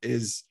there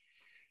is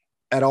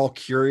at all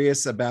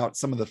curious about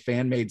some of the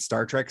fan-made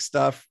Star Trek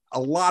stuff, a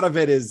lot of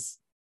it is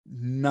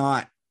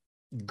not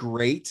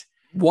great.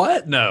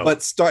 What? No.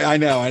 But I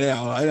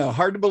know.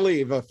 Hard to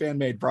believe a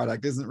fan-made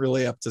product isn't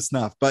really up to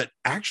snuff. But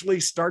actually,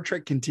 Star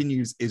Trek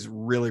Continues is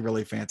really,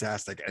 really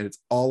fantastic, and it's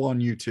all on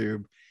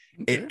YouTube.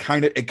 Okay.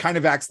 It kind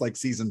of acts like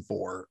season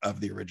 4 of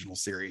the original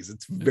series.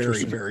 It's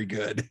very, very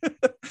good.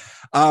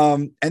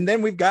 And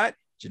then we've got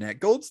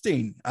Jeanette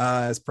Goldstein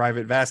as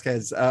Private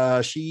Vasquez.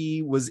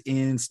 She was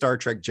in Star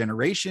Trek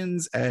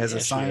Generations as a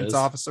science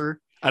officer.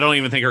 I don't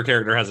even think her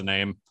character has a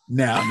name.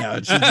 No,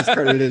 she's just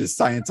credited as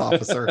science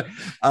officer.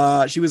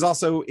 She was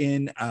also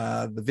in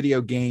the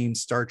video game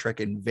Star Trek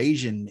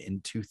Invasion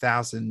in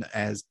 2000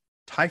 as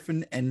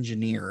Typhon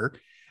Engineer.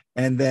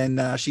 And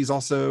then she's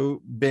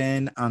also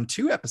been on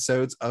 2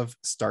 episodes of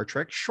Star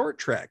Trek Short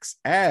Treks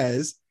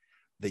as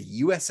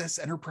the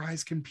USS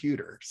Enterprise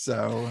computer.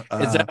 So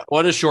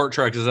what is Short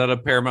Trek? Is that a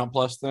Paramount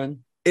Plus thing?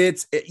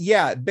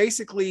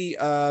 Basically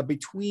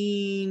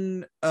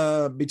between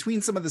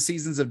some of the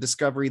seasons of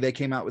Discovery, they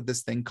came out with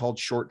this thing called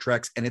Short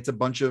Treks, and it's a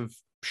bunch of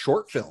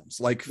short films.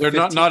 Like they're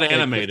 15, not like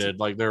animated, 15.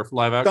 like they're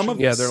live action.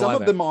 Some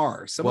of them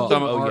are. Some of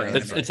them are.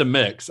 It's a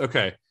mix.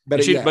 Okay,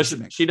 but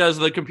she does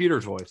the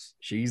computer's voice.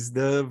 She's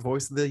the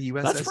voice of the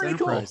USS That's pretty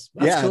Enterprise.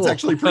 cool. That's cool. It's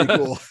actually pretty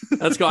cool.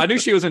 That's cool. I knew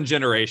she was in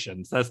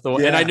Generations. That's the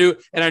one, and I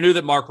knew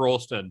that Mark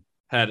Rolston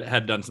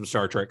had done some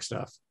Star Trek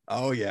stuff.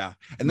 Oh yeah,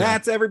 and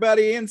that's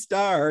everybody in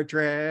Star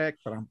Trek.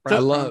 I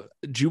love.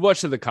 Did you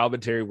watch the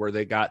commentary where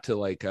they got to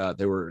like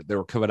they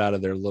were coming out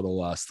of their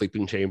little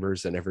sleeping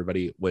chambers, and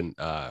everybody when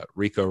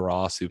Rico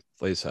Ross, who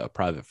plays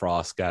Private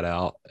Frost, got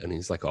out and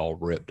he's like all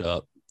ripped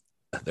up.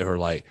 They were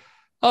like,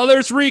 "Oh,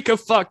 there's Rico.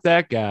 Fuck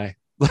that guy."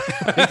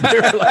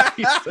 They were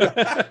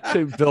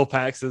like, Bill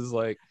Paxton's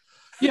like,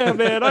 "Yeah,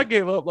 man, I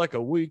gave up like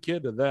a week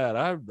into that.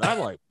 I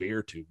like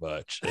beer too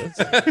much."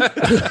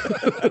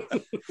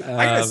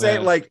 I gotta say,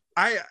 like,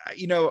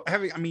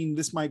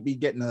 this might be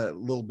getting a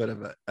little bit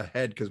of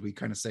ahead because we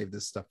kind of saved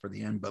this stuff for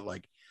the end, but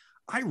like,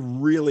 I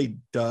really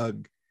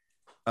dug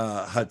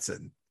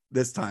Hudson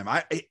this time.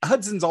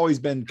 Hudson's always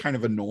been kind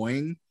of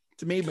annoying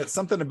to me, but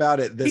something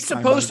about it this time.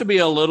 He's supposed to be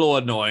a little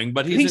annoying,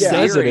 but he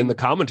says it in the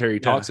commentary. He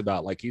talks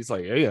about like he's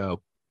like, hey,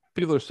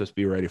 people are supposed to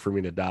be ready for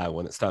me to die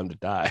when it's time to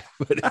die.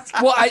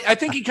 Well, I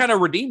think he kind of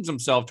redeems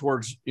himself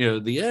towards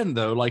the end,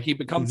 though. Like he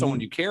becomes someone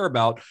you care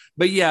about.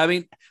 But yeah, I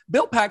mean,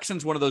 Bill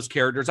Paxton's one of those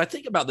characters. I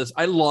think about this.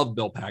 I love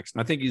Bill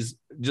Paxton. I think he's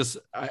just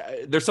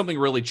there's something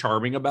really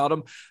charming about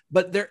him.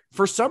 But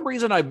for some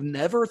reason, I've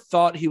never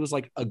thought he was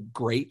like a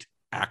great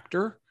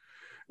actor.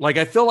 Like,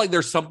 I feel like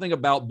there's something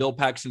about Bill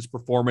Paxton's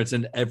performance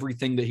and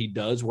everything that he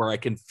does where I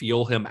can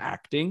feel him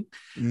acting.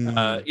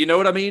 You know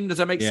what I mean? Does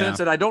that make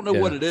sense? And I don't know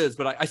what it is,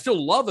 but I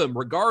still love him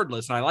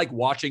regardless. And I like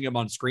watching him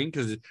on screen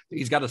because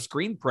he's got a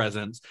screen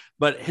presence,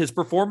 but his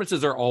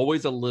performances are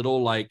always a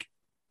little like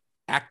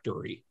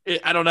actory.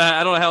 I don't know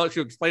how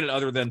to explain it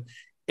other than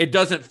it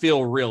doesn't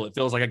feel real. It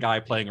feels like a guy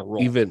playing a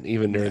role.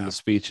 Even during the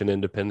speech in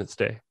Independence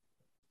Day.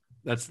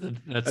 That's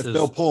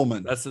Bill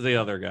Pullman. That's the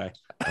other guy.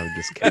 I'm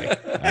just kidding.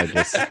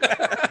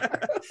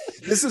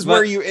 This is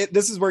where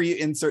you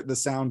insert the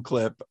sound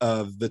clip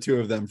of the two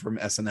of them from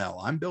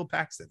SNL. I'm Bill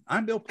Paxton.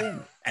 I'm Bill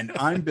Pullman, and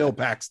I'm Bill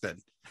Paxton.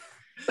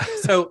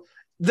 So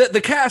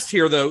the cast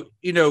here, though,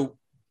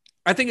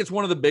 I think it's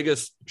one of the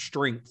biggest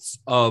strengths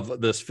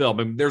of this film.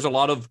 I mean, there's a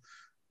lot of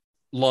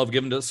love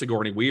given to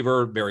Sigourney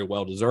Weaver, very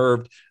well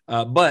deserved.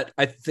 But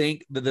I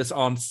think that this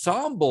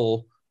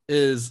ensemble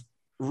is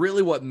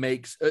really what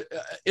makes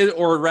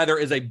or rather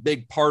is a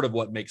big part of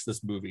what makes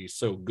this movie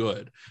so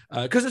good,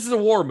 because this is a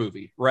war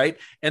movie, right?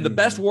 And the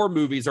best war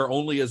movies are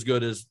only as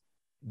good as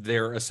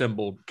their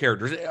assembled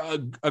characters.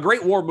 A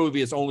great war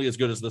movie is only as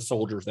good as the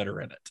soldiers that are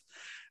in it.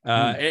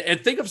 And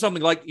think of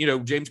something like,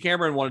 James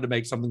Cameron wanted to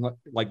make something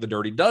like The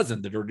Dirty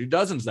Dozen. The Dirty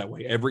Dozen's that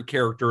way. Every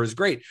character is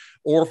great.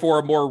 Or for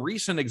a more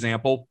recent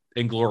example,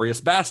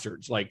 Inglourious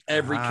Bastards, like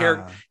every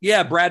character.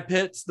 Yeah, Brad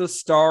Pitt's the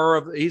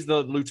star he's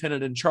the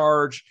lieutenant in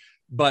charge,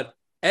 but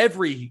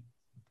every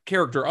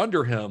character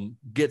under him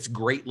gets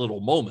great little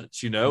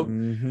moments,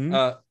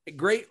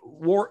 great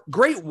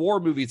war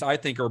movies, I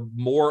think, are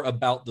more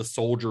about the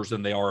soldiers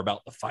than they are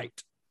about the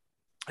fight.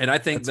 And I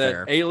think that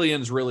fair.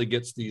 Aliens really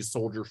gets these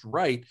soldiers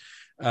right.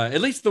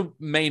 At least the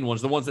main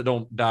ones, the ones that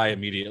don't die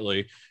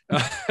immediately.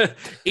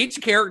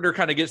 Each character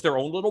kind of gets their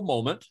own little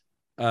moment.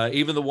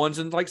 Even the ones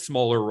in like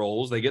smaller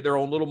roles, they get their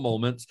own little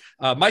moments.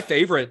 My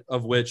favorite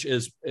of which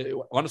is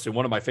honestly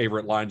one of my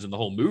favorite lines in the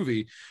whole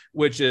movie,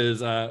 which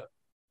is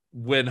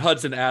when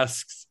Hudson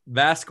asks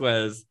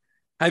Vasquez,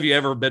 "Have you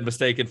ever been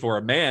mistaken for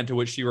a man?" To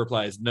which she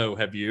replies, "No,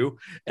 have you?"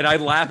 And I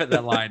laugh at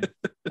that line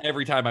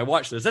every time I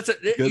watch this.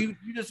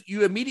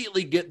 You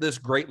immediately get this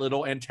great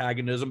little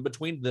antagonism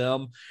between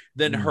them,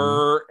 then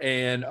her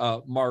and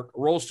Mark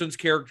Rolston's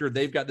character.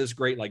 They've got this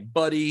great like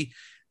buddy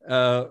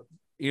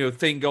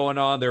thing going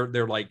on.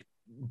 They're like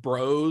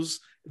bros.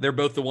 They're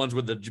both the ones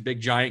with the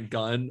big giant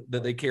gun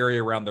that they carry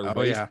around their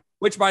waist. Yeah.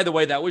 Which, by the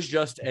way, that was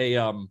just a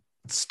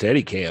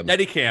Steadicam.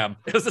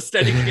 It was a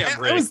Steadicam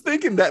rig. I was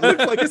thinking that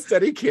looked like a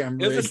Steadicam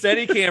rig. It was a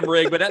Steadicam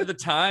rig, but at the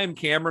time,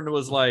 Cameron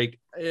was like,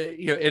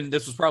 and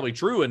this was probably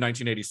true in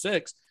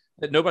 1986,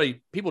 that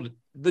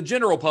the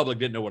general public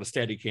didn't know what a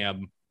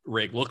Steadicam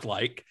rig looked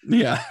like.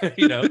 Yeah.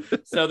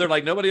 So they're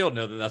like, nobody will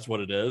know that that's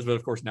what it is. But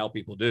of course, now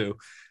people do.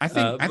 I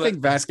think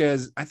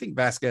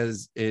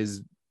Vasquez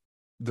is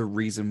the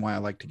reason why I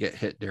like to get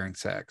hit during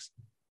sex.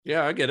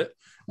 Yeah, I get it.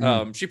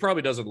 She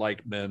probably doesn't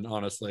like men,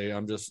 honestly.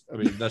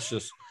 That's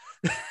just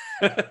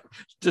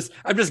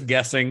I'm just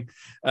guessing.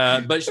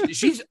 But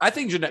I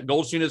think Jeanette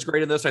Goldstein is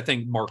great in this. I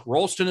think Mark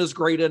Rolston is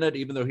great in it,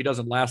 even though he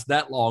doesn't last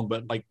that long.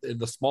 But like in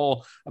the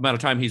small amount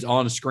of time he's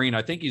on screen,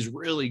 I think he's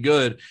really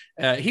good.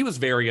 He was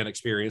very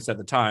inexperienced at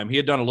the time. He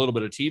had done a little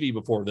bit of TV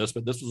before this,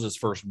 but this was his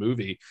first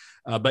movie.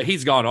 But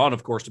he's gone on,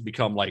 of course, to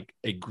become like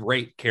a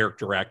great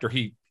character actor.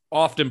 He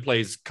often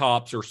plays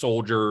cops or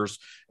soldiers.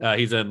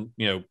 He's in,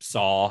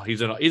 Saw.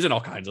 He's in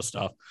all kinds of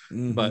stuff,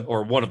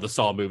 or one of the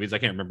Saw movies. I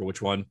can't remember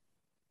which one.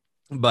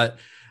 But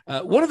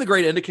one of the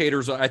great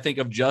indicators, I think,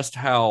 of just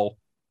how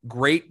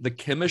great the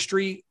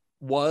chemistry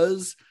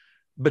was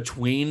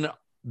between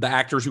the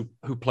actors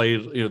who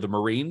played, the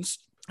Marines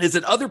is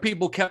that other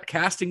people kept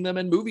casting them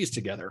in movies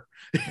together.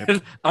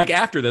 Like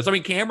after this, I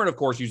mean, Cameron, of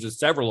course, uses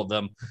several of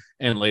them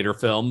in later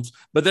films,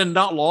 but then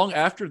not long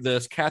after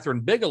this, Catherine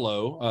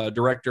Bigelow,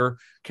 director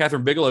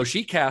Catherine Bigelow,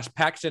 she cast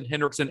Paxton,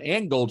 Henriksen,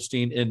 and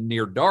Goldstein in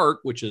Near Dark,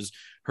 which is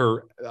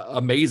her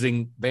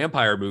amazing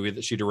vampire movie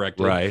that she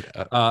directed. Right.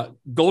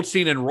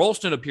 Goldstein and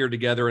Rolston appeared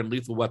together in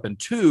Lethal Weapon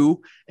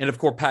 2. And of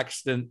course,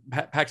 Paxton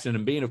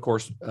and Bean, of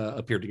course,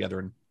 appeared together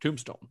in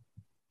Tombstone.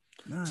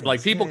 Nice. So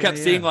like people kept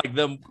seeing like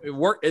them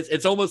work.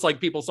 It's almost like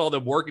people saw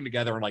them working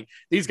together and like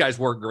these guys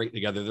work great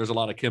together. There's a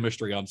lot of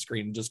chemistry on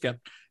screen, and just kept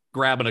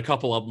grabbing a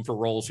couple of them for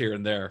roles here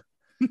and there.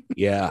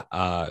 Yeah.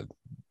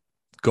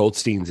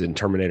 Goldstein's in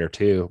Terminator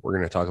 2. We're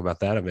going to talk about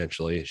that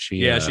eventually.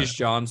 She's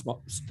John's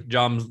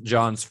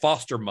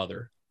foster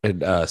mother.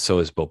 And so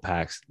is Bill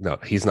Paxton. No,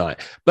 he's not.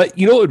 But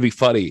you know what would be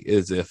funny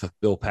is if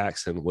Bill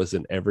Paxton was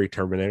in every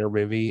Terminator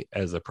movie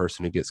as a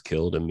person who gets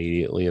killed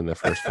immediately in the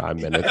first 5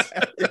 minutes.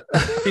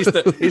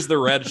 He's the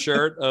red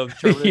shirt of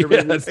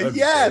Terminator movies.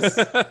 Yes.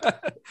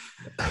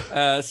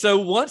 So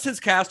once his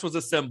cast was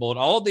assembled,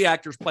 all of the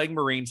actors playing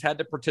Marines had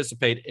to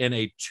participate in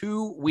a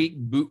 2-week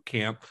boot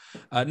camp,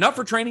 not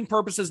for training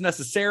purposes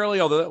necessarily,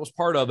 although that was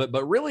part of it,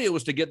 but really it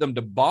was to get them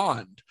to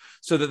bond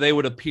so that they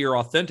would appear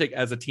authentic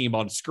as a team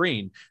on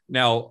screen.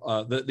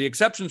 Now, the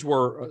exceptions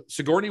were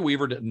Sigourney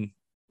Weaver didn't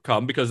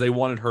come because they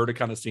wanted her to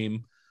kind of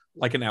seem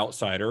like an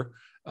outsider.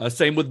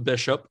 Same with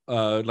Bishop.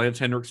 Lance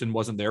Henriksen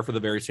wasn't there for the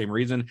very same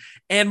reason.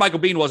 And Michael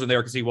Biehn wasn't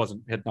there because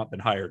had not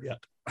been hired yet.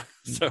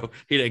 So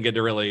he didn't get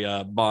to really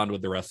bond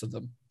with the rest of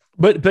them.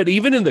 But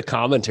even in the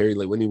commentary,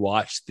 like when you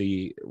watch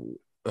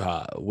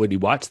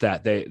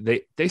that,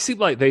 they seem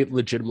like they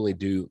legitimately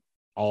do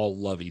all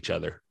love each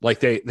other. Like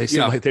they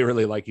seem like they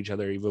really like each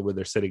other, even when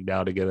they're sitting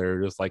down together.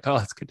 They're just like, oh,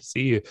 it's good to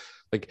see you.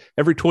 Like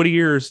every 20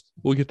 years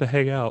we'll get to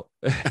hang out.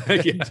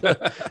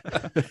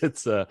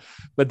 It's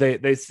but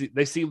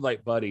they seem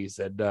like buddies,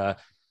 and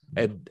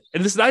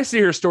it's nice to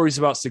hear stories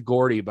about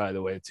Sigourney, by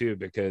the way, too,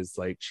 because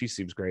like she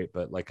seems great,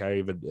 but like I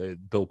even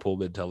Bill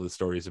Pullman telling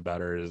stories about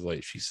her is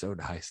like she's so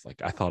nice.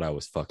 Like I thought I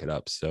was fucking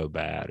up so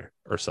bad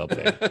or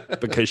something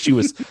because she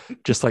was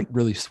just like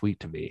really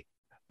sweet to me.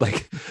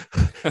 Like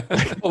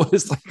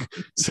almost like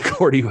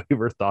Sigourney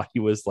Weaver thought he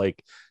was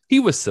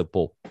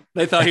simple.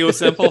 They thought he was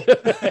simple.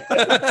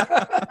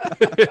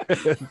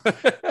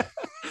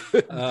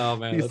 Oh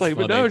man, he's like, funny.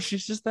 But no,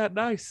 she's just that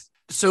nice.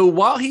 So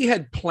while he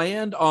had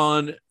planned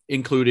on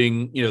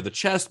including, the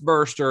chest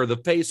burster, the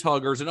face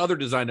huggers, and other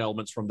design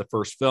elements from the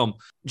first film,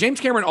 James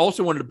Cameron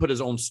also wanted to put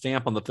his own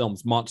stamp on the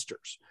film's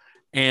monsters.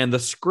 And the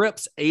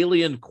script's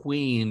alien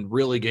queen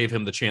really gave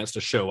him the chance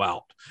to show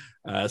out.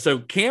 So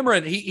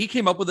Cameron, he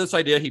came up with this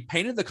idea. He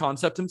painted the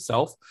concept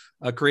himself,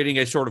 creating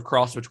a sort of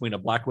cross between a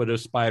Black Widow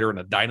spider and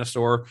a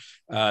dinosaur.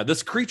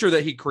 This creature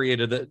that he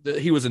created, that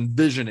he was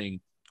envisioning,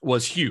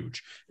 was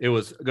huge. It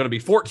was going to be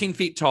 14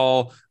 feet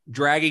tall,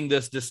 dragging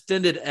this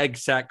distended egg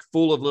sack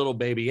full of little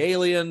baby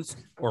aliens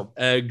or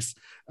eggs.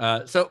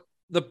 So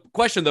the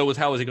question, though, was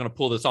how was he going to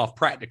pull this off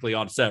practically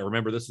on set?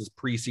 Remember, this is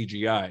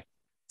pre-CGI.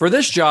 For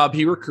this job,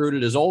 he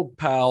recruited his old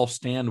pal,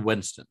 Stan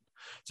Winston.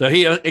 So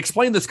he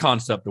explained this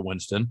concept to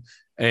Winston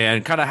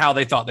and kind of how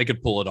they thought they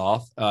could pull it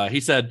off. He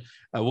said,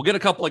 we'll get a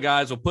couple of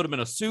guys, we'll put them in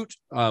a suit,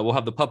 we'll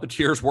have the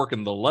puppeteers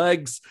working the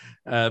legs.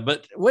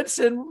 But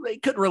Winston, he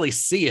couldn't really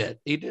see it.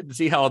 He didn't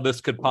see how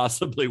this could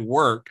possibly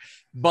work.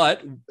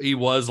 But he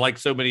was, like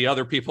so many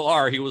other people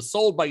are, he was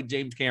sold by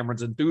James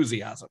Cameron's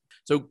enthusiasm.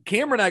 So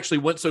Cameron actually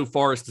went so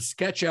far as to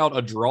sketch out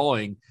a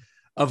drawing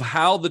of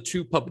how the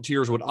two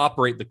puppeteers would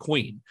operate the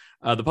Queen.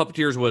 The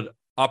puppeteers would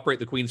operate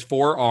the Queen's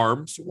 4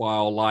 arms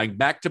while lying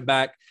back to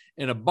back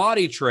in a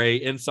body tray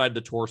inside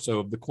the torso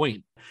of the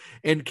Queen.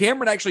 And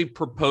Cameron actually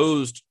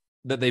proposed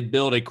that they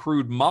build a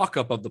crude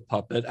mock-up of the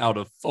puppet out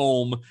of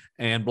foam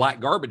and black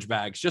garbage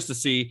bags just to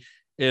see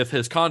if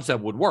his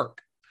concept would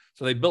work.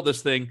 So they built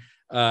this thing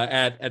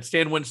at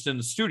Stan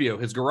Winston's studio,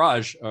 his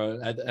garage,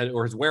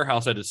 or his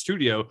warehouse at his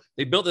studio.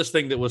 They built this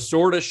thing that was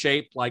sort of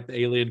shaped like the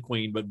alien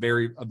Queen, but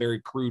a very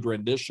crude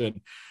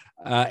rendition.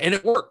 And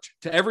it worked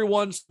to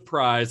everyone's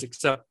surprise,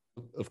 except,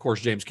 of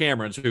course, James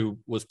Cameron's, who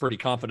was pretty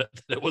confident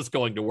that it was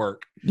going to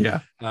work. Yeah.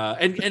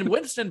 And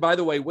Winston, by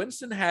the way,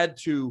 had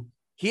to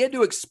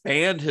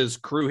expand his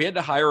crew. He had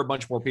to hire a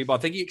bunch more people. I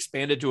think he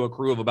expanded to a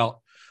crew of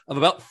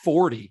about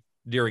 40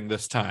 during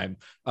this time,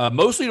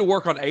 mostly to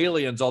work on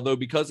Aliens, although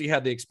because he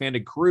had the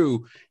expanded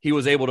crew, he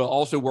was able to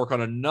also work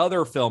on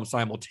another film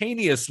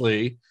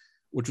simultaneously,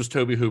 which was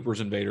Tobe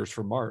Hooper's Invaders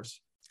from Mars.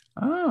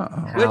 Oh,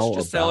 which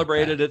just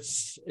celebrated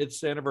its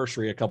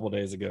anniversary a couple of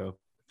days ago.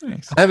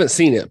 Nice. I haven't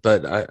seen it,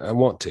 but I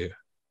want to.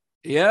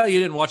 Yeah, you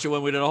didn't watch it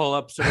when we did a whole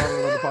episode on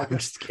the podcast. I'm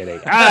just kidding.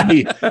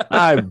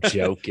 I'm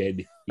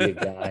joking.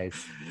 Yeah,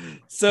 guys.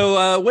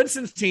 So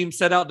Winston's team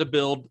set out to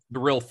build the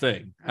real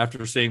thing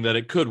after seeing that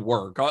it could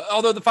work.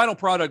 Although the final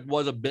product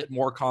was a bit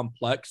more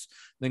complex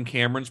than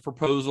Cameron's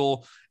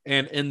proposal.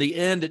 And in the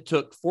end, it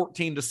took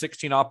 14 to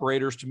 16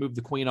 operators to move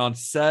the Queen on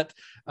set.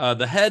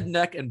 The head,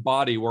 neck, and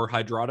body were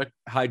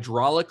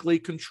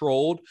hydraulically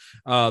controlled.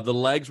 The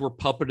legs were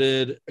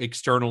puppeted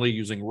externally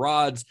using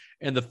rods,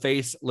 and the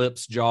face,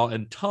 lips, jaw,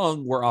 and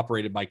tongue were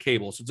operated by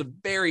cable. So it's a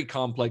very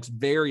complex,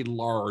 very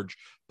large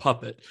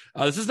puppet.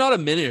 This is not a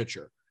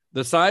miniature.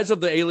 The size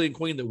of the alien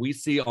queen that we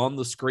see on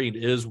the screen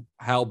is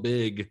how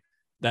big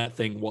that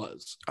thing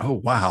was. Oh,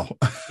 wow.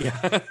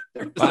 Yeah.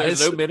 There's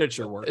no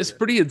miniature work. It's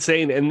pretty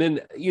insane. And then,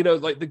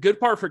 like the good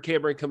part for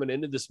Cameron coming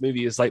into this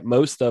movie is like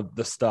most of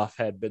the stuff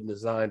had been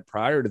designed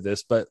prior to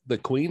this, but the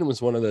Queen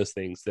was one of those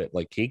things that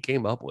like he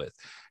came up with.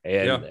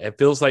 And it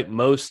feels like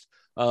most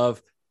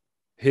of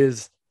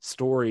his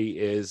story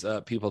is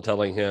people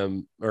telling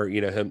him or,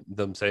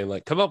 them saying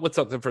like, come up with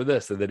something for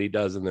this. And then he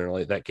does. And they're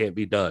like, that can't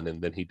be done.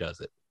 And then he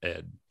does it.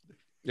 And,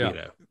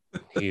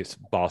 he's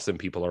bossing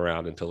people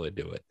around until they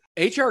do it.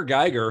 H.R.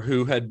 Geiger,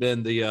 who had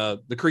been the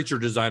creature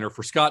designer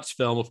for Scott's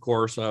film, of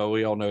course,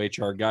 we all know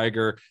H.R.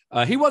 Geiger.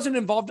 He wasn't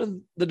involved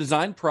in the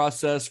design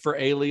process for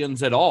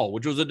Aliens at all,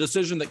 which was a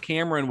decision that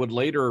Cameron would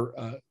later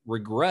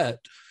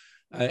regret.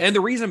 And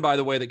the reason, by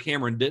the way, that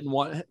Cameron didn't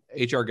want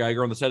H.R.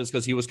 Geiger on the set is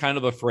because he was kind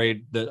of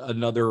afraid that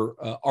another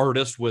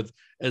artist with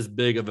as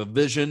big of a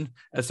vision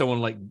as someone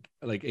like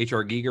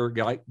H.R.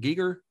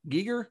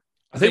 Giger.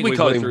 I think we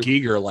called him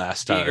Giger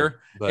last time.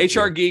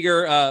 H.R.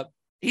 Giger.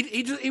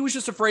 He was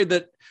just afraid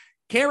that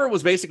Cameron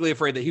was basically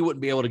afraid that he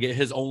wouldn't be able to get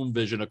his own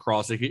vision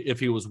across if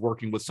he was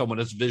working with someone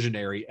as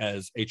visionary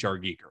as H.R.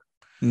 Giger.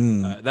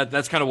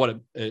 That's kind of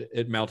what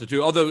it mounted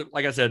to. Although,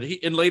 like I said,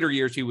 in later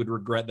years, he would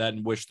regret that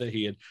and wish that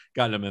he had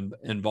gotten him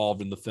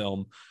involved in the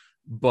film.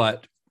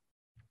 But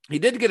he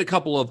did get a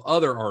couple of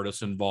other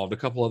artists involved, a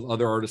couple of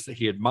other artists that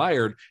he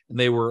admired. And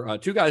they were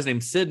two guys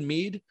named Sid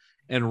Mead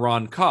and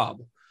Ron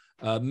Cobb.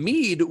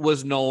 Mead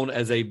was known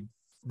as a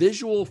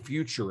visual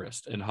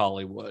futurist in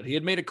Hollywood. He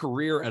had made a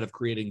career out of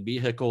creating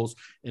vehicles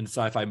in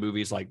sci-fi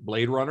movies like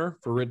Blade Runner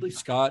for Ridley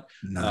Scott,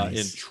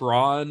 in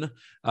Tron.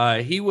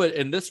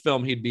 In this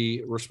film, he'd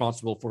be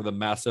responsible for the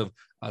massive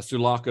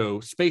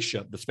Sulaco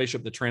spaceship, the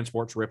spaceship that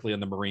transports Ripley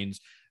and the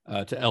Marines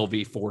to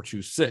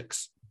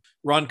LV-426.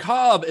 Ron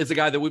Cobb is a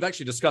guy that we've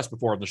actually discussed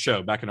before on the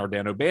show back in our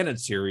Dan O'Bannon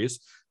series.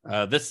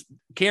 This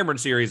Cameron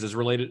series is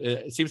related.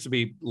 It seems to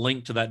be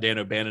linked to that Dan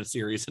O'Bannon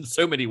series in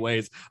so many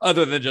ways,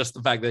 other than just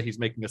the fact that he's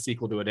making a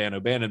sequel to a Dan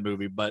O'Bannon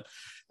movie. But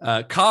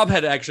Cobb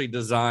had actually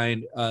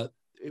designed,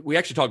 we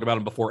actually talked about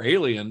him before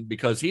Alien,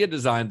 because he had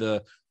designed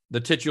the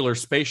titular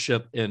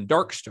spaceship in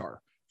Dark Star,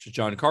 which is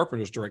John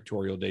Carpenter's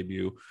directorial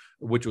debut,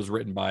 which was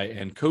written by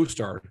and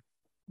co-starred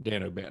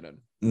Dan O'Bannon.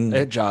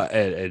 And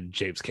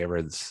James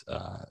Cameron's,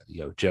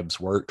 Jeb's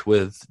worked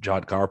with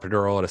John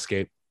Carpenter on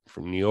Escape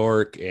from New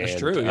York. And, that's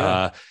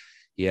true.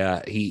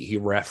 He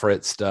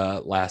referenced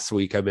last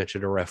week. I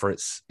mentioned a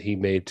reference he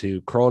made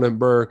to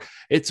Cronenberg.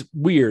 It's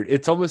weird.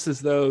 It's almost as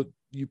though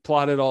you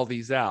plotted all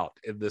these out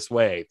in this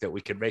way that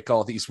we can make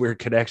all these weird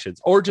connections,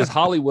 or just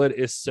Hollywood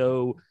is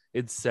so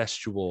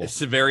incestual. It's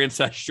very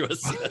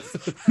incestuous.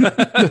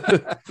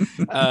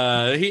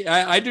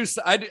 I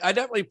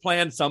definitely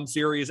plan some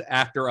series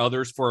after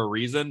others for a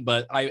reason,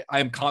 but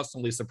I'm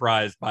constantly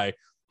surprised by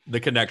the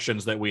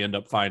connections that we end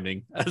up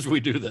finding as we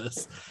do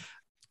this.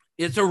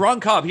 It's a Ron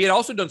Cobb. He had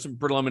also done some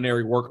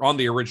preliminary work on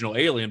the original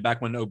Alien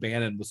back when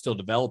O'Bannon was still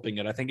developing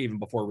it. I think even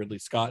before Ridley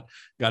Scott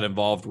got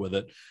involved with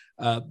it.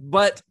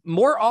 But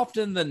more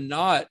often than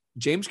not,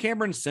 James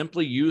Cameron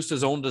simply used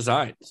his own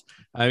designs.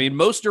 I mean,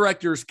 most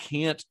directors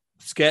can't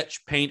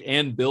sketch, paint,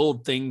 and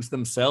build things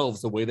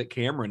themselves the way that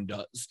Cameron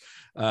does.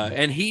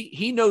 And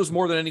he knows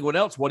more than anyone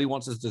else what he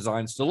wants his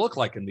designs to look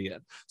like in the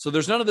end. So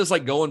there's none of this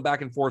like going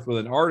back and forth with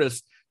an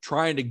artist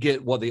trying to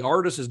get what the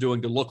artist is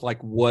doing to look like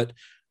what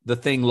the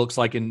thing looks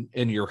like in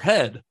your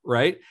head,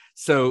 right?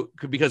 So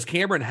because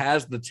Cameron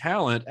has the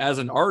talent as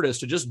an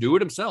artist to just do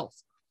it himself.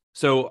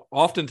 So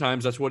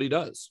oftentimes that's what he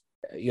does.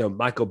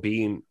 Michael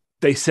Biehn,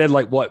 they said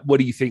like, what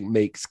do you think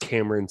makes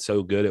Cameron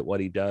so good at what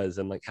he does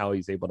and like how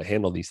he's able to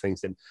handle these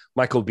things? And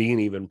Michael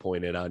Biehn even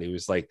pointed out, he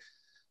was like,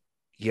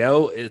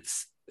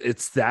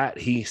 it's that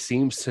he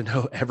seems to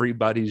know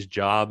everybody's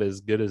job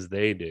as good as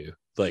they do.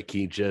 Like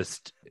he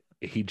just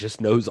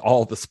knows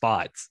all the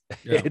spots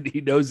and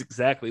he knows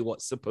exactly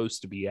what's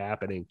supposed to be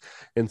happening.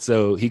 And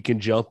so he can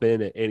jump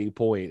in at any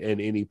point in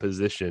any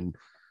position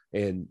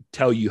and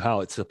tell you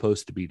how it's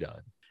supposed to be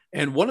done.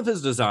 And one of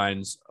his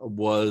designs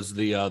was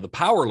the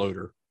power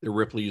loader that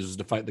Ripley uses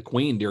to fight the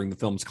Queen during the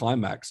film's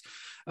climax.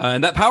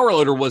 And that power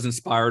loader was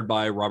inspired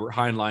by Robert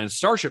Heinlein's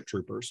Starship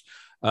Troopers.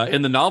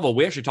 In the novel,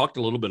 we actually talked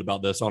a little bit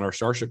about this on our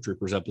Starship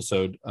Troopers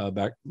episode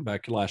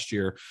back last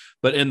year.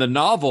 But in the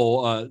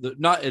novel,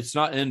 it's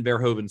not in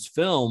Verhoeven's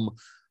film,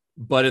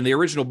 but in the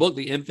original book,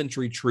 the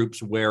infantry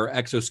troops wear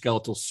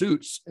exoskeletal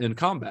suits in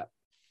combat.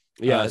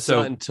 Yeah, it's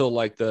not until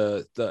like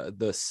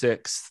the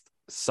sixth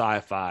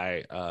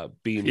sci-fi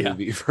B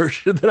movie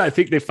version that I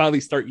think they finally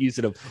start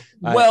using them.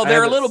 Well,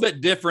 they're a little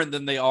bit different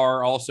than they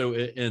are also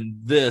in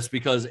this,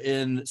 because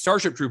in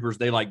Starship Troopers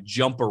they like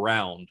jump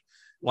around,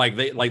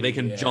 they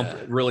can jump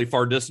really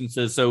far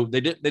distances. So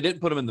they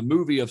didn't put them in the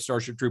movie of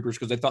Starship Troopers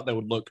because they thought that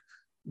would look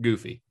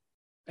goofy,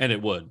 and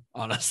it would,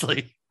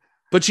 honestly.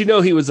 But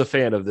he was a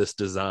fan of this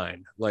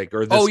design, or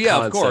this. Oh yeah,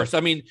 concept. Of course. I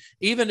mean,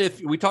 even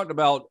if we talked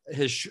about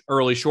his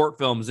early short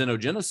film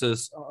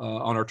Xenogenesis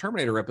on our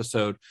Terminator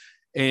episode,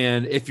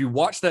 and if you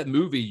watch that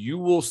movie, you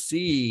will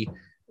see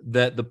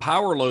that the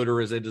power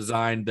loader is a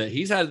design that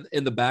he's had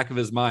in the back of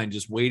his mind,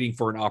 just waiting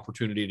for an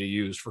opportunity to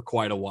use for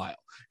quite a while,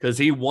 because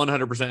he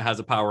 100% has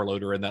a power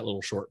loader in that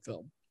little short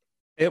film.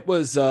 It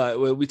was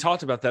we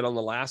talked about that on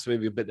the last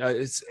movie, but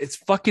it's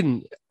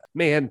fucking.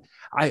 Man,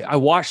 I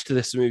watched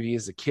this movie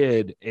as a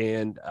kid,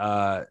 and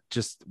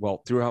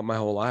throughout my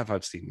whole life,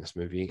 I've seen this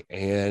movie,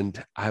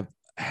 and I've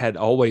had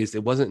always,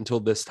 it wasn't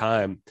until this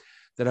time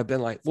that I've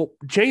been like, well,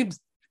 James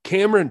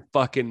Cameron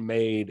fucking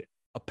made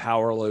a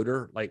power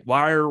loader. Like,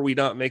 why are we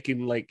not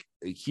making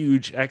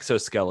huge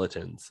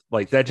exoskeletons?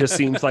 That just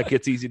seems like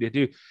it's easy to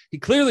do. He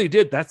clearly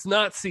did. That's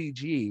not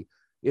CG.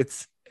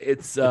 It's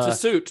a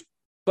suit,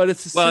 but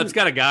it's it's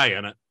got a guy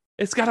in it.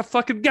 It's got a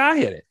fucking guy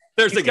in it.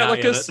 There's a guy,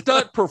 a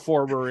stunt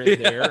performer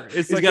in there.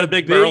 He's got a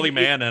big burly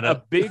man in it.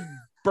 A big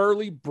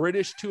burly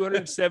British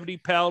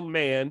 270-pound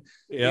man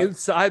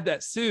inside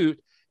that suit,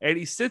 and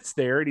he sits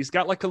there, and he's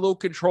got a little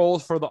control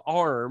for the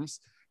arms,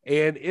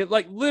 and it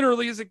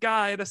literally is a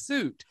guy in a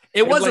suit.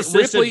 It was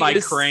assisted by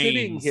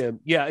cranes. Him.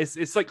 Yeah,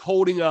 it's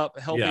holding up,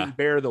 helping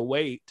bear the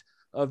weight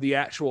of the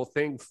actual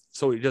thing,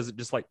 so he doesn't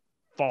just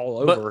fall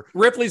over. But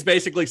Ripley's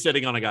basically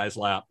sitting on a guy's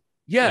lap.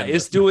 Yeah,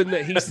 it's doing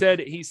that.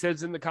 He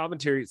says in the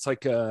commentary, it's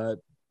like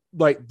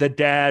the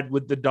dad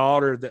with the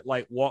daughter that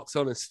walks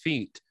on his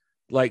feet,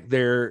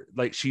 they're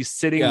she's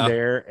sitting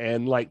there,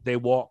 and they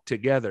walk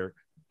together.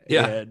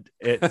 Yeah, and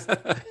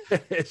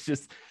it's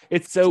just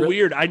it's so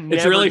weird.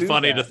 It's really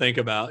funny to think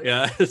about.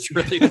 Yeah, it's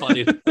really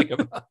funny to think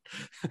about.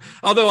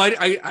 Although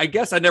I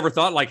guess I never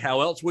thought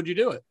how else would you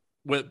do it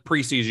with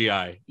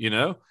pre-CGI? They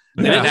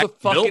didn't have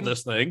to build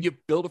this thing. You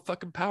build a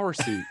fucking power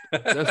suit.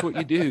 That's what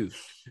you do.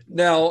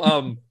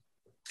 Now,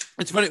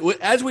 it's funny,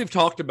 as we've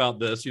talked about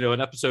this,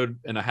 an episode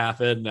and a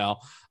half in now,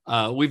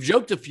 we've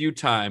joked a few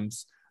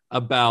times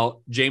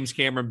about James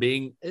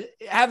Cameron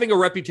having a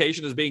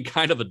reputation as being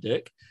kind of a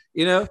dick,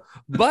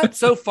 but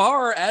so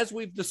far, as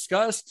we've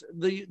discussed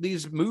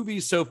these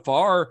movies so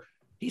far,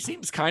 he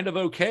seems kind of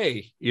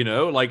okay,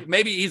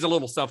 maybe he's a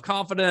little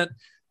self-confident.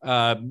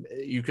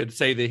 You could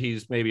say that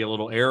he's maybe a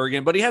little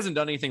arrogant, but he hasn't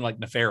done anything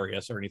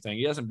nefarious or anything.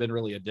 He hasn't been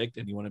really a dick to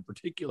anyone in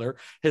particular.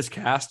 His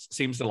cast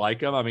seems to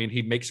like him. I mean,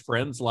 he makes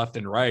friends left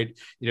and right.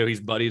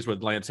 He's buddies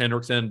with Lance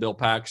Henriksen, Bill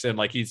Paxton.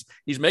 He's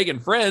making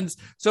friends.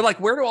 So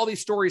where do all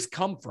these stories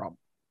come from?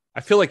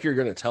 I feel like you're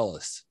going to tell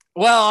us.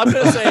 Well, I'm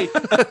going to say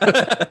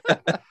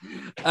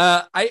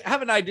I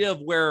have an idea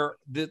of where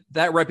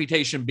that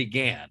reputation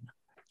began.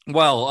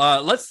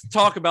 Well, let's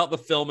talk about the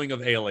filming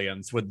of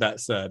Aliens, with that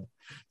said.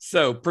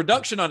 So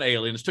production on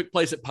Aliens took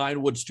place at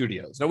Pinewood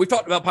Studios. Now, we've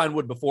talked about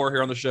Pinewood before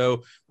here on the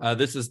show.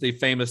 This is the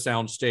famous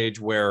soundstage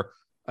where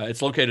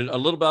it's located a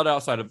little bit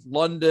outside of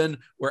London,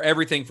 where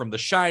everything from The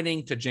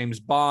Shining to James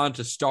Bond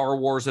to Star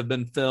Wars have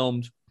been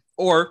filmed,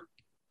 or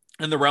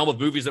in the realm of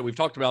movies that we've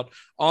talked about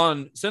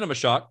on Cinema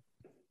Shock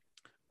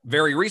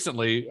very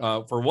recently,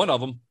 for one of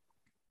them,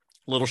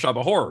 Little Shop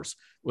of Horrors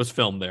was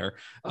filmed there.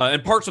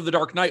 And parts of The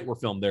Dark Knight were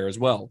filmed there as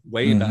well,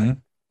 way back,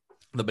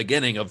 the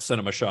beginning of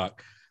Cinema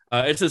Shock.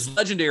 It's this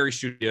legendary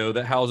studio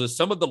that houses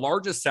some of the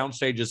largest sound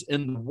stages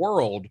in the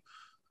world,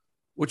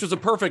 which was a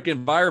perfect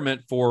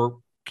environment for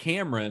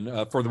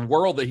Cameron, for the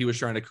world that he was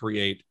trying to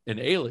create in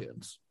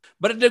Aliens.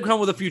 But it did come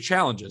with a few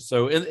challenges.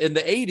 So in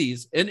the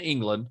 80s in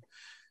England,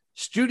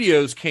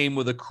 studios came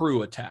with a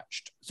crew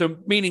attached. So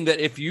meaning that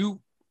if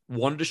you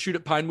wanted to shoot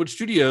at Pinewood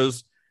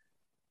Studios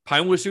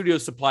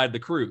supplied the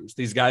crews,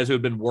 these guys who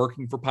had been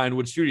working for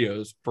Pinewood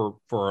Studios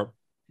for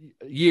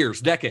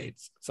years,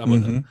 decades, some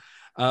of them.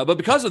 But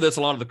because of this,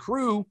 a lot of the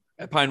crew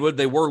at Pinewood,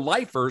 they were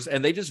lifers,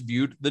 and they just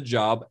viewed the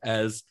job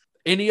as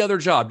any other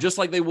job, just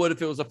like they would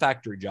if it was a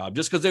factory job.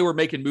 Just because they were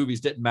making movies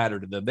didn't matter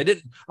to them.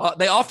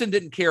 They often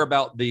didn't care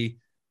about the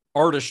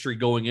artistry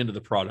going into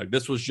the product.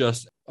 This was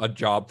just a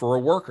job for a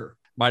worker.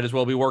 Might as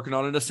well be working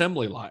on an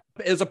assembly line.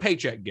 It's a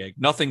paycheck gig,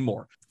 nothing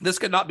more. This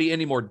could not be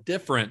any more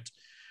different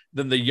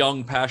than the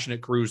young,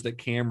 passionate crews that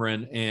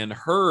Cameron and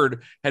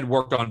Hurd had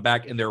worked on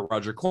back in their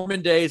Roger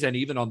Corman days, and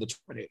even on the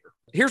Terminator.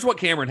 Here's what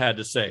Cameron had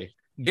to say.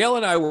 Gail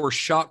and I were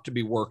shocked to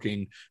be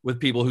working with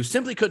people who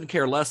simply couldn't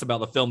care less about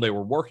the film they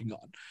were working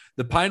on.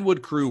 The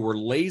Pinewood crew were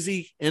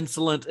lazy,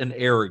 insolent, and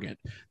arrogant.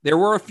 There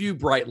were a few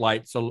bright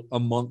lights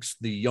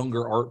amongst the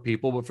younger art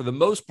people, but for the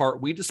most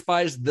part, we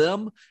despised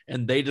them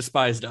and they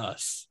despised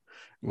us.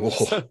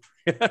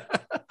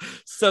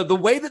 So the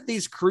way that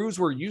these crews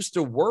were used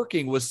to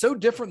working was so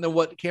different than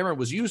what Cameron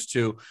was used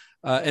to,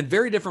 and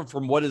very different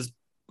from what is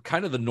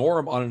kind of the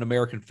norm on an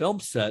American film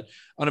set.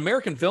 On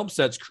American film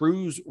sets,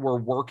 crews were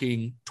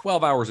working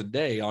 12 hours a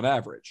day on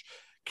average.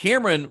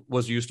 Cameron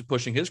was used to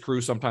pushing his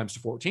crew sometimes to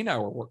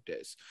 14-hour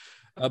workdays.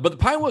 But the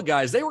Pinewood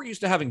guys, they were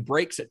used to having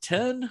breaks at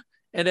 10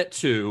 and at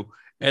 2.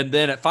 And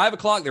then at 5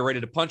 o'clock, they're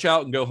ready to punch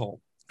out and go home.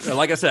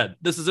 Like I said,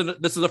 this is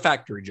a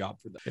factory job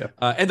for them.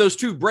 Yeah. And those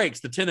 2 breaks,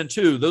 the 10 and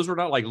 2, those were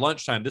not like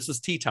lunchtime. This is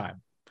tea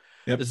time.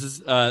 Yep. This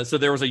is so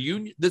there was a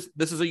union. This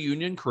is a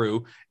union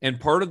crew, and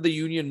part of the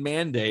union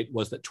mandate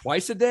was that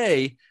twice a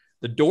day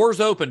the doors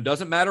open.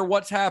 Doesn't matter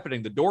what's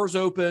happening. The doors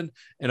open,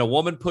 and a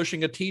woman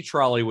pushing a tea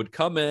trolley would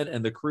come in,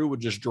 and the crew would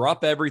just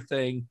drop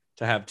everything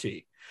to have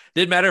tea.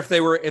 Didn't matter if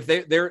they were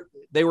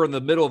in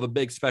the middle of a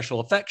big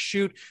special effects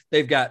shoot.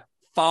 They've got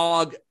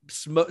fog,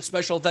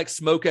 special effects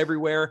smoke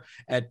everywhere.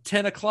 At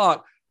 10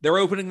 o'clock. They're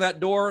opening that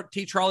door.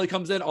 Tea trolley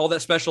comes in. All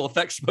that special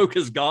effects smoke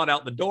is gone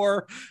out the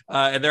door,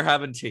 and they're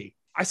having tea.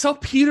 I saw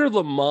Peter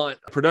Lamont,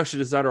 production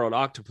designer on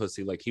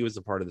Octopussy, like he was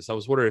a part of this. I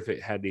was wondering if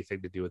it had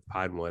anything to do with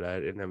Pinewood.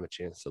 I didn't have a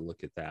chance to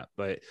look at that,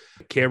 but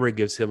Cameron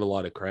gives him a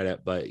lot of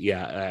credit. But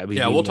yeah, I mean,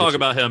 we'll talk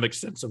about him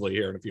extensively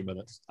here in a few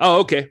minutes. Oh,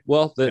 okay.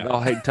 Well, then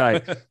I'll hang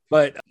tight.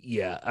 But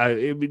yeah, I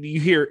mean,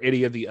 you hear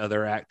any of the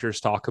other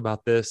actors talk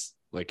about this,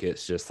 like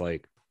it's just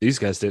like these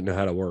guys didn't know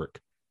how to work.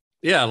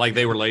 Yeah, like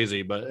they were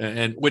lazy,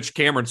 and which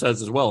Cameron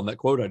says as well in that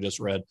quote I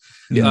just read.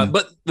 Yeah.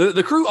 But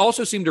the crew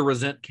also seemed to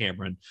resent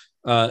Cameron.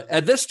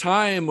 At this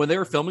time, when they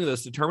were filming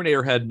this, the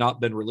Terminator had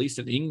not been released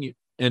in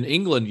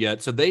England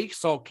yet. So they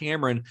saw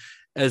Cameron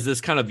as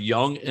this kind of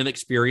young,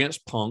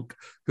 inexperienced punk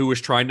who was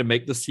trying to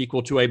make the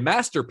sequel to a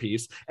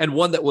masterpiece and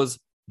one that was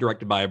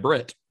directed by a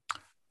Brit.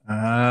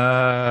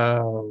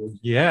 Oh,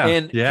 yeah.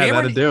 And yeah,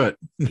 Cameron, that'll do it.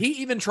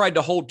 He even tried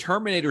to hold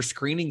Terminator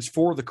screenings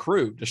for the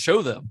crew to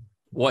show them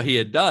what he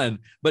had done,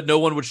 but no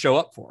one would show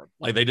up for him.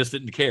 Like they just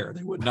didn't care.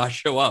 They would not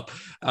show up.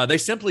 They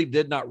simply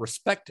did not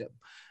respect him.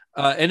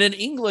 And in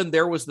England,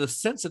 there was this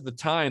sense at the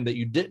time that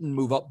you didn't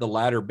move up the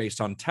ladder based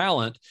on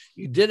talent.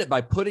 You did it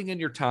by putting in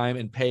your time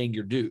and paying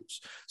your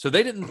dues. So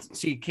they didn't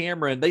see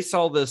Cameron. They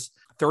saw this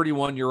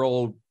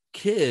 31-year-old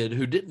kid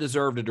who didn't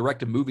deserve to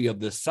direct a movie of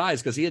this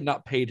size because he had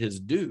not paid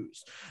his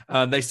dues.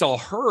 They saw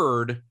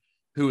Heard,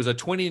 who was a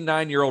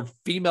 29-year-old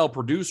female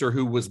producer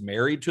who was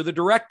married to the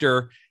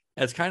director,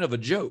 as kind of a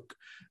joke.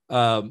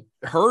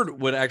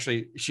 Heard would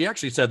she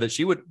actually said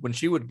that when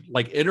she would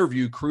like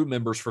interview crew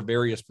members for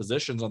various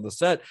positions on the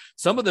set,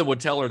 some of them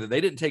would tell her that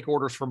they didn't take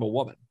orders from a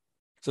woman.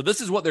 So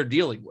this is what they're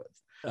dealing with.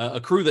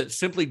 A crew that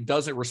simply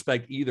doesn't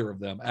respect either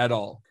of them at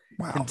all.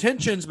 Wow.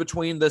 Contentions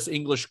between this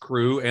English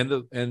crew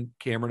and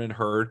Cameron and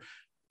Heard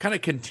kind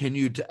of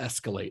continued to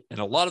escalate. And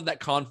a lot of that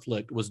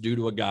conflict was due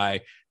to a guy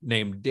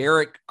named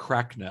Derek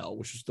Cracknell,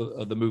 which is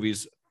the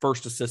movie's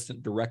first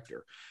assistant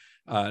director.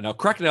 Now,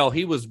 Cracknell,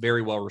 he was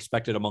very well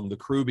respected among the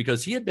crew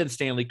because he had been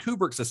Stanley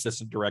Kubrick's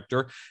assistant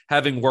director,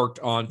 having worked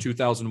on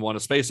 2001: A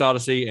Space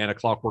Odyssey and A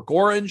Clockwork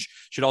Orange.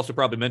 Should also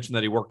probably mention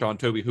that he worked on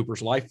Tobe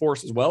Hooper's Life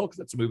Force as well, because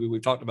that's a movie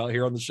we've talked about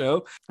here on the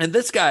show. And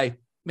this guy,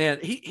 man,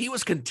 he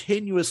was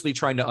continuously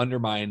trying to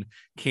undermine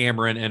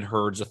Cameron and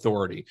Heard's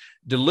authority,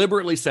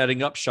 deliberately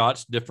setting up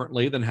shots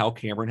differently than how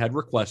Cameron had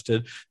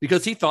requested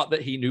because he thought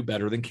that he knew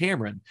better than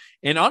Cameron.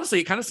 And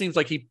honestly, it kind of seems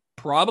like he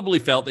probably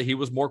felt that he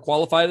was more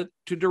qualified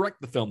to direct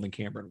the film than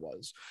Cameron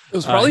was. It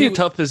was probably a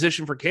tough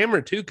position for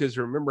Cameron too, because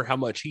remember how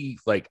much he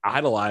like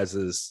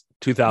idolizes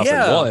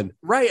 2001. Yeah,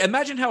 right.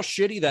 Imagine how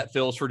shitty that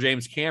feels for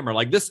James Cameron.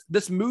 Like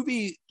this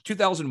movie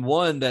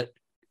 2001 that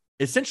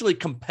essentially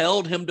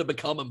compelled him to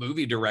become a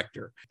movie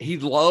director. He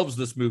loves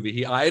this movie.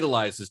 He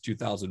idolizes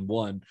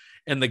 2001.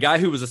 And the guy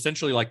who was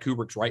essentially like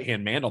Kubrick's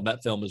right-hand man on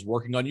that film is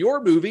working on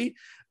your movie,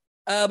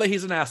 but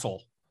he's an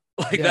asshole.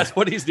 Like that's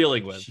what he's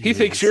dealing with. He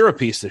thinks you're a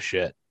piece of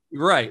shit.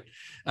 Right.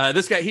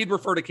 This guy, he'd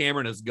refer to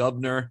Cameron as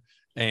Governor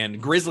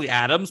and Grizzly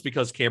Adams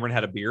because Cameron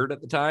had a beard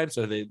at the time.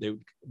 So they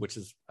which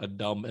is a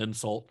dumb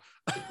insult.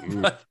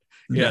 But,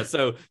 yeah.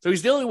 So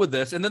he's dealing with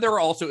this. And then there were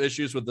also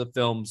issues with the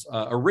film's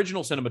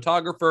original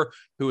cinematographer,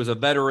 who was a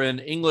veteran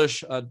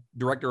English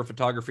director of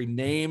photography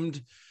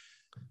named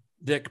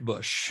Dick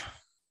Bush.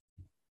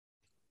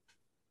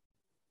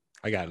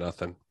 I got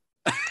nothing.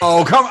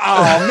 Oh, come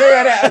on,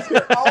 man.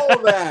 After all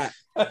of that.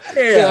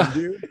 Damn,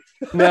 dude.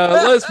 No,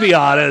 let's be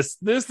honest.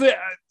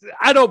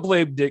 I don't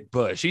blame Dick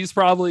Bush. He's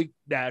probably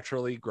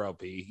naturally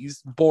grumpy.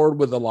 He's born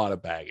with a lot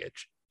of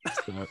baggage.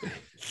 So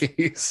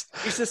he's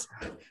just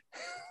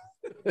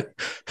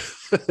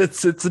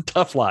it's a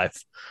tough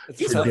life.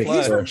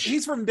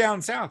 He's from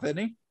down south, isn't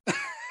he?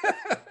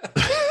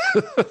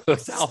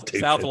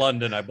 South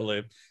London, I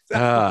believe.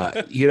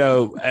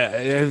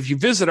 If you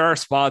visit our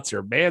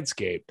sponsor,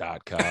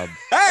 manscaped.com.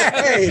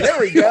 Hey, there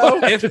we go.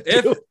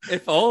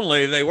 if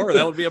only they were,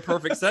 that would be a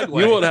perfect segue.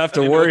 You won't have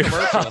to worry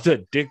about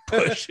the Dick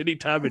Bush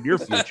anytime in your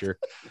future.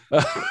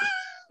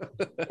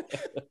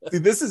 See,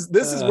 this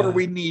is where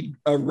we need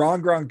a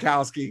Ron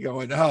Gronkowski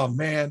going, oh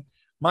man,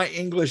 my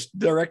English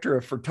director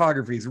of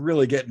photography is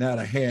really getting out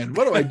of hand.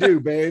 What do I do,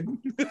 babe?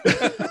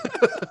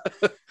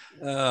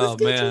 Oh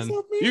man,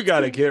 you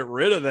got to get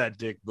rid of that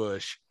Dick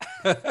Bush.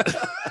 But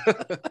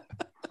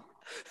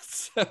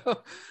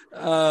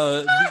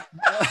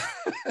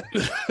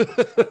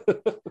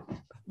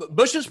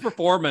Bush's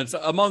performance,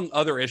 among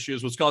other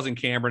issues, was causing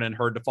Cameron and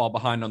Hurd to fall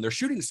behind on their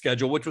shooting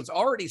schedule, which was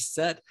already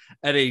set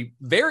at a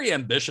very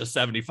ambitious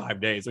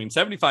 75 days. I mean,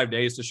 75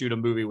 days to shoot a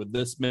movie with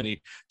this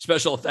many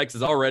special effects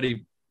is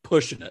already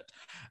pushing it.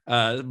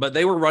 But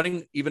they were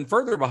running even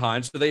further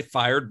behind, so they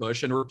fired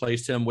Bush and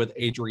replaced him with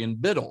Adrian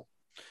Biddle.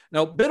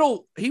 Now,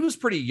 Biddle, he was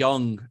pretty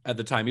young at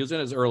the time. He was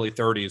in his early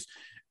 30s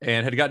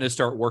and had gotten to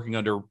start working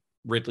under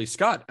Ridley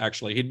Scott,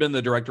 actually. He'd been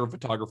the director of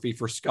photography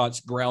for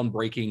Scott's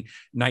groundbreaking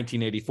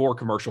 1984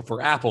 commercial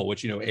for Apple,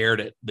 which, aired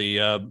at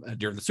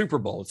during the Super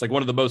Bowl. It's like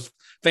one of the most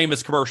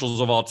famous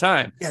commercials of all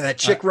time. Yeah, that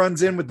chick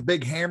runs in with the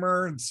big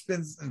hammer and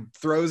spins and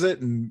throws it.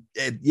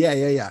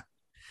 Yeah.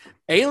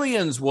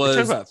 Aliens was...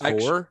 You're talking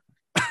about Thor?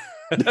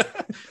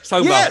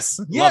 Talking about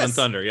Love and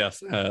Thunder,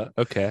 yes.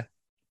 Okay.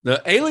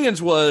 The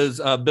Aliens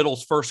was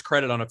Biddle's first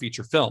credit on a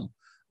feature film,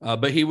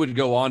 but he would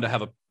go on to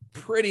have a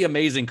pretty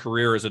amazing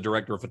career as a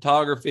director of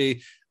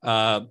photography.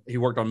 He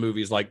worked on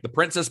movies like The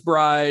Princess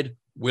Bride,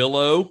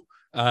 Willow,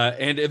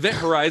 and Event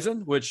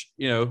Horizon, which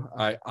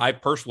I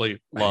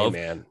personally love.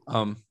 Hey,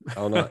 man,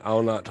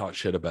 I'll not talk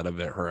shit about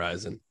Event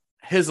Horizon.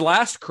 His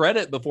last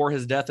credit before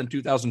his death in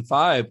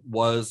 2005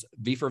 was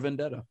V for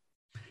Vendetta.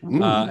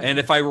 And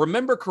if I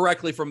remember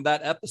correctly from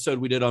that episode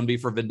we did on V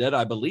for Vendetta,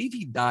 I believe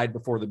he died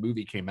before the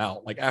movie came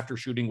out, like after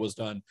shooting was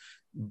done,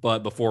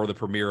 but before the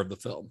premiere of the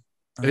film.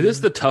 It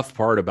is the tough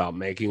part about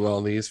making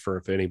all these, for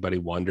if anybody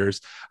wonders.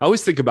 I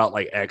always think about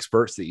like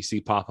experts that you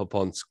see pop up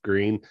on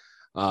screen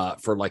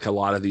for like a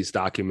lot of these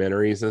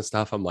documentaries and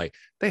stuff. I'm like,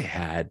 they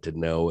had to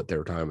know what they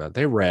were talking about.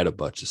 They read a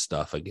bunch of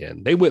stuff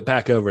again. They went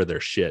back over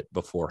their shit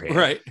beforehand.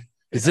 Right.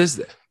 This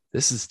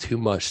is too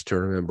much to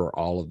remember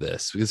all of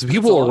this, because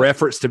people will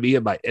reference to me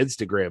in my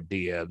Instagram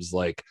DMs.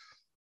 Like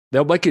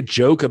they'll make a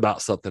joke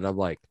about something. I'm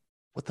like,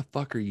 what the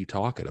fuck are you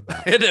talking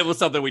about? And it was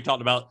something we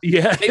talked about.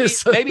 Yeah.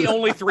 Maybe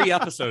only 3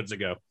 episodes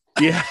ago.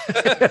 Yeah.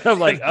 I'm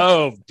like,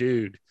 oh,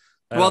 dude.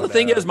 Well, the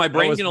thing is, my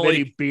brain can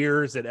only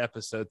beers and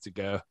episodes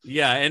ago.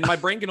 Yeah. And my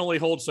brain can only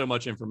hold so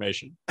much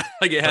information.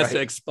 Like it has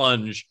to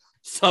expunge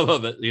some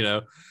of it,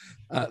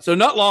 So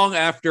not long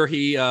after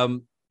he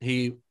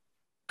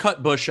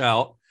cut Bush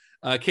out,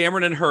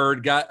 Cameron and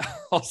Hurd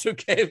also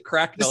gave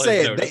Cracknell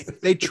his notice.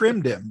 They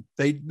trimmed him.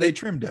 They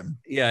trimmed him.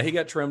 Yeah, he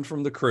got trimmed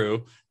from the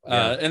crew.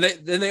 And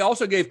they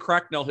also gave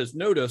Cracknell his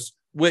notice,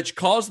 which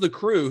caused the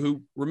crew,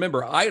 who,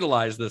 remember,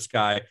 idolized this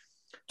guy,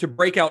 to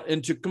break out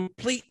into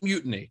complete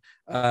mutiny.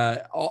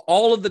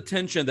 All of the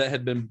tension that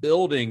had been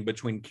building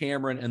between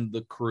Cameron and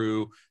the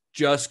crew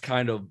just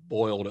kind of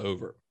boiled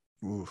over.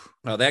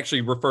 They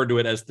actually referred to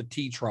it as the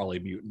tea trolley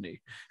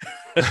mutiny.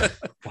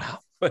 Wow.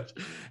 But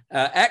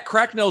at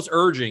Cracknell's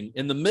urging,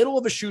 in the middle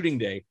of a shooting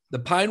day, the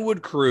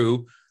Pinewood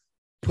crew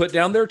put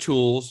down their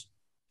tools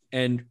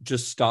and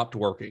just stopped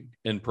working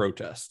in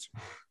protest.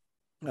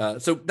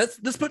 So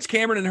this puts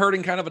Cameron and Hurd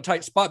in kind of a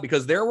tight spot,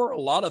 because there were a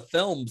lot of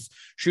films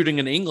shooting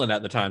in England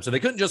at the time. So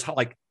they couldn't just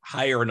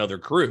hire another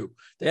crew.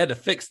 They had to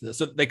fix this.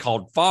 So they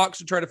called Fox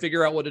to try to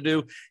figure out what to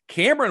do.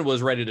 Cameron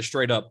was ready to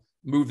straight up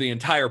move the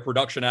entire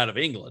production out of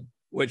England,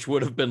 which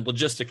would have been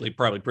logistically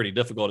probably pretty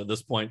difficult at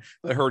this point.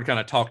 But Hurd kind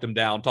of talked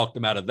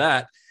him out of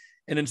that.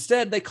 And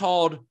instead they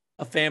called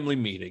a family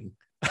meeting.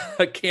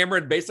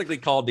 Cameron basically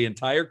called the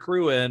entire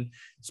crew in,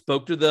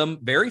 spoke to them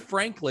very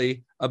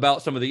frankly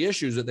about some of the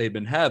issues that they'd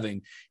been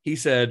having. He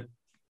said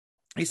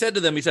to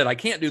them, I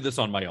can't do this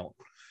on my own,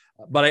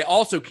 but I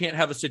also can't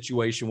have a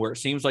situation where it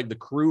seems like the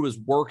crew is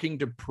working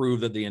to prove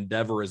that the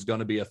endeavor is going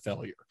to be a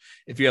failure.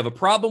 If you have a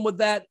problem with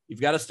that,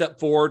 you've got to step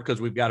forward, because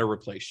we've got to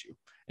replace you.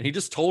 And he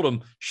just told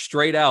him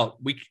straight out,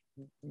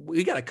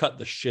 we got to cut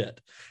the shit.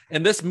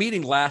 And this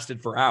meeting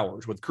lasted for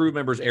hours, with crew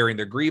members airing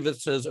their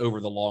grievances over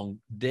the long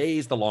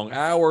days, the long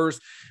hours.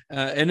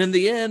 And in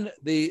the end,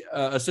 the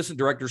assistant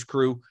director's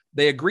crew,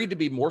 they agreed to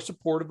be more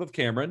supportive of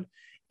Cameron,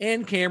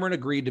 and Cameron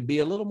agreed to be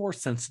a little more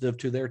sensitive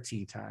to their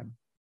tea time.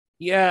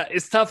 Yeah,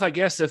 it's tough, I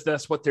guess, if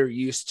that's what they're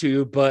used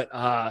to. But,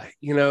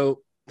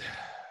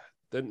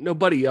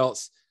 nobody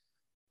else...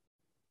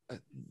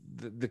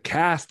 The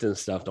cast and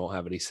stuff don't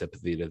have any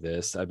sympathy to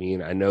this. I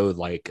mean, I know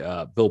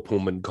Bill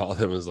Pullman called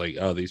him as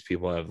these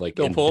people have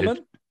Bill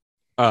Pullman.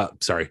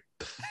 Sorry,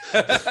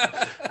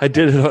 I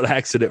did it on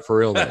accident for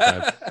real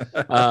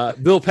that time.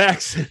 Bill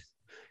Paxton,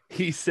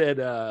 he said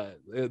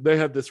they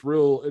have this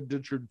real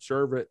indentured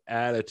servant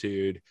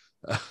attitude,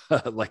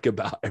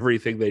 about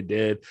everything they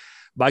did.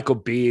 Michael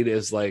Biehn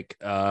is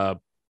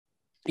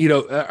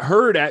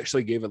Hurd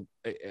actually gave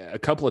a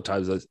couple of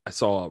times. I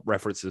saw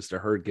references to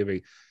Hurd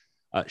giving.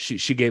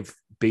 She gave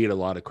Biehn a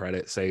lot of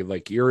credit, saying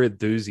your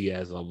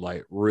enthusiasm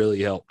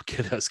really helped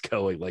get us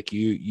going.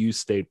 You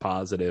stayed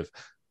positive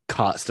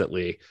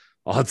constantly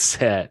on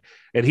set,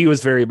 and he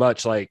was very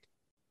much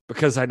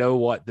because I know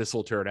what this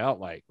will turn out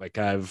like.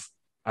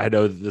 I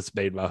know that this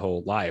made my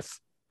whole life.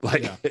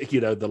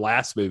 The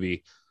last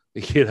movie,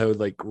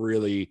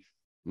 really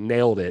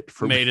nailed it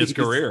for made his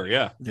career.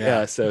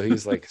 Yeah. So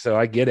he's so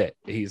I get it.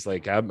 He's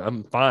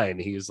I'm fine.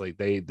 He's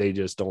they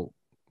just don't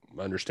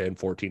understand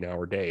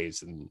 14-hour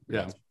days, and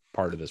that's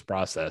part of this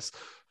process.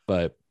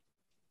 But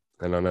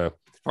I don't know,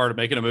 it's part of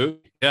making a movie.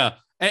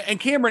 And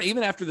Cameron,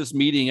 even after this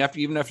meeting,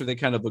 after they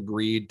kind of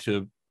agreed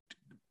to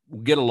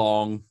get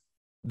along,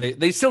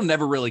 they still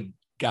never really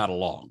got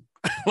along.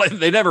 Like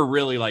they never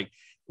really like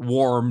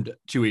warmed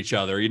to each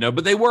other, you know,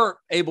 but they were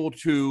able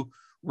to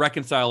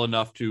reconcile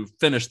enough to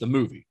finish the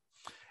movie.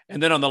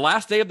 And then on the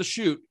last day of the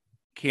shoot,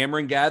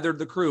 Cameron gathered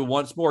the crew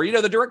once more. You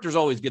know, the directors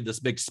always give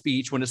this big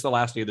speech when it's the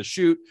last day of the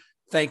shoot,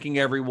 thanking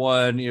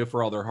everyone, you know,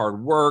 for all their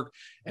hard work.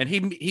 And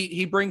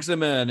he brings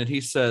them in and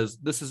he says,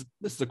 this is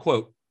a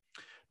quote.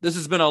 "This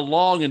has been a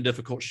long and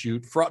difficult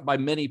shoot, fraught by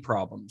many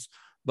problems.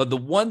 But the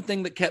one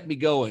thing that kept me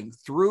going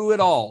through it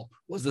all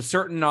was the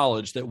certain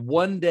knowledge that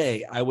one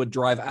day I would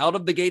drive out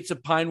of the gates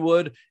of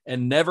Pinewood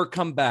and never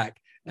come back,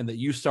 and that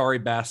you sorry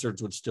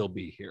bastards would still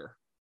be here."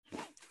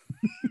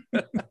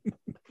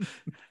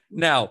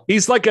 Now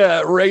he's like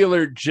a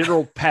regular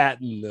General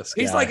Patton. This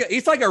guy.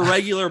 He's like a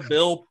regular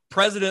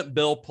President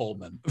Bill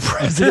Pullman,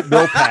 President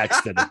Bill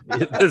Paxton.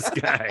 This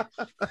guy.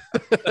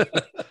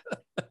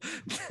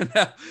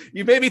 Now,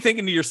 you may be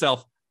thinking to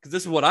yourself, because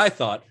this is what I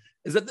thought,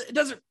 is that it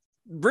doesn't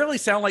really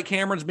sound like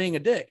Cameron's being a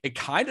dick. It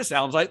kind of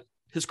sounds like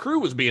his crew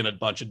was being a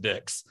bunch of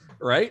dicks,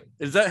 right?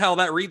 Is that how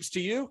that reads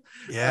to you?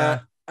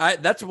 Yeah.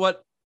 That's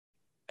how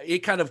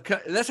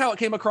it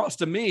came across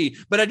to me.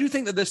 But I do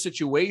think that this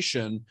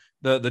situation,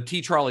 the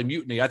T. Charlie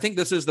mutiny, I think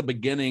this is the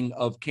beginning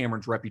of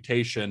Cameron's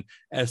reputation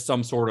as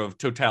some sort of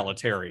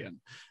totalitarian.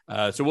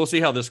 So we'll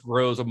see how this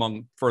grows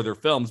among further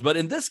films. But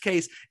in this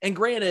case, and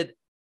granted,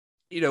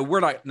 you know, we're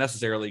not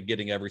necessarily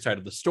getting every side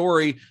of the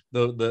story.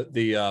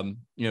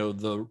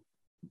 The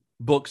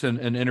books and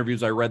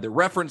interviews I read that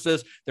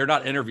references, they're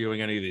not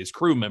interviewing any of these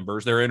crew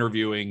members. They're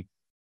interviewing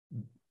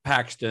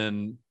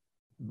Paxton,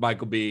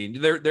 Michael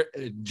Biehn, they're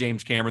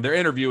James Cameron. They're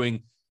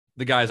interviewing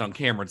the guys on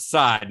Cameron's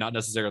side, not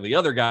necessarily the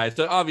other guys.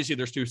 So obviously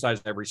there's two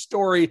sides to every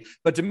story,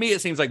 but to me,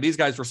 it seems like these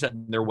guys were set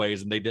in their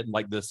ways and they didn't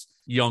like this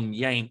young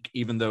Yank,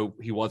 even though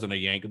he wasn't a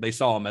Yank. They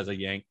saw him as a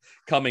Yank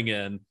coming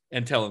in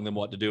and telling them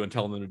what to do and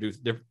telling them to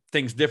do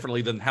things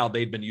differently than how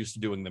they'd been used to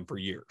doing them for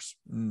years.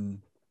 Mm.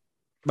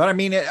 But I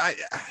mean,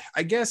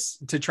 I guess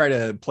to try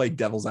to play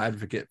devil's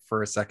advocate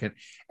for a second,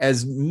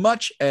 as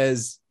much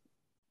as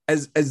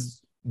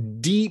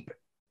deep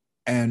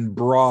and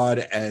broad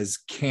as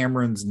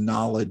Cameron's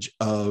knowledge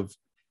of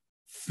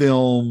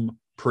film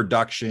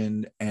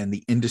production and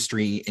the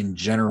industry in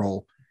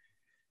general,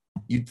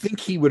 you'd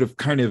think he would have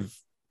kind of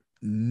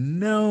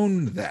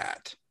known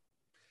that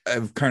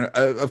of kind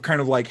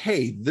of like,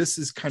 hey, this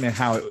is kind of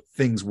how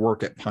things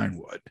work at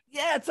Pinewood.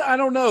 Yeah, I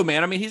don't know,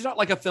 man. I mean, he's not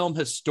like a film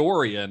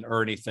historian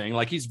or anything.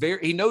 Like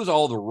he knows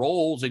all the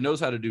roles. He knows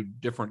how to do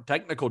different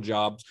technical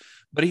jobs,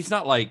 but he's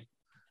not like,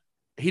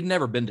 he'd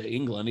never been to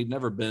England. He'd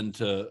never been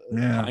to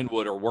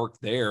Pinewood or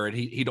worked there. And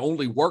he'd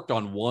only worked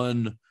on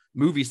one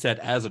movie set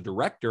as a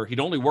director. He'd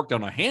only worked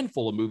on a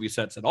handful of movie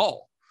sets at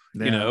all,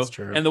 you know? That's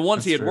true. And the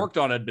ones he had worked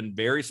on had been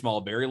very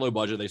small, very low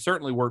budget. They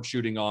certainly weren't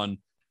shooting on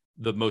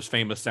the most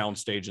famous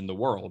soundstage in the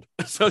world.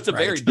 So it's a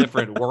very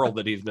different world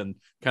that he's been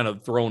kind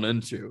of thrown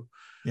into.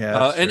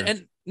 Yeah.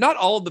 And not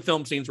all of the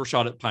film scenes were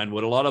shot at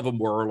Pinewood. A lot of them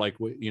were like,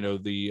 you know,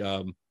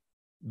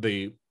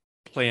 the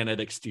planet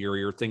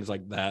exterior, things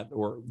like that,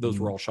 or those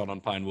were all shot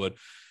on Pinewood.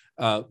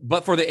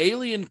 But for the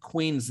Alien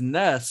Queen's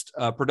Nest,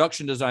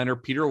 production designer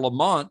Peter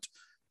Lamont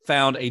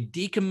found a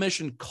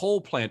decommissioned coal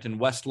plant in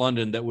West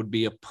London that would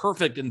be a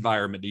perfect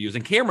environment to use.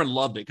 And Cameron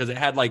loved it because it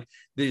had like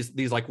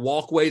these like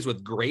walkways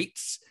with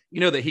grates,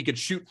 you know, that he could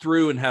shoot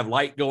through and have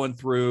light going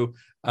through.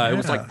 It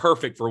was like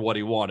perfect for what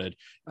he wanted.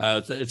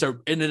 And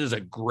it is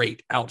a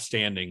great,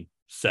 outstanding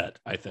set,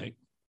 I think.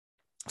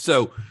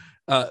 So,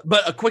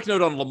 but a quick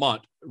note on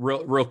Lamont,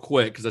 real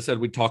quick, because I said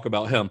we'd talk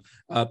about him.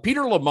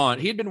 Peter Lamont,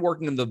 he had been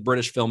working in the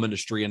British film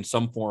industry in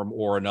some form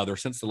or another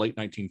since the late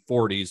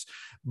 1940s.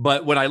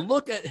 But when I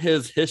look at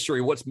his history,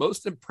 what's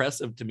most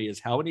impressive to me is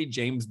how many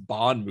James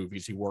Bond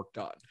movies he worked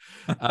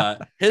on.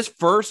 His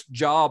first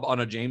job on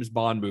a James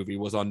Bond movie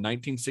was on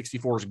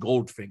 1964's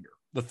Goldfinger,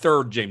 the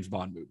third James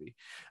Bond movie,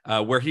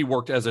 where he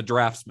worked as a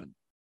draftsman.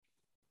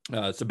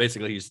 So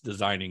basically, he's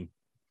designing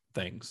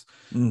things.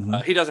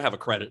 He doesn't have a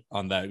credit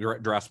on that.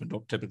 Draftsmen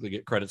don't typically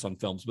get credits on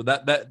films,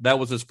 but that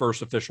was his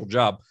first official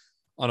job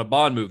on a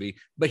Bond movie.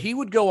 But he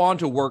would go on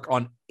to work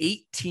on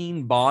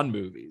 18 Bond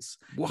movies,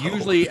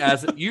 usually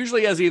as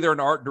either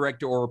an art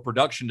director or a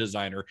production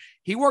designer.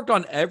 He worked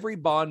on every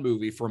Bond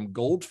movie from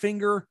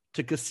Goldfinger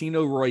to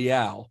Casino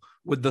Royale,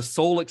 with the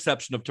sole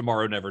exception of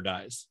Tomorrow Never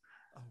Dies.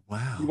 Oh,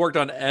 wow. He worked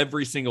on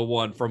every single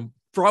one from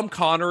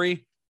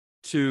Connery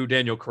to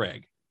Daniel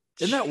Craig.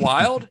 Isn't that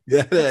wild?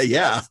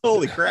 Yeah.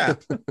 Holy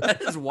crap.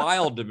 That is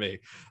wild to me.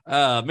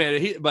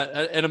 Man, but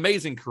an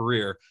amazing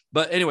career.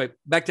 But anyway,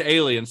 back to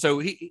Alien.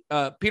 So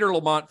Peter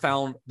Lamont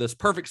found this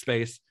perfect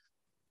space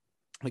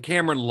that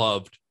Cameron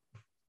loved.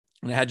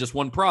 And it had just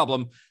one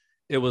problem.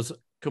 It was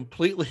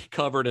completely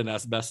covered in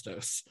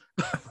asbestos,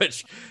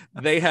 which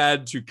they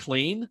had to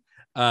clean.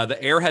 The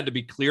air had to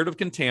be cleared of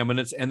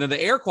contaminants. And then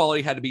the air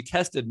quality had to be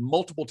tested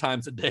multiple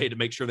times a day to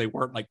make sure they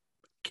weren't like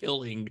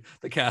killing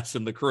the cast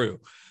and the crew.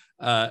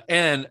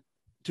 And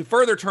to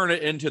further turn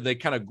it into the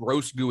kind of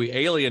gross, gooey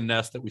alien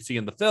nest that we see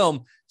in the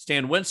film,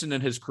 Stan Winston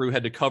and his crew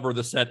had to cover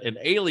the set in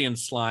alien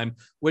slime,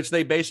 which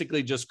they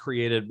basically just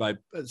created by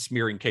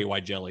smearing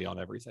KY jelly on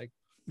everything.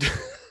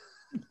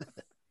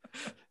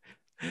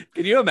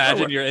 Can you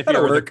imagine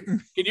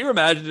can you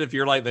imagine if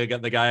you're like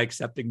the guy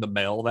accepting the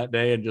mail that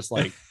day and just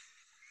like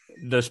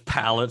this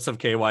pallets of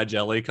KY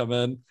jelly come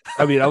in?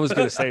 I mean, I was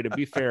going to say, to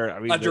be fair,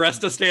 I mean,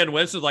 addressed to Stan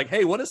Winston, like,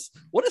 hey, what is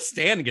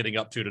Stan getting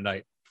up to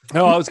tonight?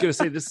 No, I was going to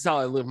say, this is how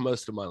I live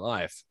most of my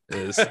life.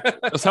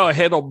 That's how I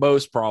handle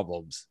most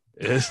problems.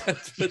 Is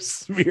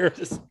just smear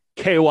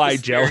KY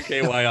jelly,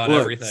 KY on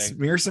everything.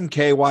 Smear some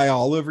KY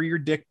all over your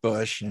dick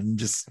bush and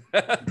just.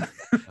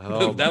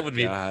 That would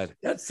be. God.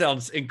 That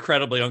sounds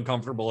incredibly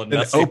uncomfortable and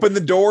messy. Open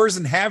the doors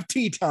and have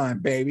tea time,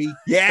 baby.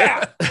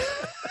 Yeah.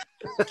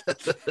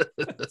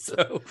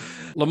 So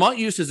Lamont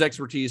used his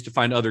expertise to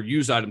find other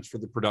used items for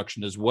the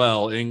production as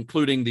well,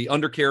 including the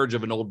undercarriage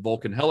of an old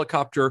Vulcan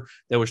helicopter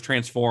that was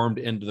transformed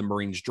into the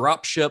Marines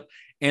dropship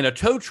and a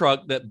tow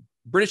truck that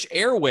British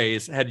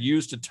Airways had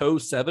used to tow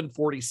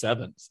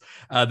 747s.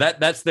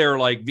 That's their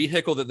like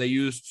vehicle that they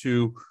used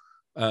to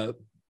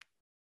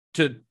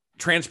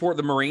transport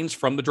the Marines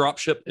from the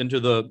dropship into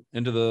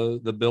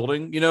the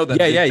building,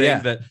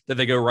 that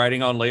they go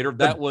riding on later.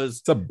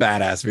 It's a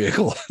badass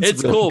vehicle.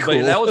 It's really cool,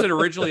 but that was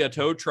originally a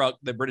tow truck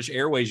that British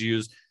Airways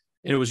used,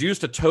 and it was used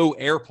to tow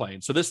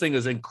airplanes. So this thing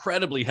is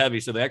incredibly heavy.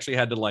 So they actually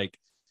had to like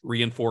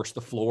reinforce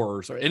the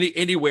floors, or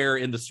anywhere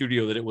in the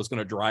studio that it was going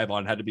to drive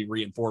on had to be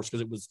reinforced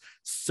because it was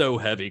so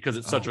heavy, because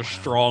it's such a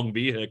strong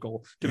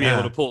vehicle to be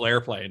able to pull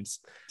airplanes.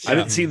 I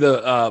didn't see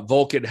the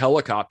Vulcan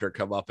helicopter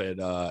come up in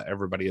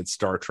everybody in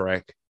Star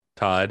Trek.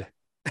 Todd.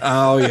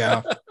 Oh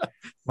yeah.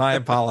 My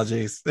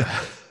apologies.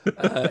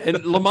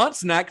 And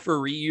Lamont's knack for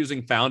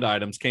reusing found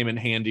items came in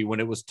handy when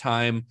it was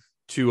time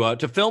to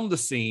film the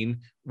scene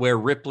where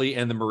Ripley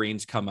and the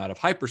Marines come out of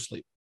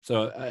hypersleep.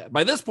 So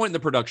by this point in the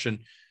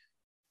production,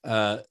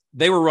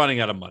 they were running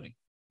out of money,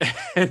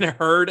 and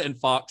Hurd and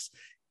Fox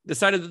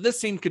decided that this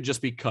scene could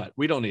just be cut.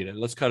 We don't need it.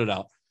 Let's cut it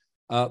out.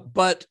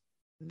 But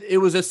it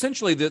was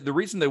essentially the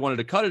reason they wanted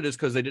to cut it is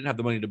because they didn't have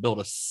the money to build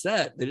a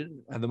set. They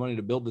didn't have the money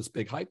to build this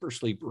big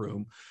hypersleep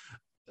room.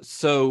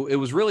 So it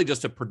was really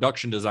just a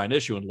production design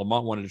issue, and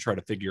Lamont wanted to try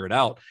to figure it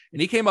out.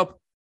 And he came up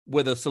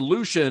with a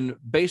solution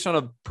based on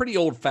a pretty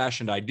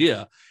old-fashioned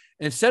idea.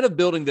 Instead of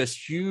building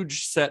this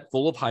huge set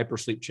full of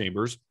hypersleep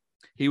chambers,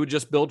 he would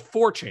just build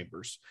 4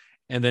 chambers.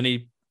 And then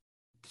he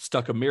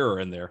stuck a mirror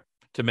in there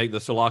to make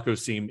the Sulaco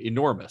seem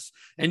enormous.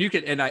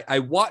 And I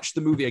watched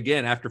the movie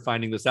again after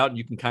finding this out, and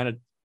you can kind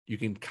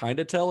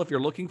of tell if you're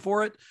looking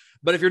for it,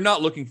 but if you're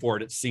not looking for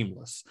it, it's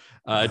seamless.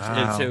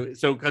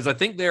 So because I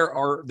think there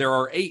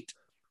are 8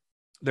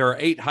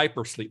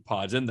 hypersleep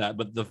pods in that,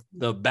 but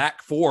the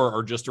back 4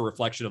 are just a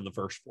reflection of the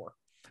first 4,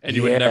 and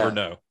you would never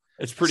know.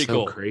 It's pretty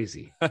cool.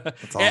 Crazy.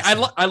 That's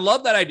awesome. I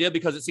love that idea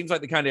because it seems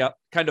like the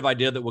kind of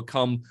idea that would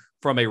come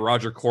from a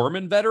Roger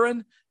Corman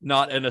veteran,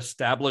 not an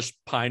established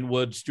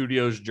Pinewood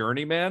Studios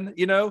journeyman.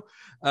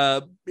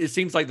 It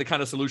seems like the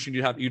kind of solution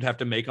you'd have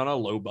to make on a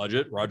low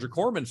budget Roger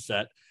Corman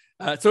set.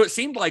 So it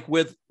seemed like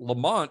with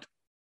Lamont,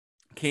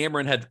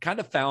 Cameron had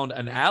kind of found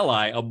an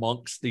ally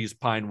amongst these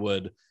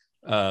Pinewood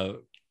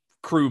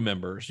crew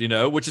members,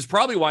 which is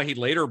probably why he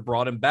later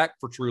brought him back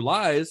for True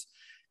Lies.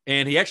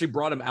 And he actually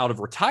brought him out of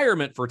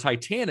retirement for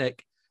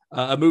Titanic,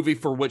 a movie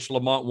for which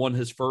Lamont won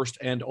his first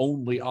and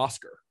only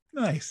Oscar.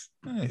 Nice.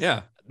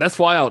 Yeah. That's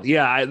wild.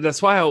 Yeah.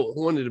 That's why I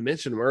wanted to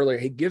mention him earlier.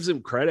 He gives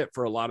him credit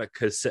for a lot of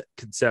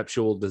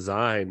conceptual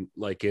design,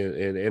 like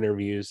in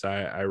interviews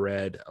I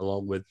read,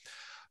 along with,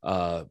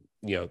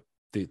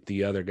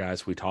 the other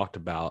guys we talked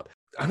about.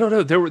 I don't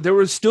know. There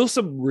was still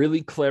some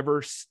really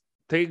clever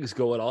things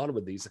going on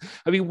with these.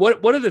 I mean,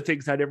 one of the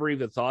things I never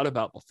even thought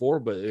about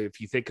before, but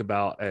if you think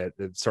about,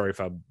 sorry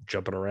if I'm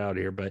jumping around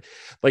here, but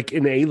like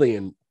in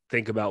Alien,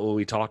 think about when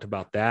we talked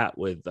about that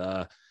with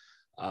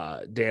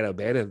Dan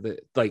O'Bannon,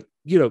 the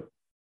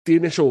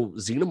initial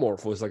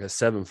xenomorph was like a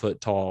 7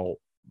 foot tall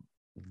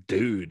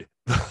dude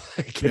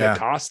in a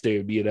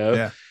costume,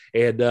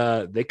 and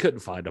they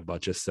couldn't find a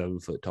bunch of 7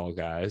 foot tall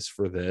guys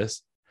for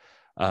this.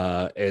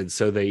 And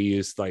so they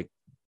used like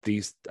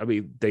these,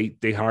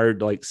 they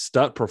hired like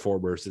stunt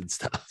performers and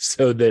stuff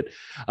so that,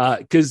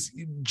 because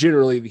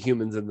generally the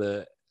humans and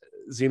the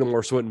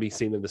xenomorphs wouldn't be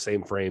seen in the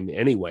same frame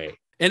anyway.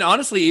 And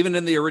honestly, even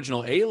in the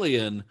original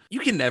Alien,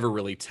 you can never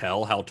really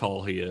tell how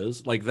tall he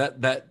is. Like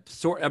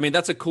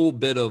that's a cool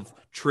bit of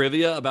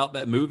trivia about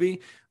that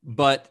movie,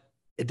 but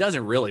it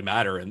doesn't really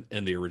matter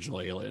in the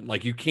original Alien.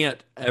 Like you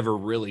can't ever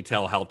really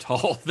tell how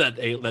tall that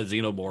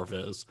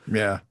xenomorph is.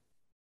 Yeah.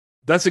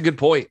 That's a good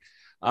point.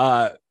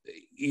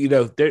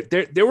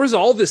 There was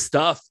all this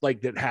stuff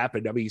like that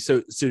happened. I mean,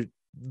 so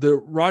the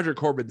Roger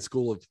Corman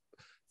school of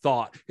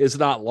thought is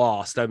not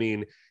lost. I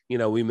mean,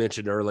 we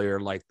mentioned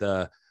earlier, like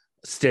the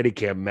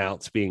Steadicam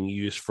mounts being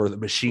used for the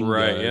machine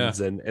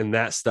guns and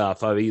that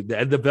stuff. I mean,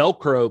 and the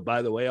Velcro,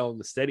 by the way, on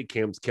the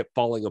Steadicams kept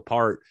falling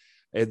apart.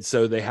 And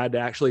so they had to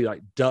actually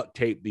like duct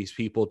tape these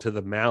people to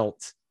the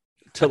mounts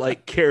to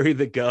like carry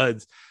the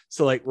guns.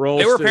 So like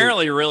Rolston, they were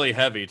apparently really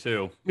heavy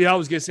too. Yeah, I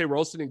was gonna say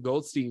Rolston and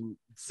Goldstein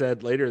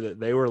said later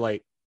that they were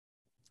like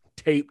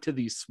taped to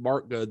these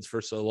smart guns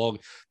for so long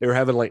they were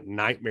having like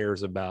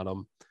nightmares about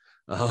them.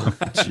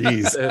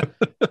 Jeez.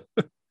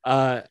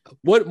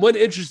 One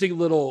interesting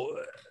little,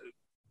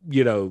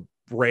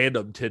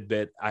 random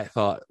tidbit I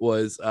thought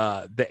was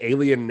the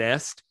alien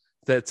nest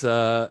that's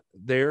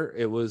there.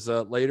 It was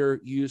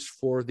later used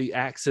for the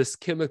Axis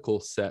chemical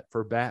set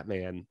for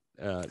Batman.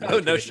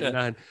 No shit.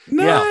 Nice.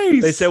 Yeah,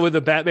 they said when the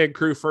Batman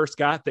crew first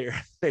got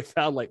there, they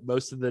found like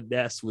most of the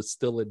nest was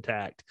still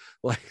intact.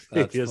 Like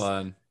that's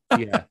fun.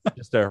 Yeah,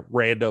 just a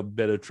random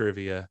bit of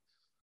trivia.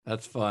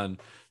 That's fun.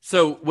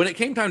 So when it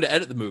came time to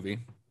edit the movie,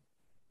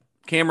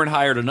 Cameron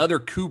hired another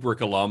Kubrick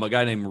alum, a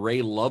guy named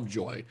Ray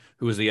Lovejoy,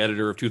 who was the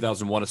editor of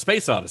 2001: A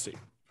Space Odyssey.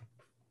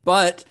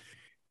 But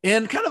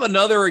in kind of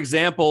another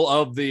example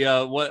of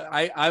the what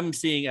I'm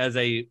seeing as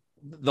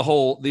the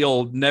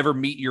old never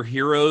meet your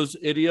heroes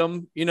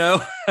idiom,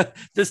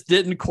 this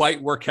didn't quite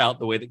work out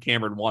the way that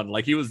Cameron wanted.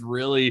 Like he was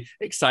really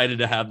excited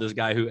to have this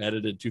guy who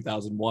edited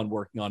 2001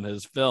 working on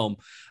his film.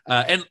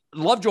 And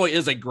Lovejoy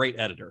is a great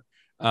editor,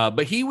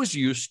 but he was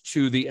used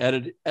to the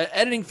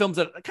editing films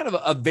at kind of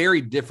a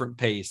very different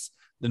pace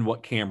than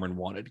what Cameron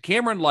wanted.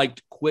 Cameron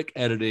liked quick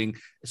editing,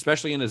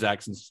 especially in his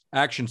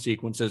action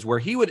sequences, where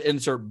he would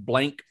insert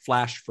blank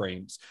flash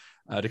frames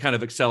to kind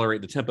of accelerate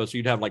the tempo. So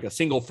you'd have like a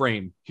single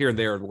frame here and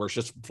there where it's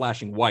just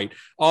flashing white,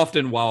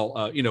 often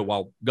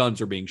while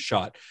guns are being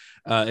shot.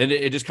 And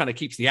it just kind of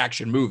keeps the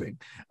action moving.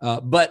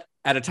 But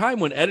at a time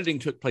when editing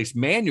took place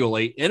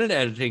manually in an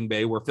editing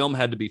bay where film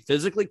had to be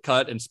physically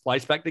cut and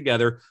spliced back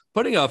together,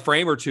 putting a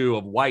frame or two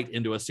of white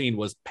into a scene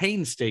was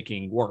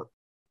painstaking work.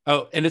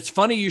 Oh, and it's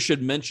funny you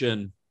should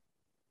mention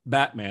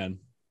Batman,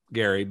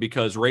 Gary,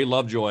 because Ray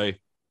Lovejoy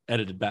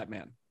edited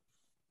Batman.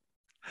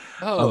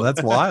 Oh,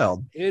 that's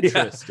wild.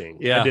 Interesting.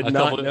 Yeah. I did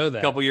not know that.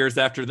 A couple years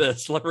after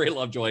this, Ray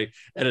Lovejoy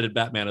edited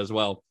Batman as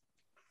well.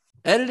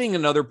 Editing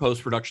and other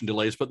post-production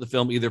delays put the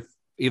film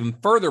even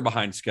further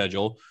behind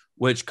schedule,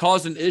 which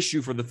caused an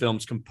issue for the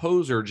film's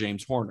composer,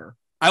 James Horner.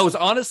 I was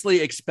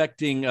honestly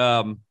expecting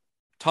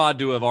Todd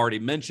to have already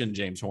mentioned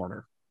James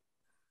Horner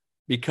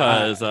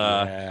because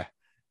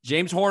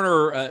James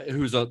Horner,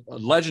 who's a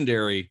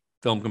legendary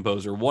film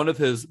composer, one of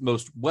his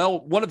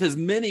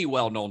many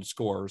well-known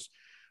scores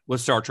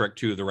was Star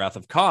Trek II: The Wrath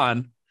of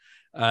Khan,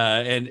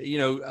 and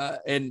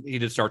he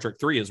did Star Trek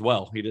 3 as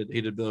well. He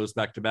did those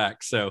back to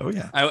back. So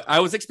I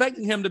was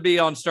expecting him to be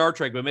on Star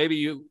Trek, but maybe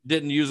you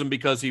didn't use him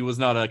because he was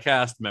not a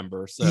cast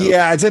member. So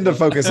I tend to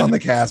focus on the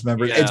cast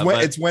members.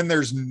 It's when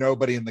there's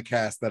nobody in the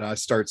cast that I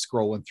start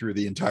scrolling through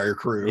the entire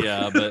crew.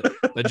 Yeah,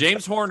 but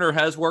James Horner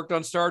has worked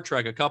on Star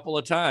Trek a couple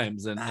of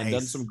times and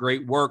done some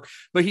great work.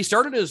 But he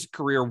started his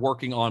career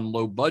working on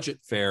low budget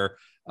fare,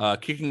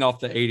 kicking off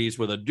the 80s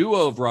with a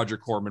duo of Roger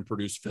Corman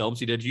produced films.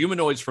 He did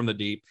Humanoids from the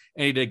Deep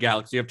and he did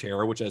Galaxy of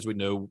Terror, which, as we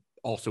know,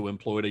 also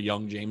employed a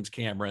young James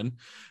Cameron.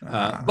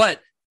 But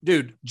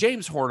dude,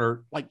 James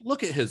Horner, like,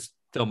 look at his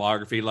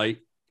filmography. Like,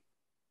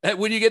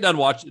 when you get done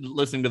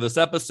listening to this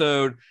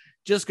episode,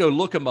 just go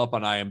look him up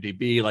on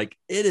IMDb. Like,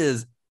 it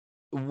is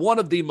one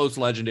of the most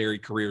legendary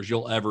careers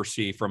you'll ever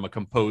see from a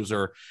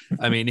composer.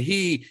 I mean,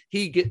 he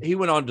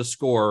went on to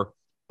score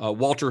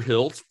Walter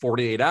Hill's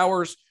 48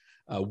 Hours,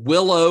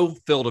 Willow,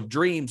 Field of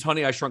Dreams,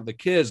 Honey, I Shrunk the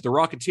Kids, The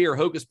Rocketeer,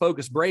 Hocus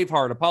Pocus,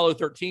 Braveheart, Apollo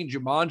 13,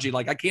 Jumanji.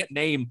 Like, I can't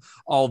name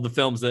all the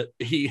films that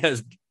he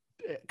has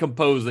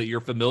composed that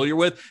you're familiar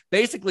with.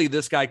 Basically,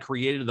 this guy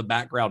created the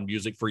background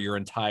music for your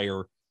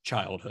entire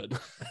childhood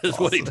is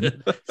what he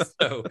did.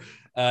 So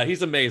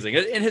he's amazing.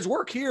 And his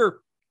work here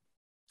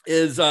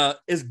is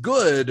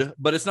good,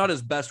 but it's not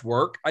his best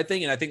work, I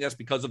think. And I think that's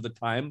because of the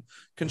time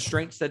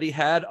constraints that he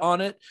had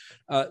on it.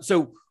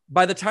 So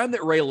by the time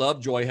that Ray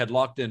Lovejoy had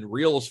locked in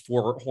reels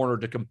for Horner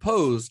to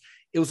compose,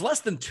 it was less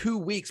than 2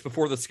 weeks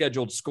before the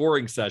scheduled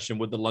scoring session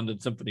with the London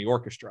Symphony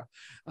Orchestra,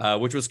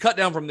 which was cut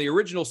down from the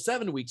original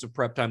 7 weeks of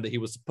prep time that he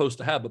was supposed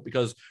to have. But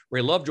because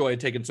Ray Lovejoy had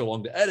taken so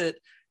long to edit,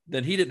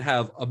 then he didn't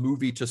have a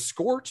movie to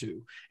score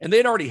to. And they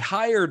had already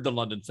hired the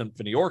London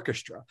Symphony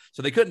Orchestra,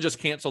 so they couldn't just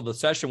cancel the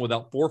session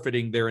without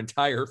forfeiting their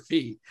entire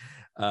fee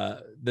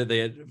that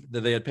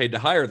they had paid to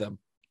hire them.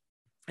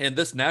 And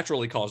this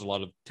naturally caused a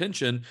lot of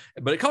tension,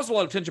 but it caused a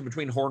lot of tension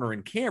between Horner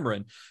and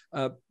Cameron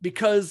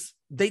because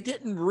they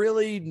didn't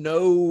really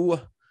know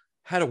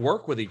how to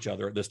work with each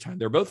other at this time.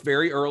 They're both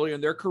very early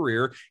in their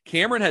career.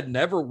 Cameron had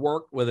never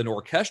worked with an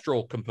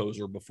orchestral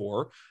composer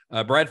before.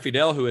 Brad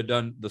Fiedel, who had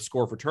done the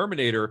score for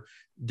Terminator,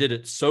 did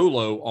it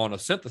solo on a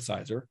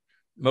synthesizer,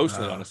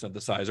 mostly on a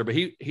synthesizer, but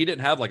he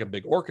didn't have like a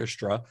big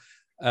orchestra.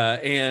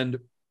 And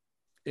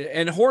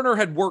Horner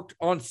had worked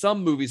on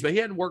some movies, but he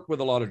hadn't worked with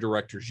a lot of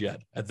directors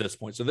yet at this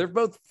point. So they're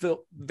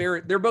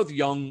both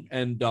young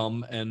and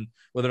dumb, and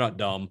well, they're not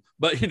dumb,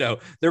 but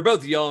they're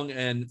both young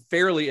and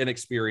fairly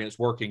inexperienced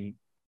working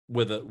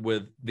with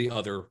the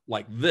other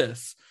like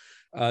this.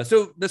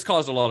 So this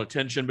caused a lot of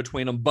tension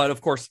between them, but of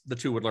course the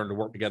two would learn to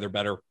work together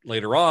better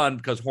later on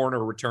because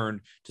Horner returned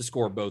to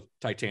score both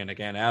Titanic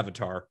and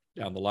Avatar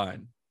down the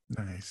line.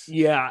 Nice.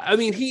 Yeah, I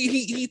mean,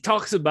 he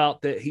talks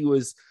about that he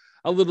was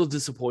a little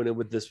disappointed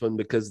with this one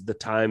because of the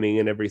timing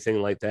and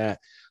everything like that.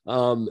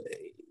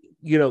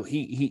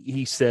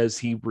 He says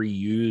he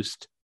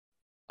reused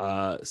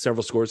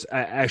several scores.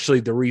 Actually,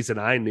 the reason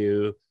I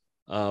knew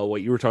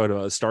what you were talking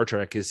about Star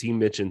Trek is he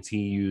mentions he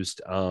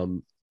used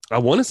I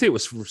want to say it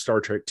was for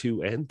Star Trek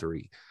 2 and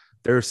 3.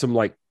 There's some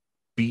like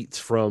beats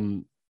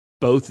from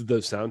both of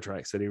those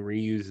soundtracks that he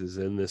reuses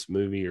in this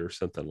movie or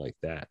something like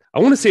that. I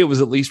want to say it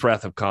was at least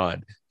Wrath of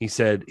Khan. He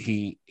said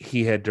he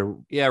had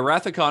to. Yeah,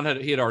 Wrath of Khan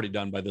he had already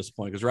done by this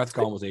point because Wrath of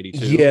Khan was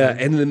 82. Yeah,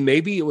 and then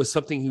maybe it was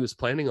something he was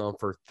planning on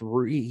for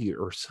 3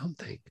 or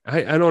something.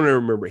 I don't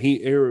remember.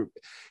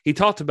 He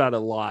talked about a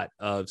lot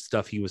of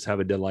stuff he was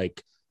having to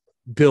like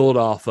build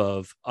off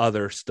of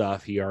other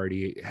stuff he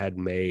already had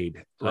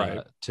made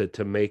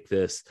to make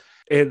this.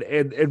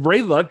 And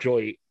Ray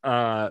Lovejoy,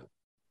 like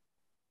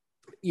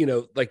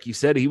you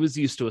said, he was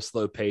used to a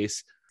slow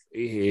pace.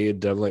 He had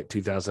done like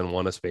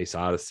 2001 A Space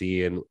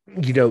Odyssey, and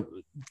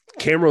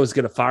Cameron was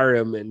going to fire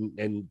him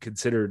and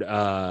considered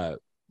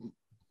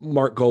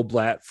Mark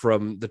Goldblatt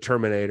from The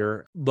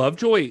Terminator.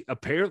 Lovejoy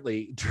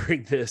apparently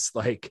during this,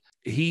 like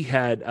he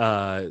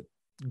had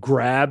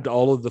grabbed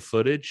all of the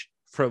footage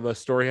from a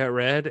story I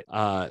read,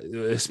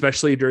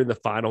 especially during the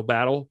final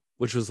battle,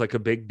 which was like a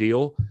big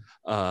deal.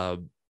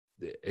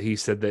 He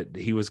said that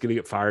he was going to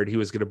get fired. He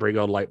was going to bring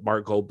on like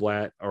Mark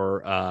Goldblatt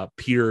or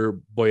Peter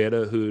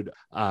Boyetta,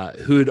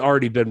 who'd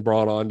already been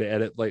brought on to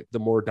edit like the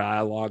more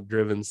dialogue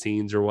driven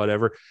scenes or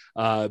whatever.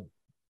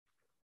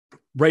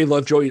 Ray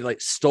Lovejoy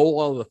like stole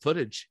all the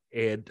footage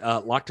and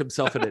locked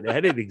himself in an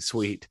editing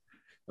suite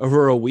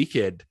over a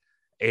weekend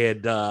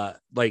and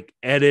like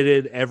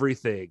edited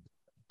everything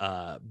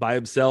by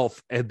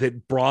himself and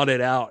then brought it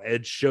out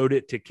and showed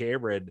it to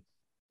Cameron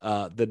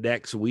the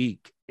next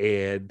week.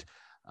 And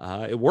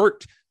it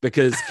worked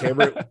because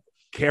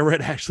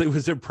Cameron actually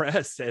was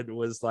impressed and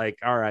was like,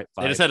 all right,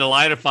 fine. They just had to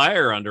light a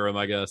fire under him,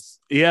 I guess.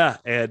 Yeah.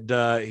 And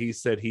he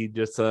said he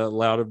just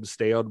allowed him to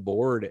stay on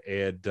board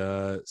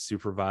and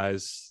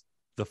supervise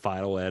the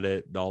final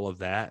edit and all of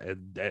that.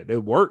 And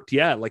it worked.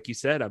 Yeah. Like you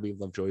said, I mean,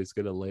 Lovejoy is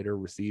going to later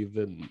receive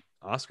an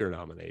Oscar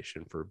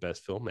nomination for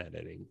best film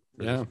editing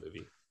for this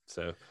movie.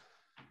 So,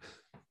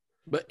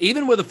 but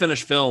even with a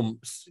finished film,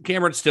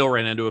 Cameron still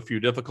ran into a few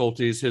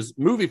difficulties. His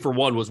movie, for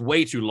one, was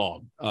way too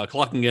long,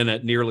 clocking in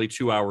at nearly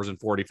 2 hours and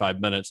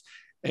 45 minutes.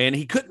 And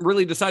he couldn't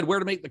really decide where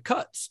to make the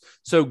cuts.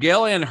 So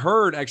Gail Ann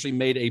Hurd actually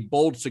made a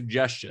bold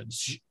suggestion.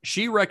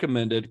 She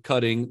recommended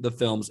cutting the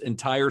film's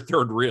entire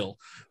third reel,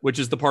 which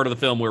is the part of the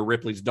film where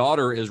Ripley's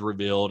daughter is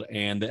revealed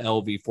and the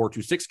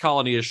LV-426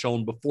 colony is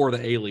shown before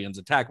the aliens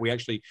attack. We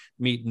actually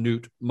meet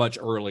Newt much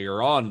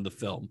earlier on in the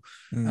film.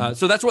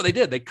 So that's what they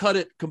did. They cut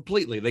it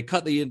completely. They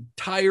cut the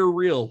entire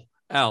reel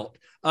out.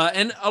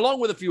 And along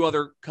with a few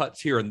other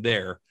cuts here and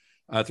there.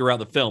 Throughout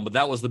the film, but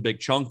that was the big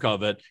chunk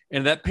of it.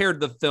 And that pared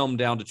the film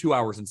down to 2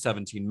 hours and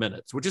 17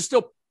 minutes, which is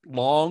still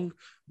long,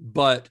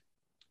 but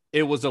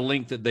it was a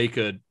length that they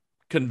could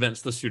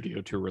convince the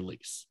studio to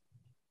release.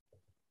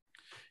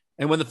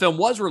 And when the film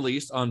was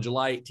released on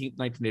July 18th,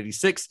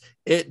 1986,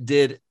 it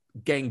did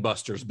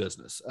gangbusters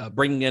business,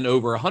 bringing in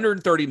over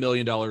 $130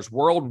 million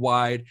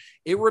worldwide.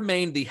 It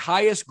remained the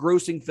highest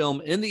grossing film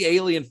in the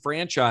Alien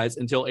franchise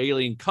until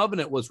Alien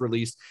Covenant was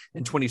released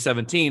in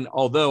 2017.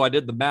 Although I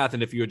did the math,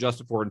 and if you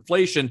adjust it for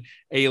inflation,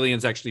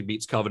 Aliens actually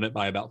beats Covenant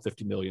by about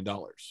 $50 million.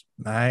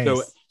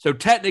 Nice. So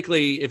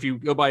technically, if you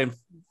go by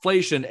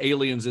inflation,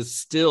 Aliens is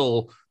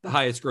still the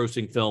highest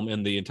grossing film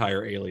in the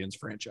entire Aliens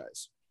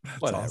franchise.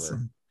 That's Whatever.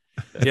 awesome.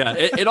 Yeah,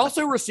 it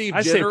also received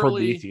I say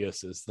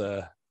Prometheus is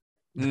the...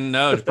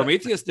 No,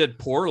 Prometheus did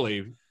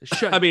poorly.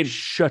 Shut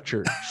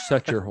your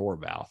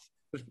whore mouth.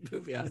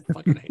 Movie, I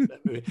fucking hate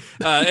that movie.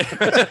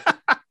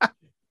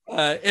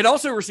 It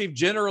also received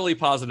generally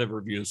positive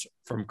reviews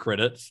from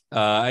critics.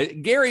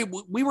 Gary,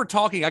 we were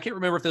talking, I can't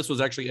remember if this was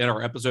actually in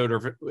our episode or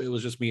if it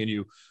was just me and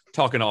you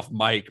talking off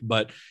mic,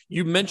 but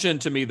you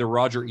mentioned to me the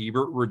Roger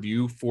Ebert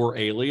review for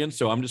Alien.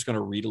 So I'm just going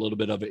to read a little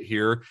bit of it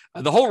here.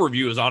 The whole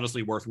review is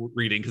honestly worth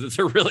reading because it's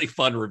a really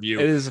fun review.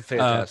 It is a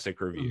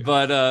fantastic review.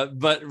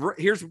 But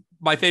here's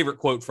my favorite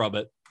quote from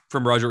it,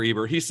 from Roger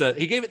Ebert. He said,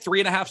 he gave it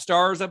 3.5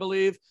 stars, I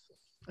believe.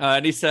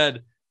 And he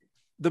said,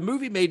 the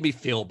movie made me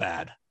feel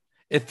bad.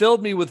 It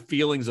filled me with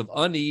feelings of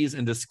unease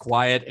and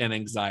disquiet and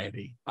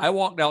anxiety. I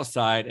walked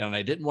outside and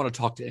I didn't want to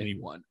talk to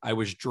anyone. I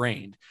was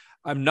drained.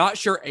 I'm not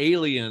sure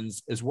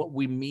Aliens is what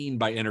we mean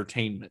by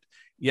entertainment,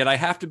 yet I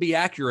have to be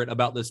accurate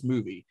about this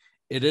movie.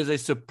 It is a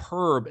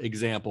superb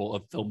example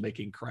of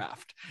filmmaking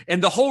craft.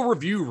 And the whole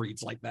review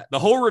reads like that. The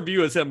whole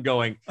review is him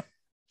going,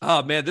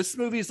 oh man, this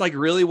movie is like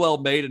really well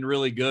made and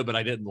really good, but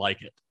I didn't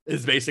like it,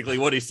 is basically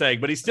what he's saying.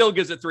 But he still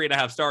gives it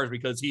 3.5 stars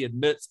because he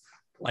admits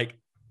like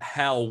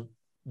how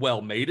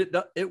well made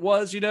it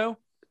was, you know.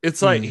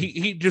 It's like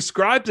he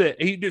describes it.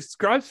 He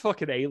describes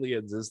fucking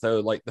Aliens as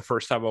though like the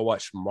first time I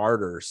watched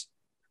Martyrs,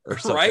 or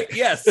something. Right?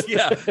 Yes.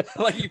 Yeah.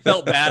 Like you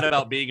felt bad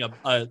about being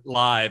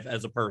alive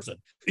as a person.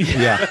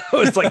 Yeah. I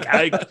was like,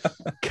 I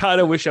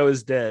kind of wish I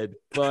was dead,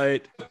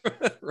 but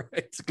Right.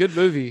 it's a good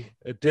movie.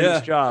 It did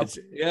its job.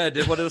 It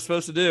did what it was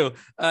supposed to do.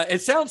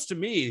 It sounds to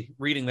me,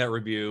 reading that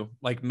review,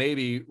 like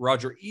maybe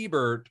Roger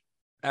Ebert,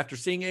 after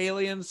seeing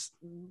Aliens,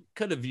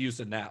 could have used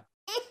a nap.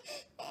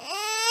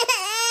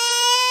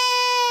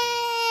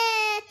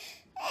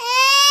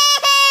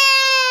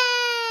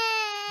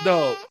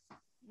 No,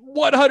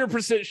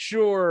 100%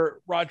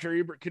 sure Roger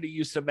Ebert could have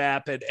used a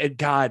map. And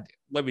God,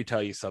 let me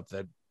tell you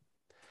something.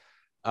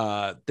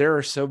 There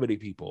are so many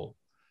people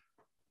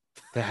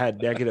that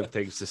had negative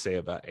things to say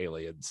about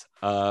Aliens.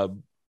 But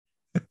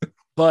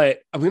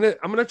I'm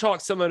gonna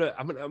talk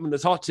I'm gonna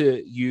talk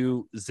to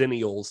you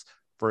Zennials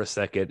for a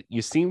second.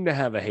 You seem to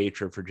have a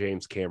hatred for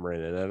James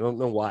Cameron, and I don't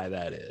know why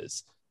that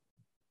is.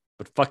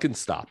 But fucking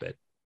stop it.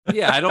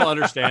 Yeah, I don't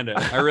understand it.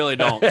 I really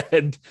don't.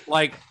 And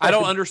Like, I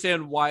don't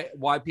understand why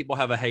people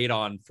have a hate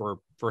on for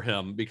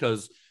him,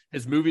 because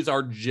his movies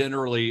are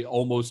generally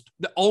almost.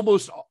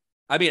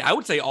 I mean, I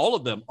would say all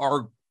of them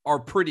are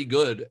pretty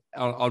good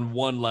on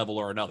one level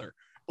or another.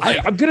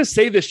 Like, I'm going to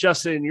say this,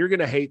 Justin, and you're going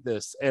to hate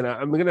this, and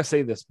I'm going to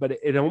say this, but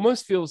it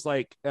almost feels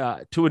like,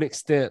 to an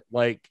extent,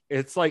 like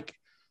it's like,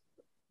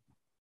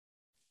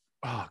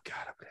 oh God,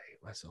 I'm going to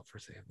hate myself for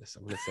saying this.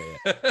 I'm going to say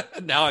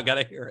it. Now I got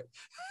to hear it.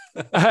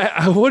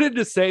 I wanted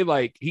to say,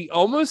 like, he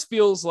almost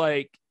feels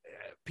like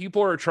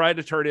people are trying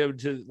to turn him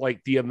to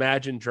like the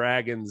Imagine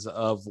Dragons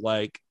of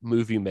like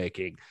movie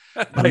making.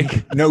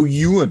 Like, no,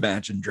 you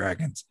Imagine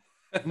Dragons.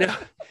 No,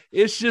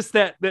 it's just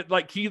that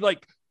like he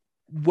like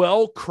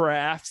well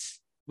crafts,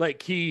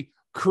 like he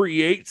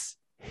creates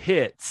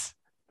hits,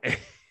 and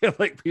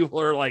like people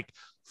are like,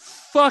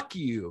 fuck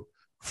you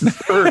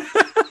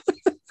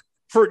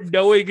for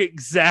knowing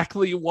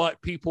exactly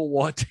what people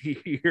want to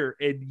hear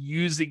and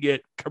using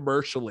it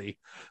commercially.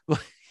 Like,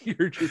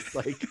 you're just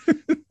like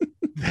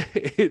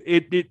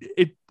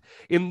it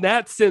in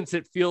that sense,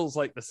 it feels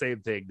like the same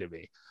thing to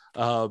me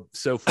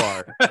so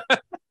far.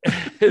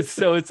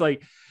 So it's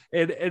like,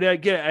 and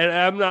again, and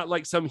I'm not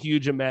like some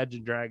huge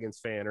Imagine Dragons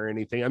fan or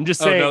anything. I'm just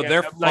saying, no,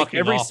 they're like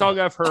every awful. song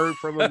I've heard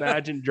from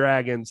Imagine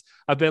Dragons,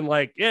 I've been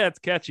like, yeah, it's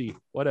catchy,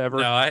 whatever.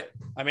 No, I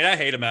mean, I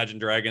hate Imagine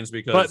Dragons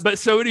because, but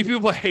so many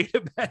people hate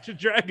Imagine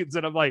Dragons,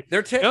 and I'm like,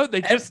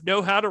 they just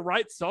know how to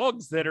write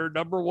songs that are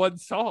number one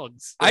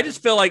songs. I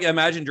just feel like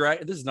Imagine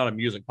Dragons. This is not a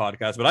music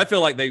podcast, but I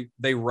feel like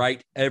they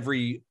write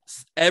every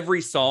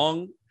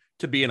song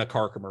to be in a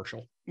car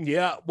commercial.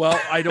 Yeah, well,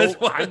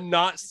 I'm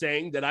not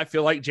saying that I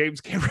feel like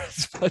James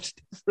Cameron's much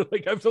different.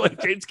 Like, I feel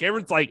like James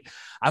Cameron's like,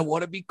 I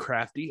want to be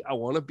crafty. I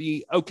want to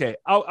be okay.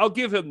 I'll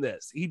give him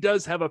this. He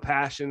does have a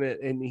passion,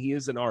 and he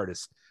is an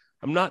artist.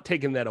 I'm not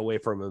taking that away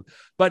from him,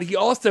 but he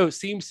also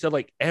seems to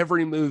like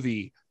every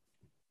movie.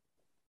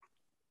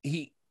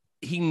 He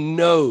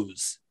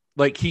knows,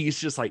 like, he's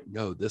just like,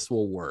 no, this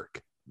will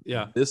work.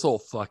 Yeah, this will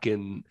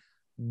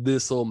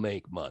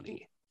make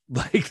money.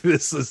 Like,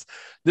 this is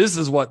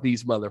what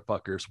these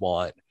motherfuckers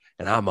want,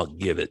 and I'm gonna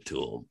give it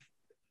to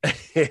them.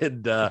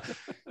 And I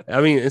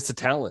mean, it's a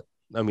talent.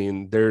 I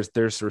mean,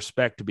 there's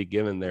respect to be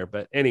given there.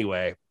 But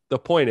anyway, the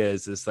point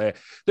is that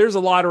there's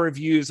a lot of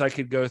reviews I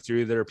could go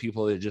through that are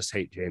people that just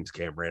hate James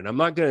Cameron. I'm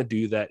not going to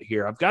do that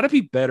here. I've got to be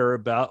better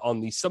about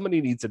on the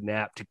somebody needs a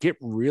nap to get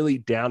really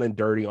down and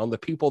dirty on the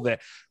people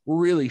that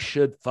really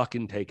should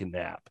fucking take a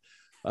nap.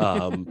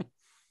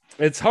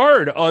 It's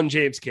hard on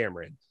James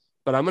Cameron,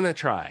 but I'm going to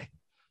try.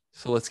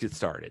 So let's get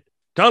started.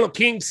 Donald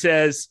King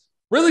says,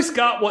 Ridley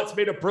Scott once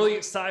made a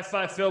brilliant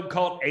sci-fi film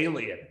called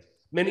Alien.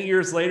 Many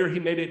years later, he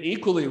made an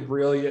equally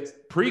brilliant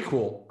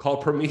prequel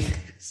called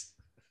Prometheus.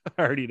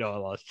 I already know I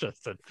lost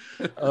Justin.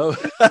 I'm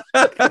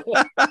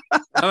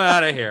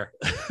out of here.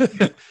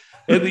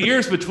 In the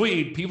years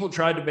between, people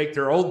tried to make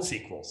their own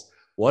sequels.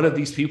 One of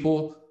these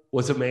people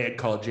was a man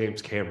called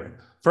James Cameron.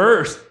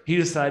 First, he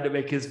decided to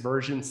make his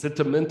version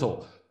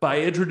sentimental by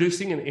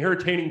introducing an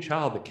irritating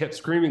child that kept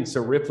screaming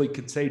so Ripley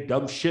could say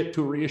dumb shit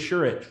to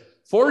reassure it.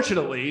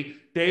 Fortunately,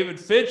 David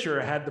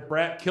Fincher had the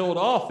brat killed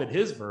off in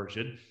his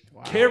version.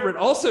 Wow. Cameron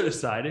also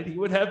decided he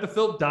would have the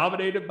film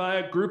dominated by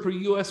a group of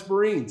U.S.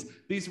 Marines.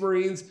 These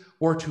Marines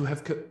were to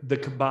have the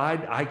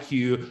combined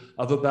IQ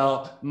of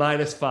about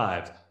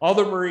 -5. All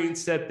the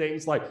Marines said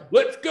things like,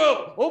 let's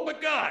go, oh my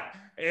God,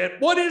 and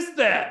what is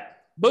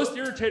that? Most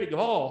irritating of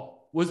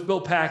all was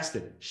Bill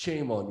Paxton.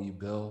 Shame on you,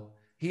 Bill.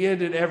 He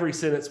ended every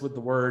sentence with the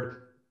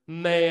word,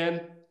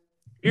 man.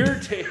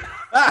 Irritating.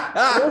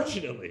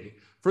 Fortunately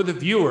for the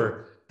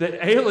viewer,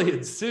 the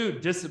alien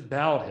soon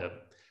disemboweled him.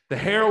 The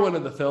heroine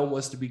of the film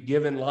was to be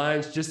given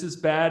lines just as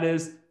bad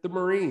as the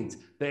Marines.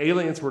 The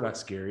aliens were not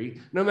scary,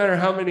 no matter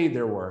how many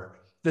there were.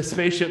 The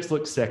spaceships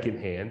looked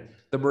secondhand.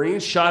 The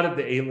Marines shot at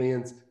the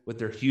aliens with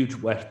their huge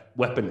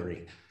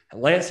weaponry.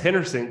 Lance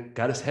Henderson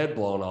got his head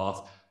blown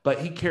off, but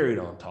he carried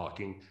on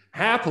talking.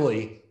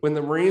 Happily, when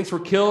the Marines were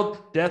killed,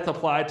 death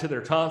applied to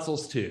their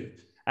tonsils too.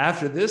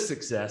 After this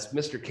success,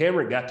 Mr.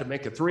 Cameron got to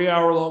make a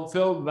 3-hour-long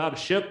film about a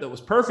ship that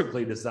was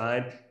perfectly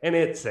designed, and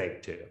it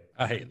sank too.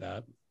 I hate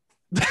that.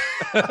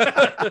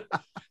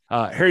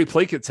 Harry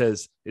Plinkett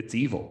says it's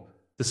evil.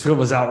 This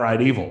film is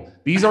outright evil.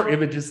 These are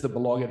images that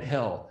belong in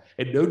hell,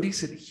 and no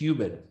decent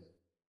human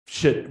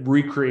should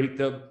recreate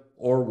them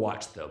or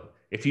watch them.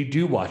 If you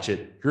do watch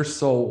it, your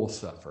soul will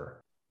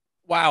suffer.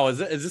 Wow, is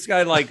this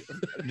guy like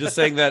just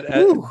saying that?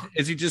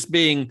 Is he just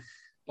being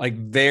like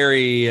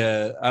very?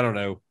 I don't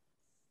know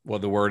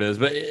what the word is,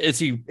 but is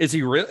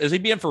he real? Is he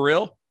being for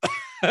real?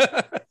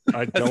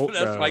 I don't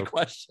know. That's my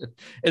question.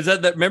 Is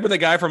that remember the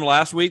guy from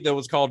last week that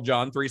was called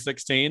John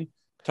 3:16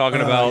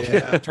 talking about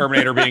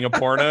Terminator being a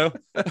porno?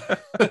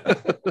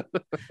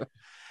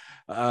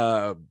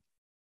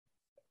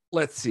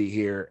 Let's see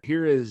here.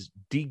 Here is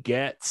D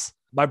Getz.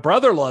 My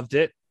brother loved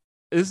it.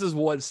 This is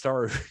 1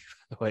 star.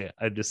 Wait,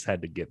 I just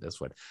had to get this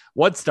one.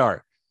 1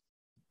 star.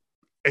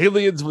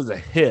 Aliens was a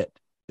hit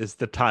is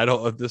the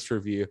title of this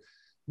review.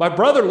 My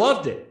brother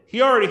loved it.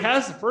 He already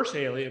has the first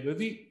Alien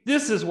movie.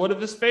 This is one of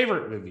his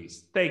favorite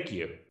movies. Thank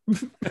you.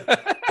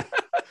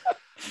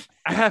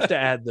 I have to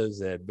add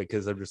those in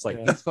because I'm just like,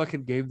 he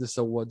fucking gave this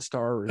a 1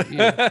 star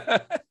review.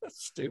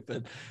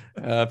 Stupid.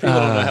 People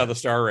don't know how the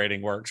star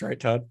rating works, right,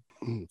 Todd?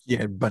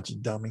 Yeah, a bunch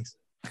of dummies.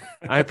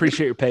 I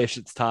appreciate your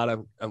patience,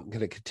 Todd. I'm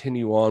going to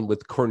continue on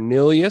with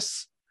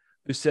Cornelius,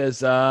 who says,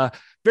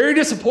 very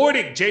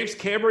disappointing. James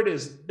Cameron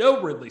is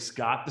no Ridley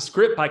Scott. The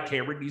script by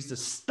Cameron used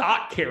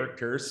stock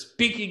characters,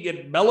 speaking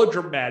in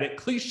melodramatic,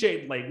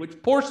 cliched language,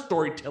 poor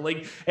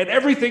storytelling, and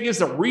everything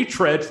is a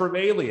retread from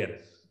Alien.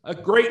 A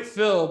great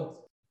film.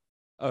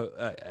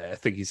 I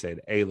think he said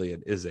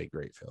Alien is a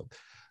great film.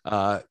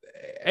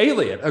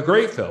 Alien, a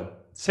great film.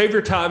 Save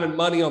your time and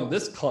money on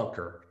this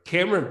clunker.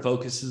 Cameron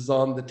focuses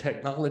on the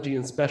technology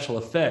and special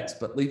effects,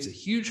 but leaves a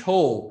huge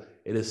hole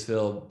in his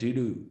film due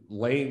to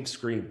lame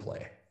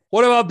screenplay.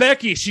 What about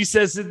Becky? She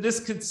says, in this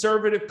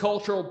conservative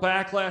cultural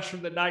backlash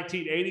from the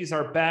 1980s,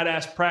 our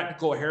badass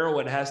practical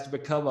heroine has to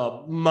become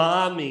a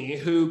mommy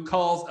who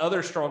calls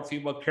other strong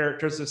female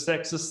characters a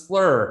sexist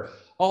slur.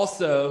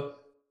 Also,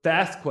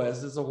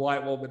 Vasquez is a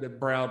white woman in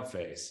brown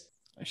face.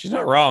 She's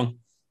not wrong.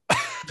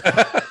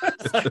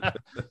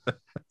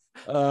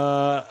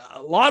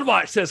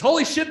 Lawnwatch says,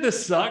 holy shit,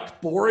 this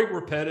sucked. Boring,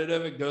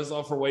 repetitive, and goes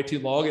on for way too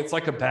long. It's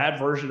like a bad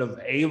version of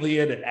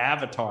Alien and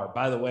Avatar.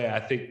 By the way, I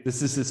think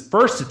this is his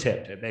first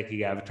attempt at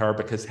making Avatar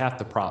because half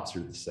the props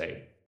are the same.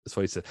 That's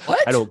what he said.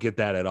 What? I don't get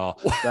that at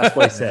all. That's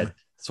what he said.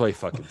 That's what he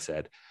fucking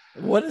said.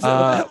 What is it?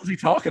 What was he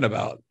talking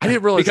about? I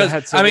didn't realize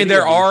because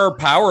there are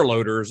power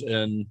loaders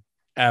in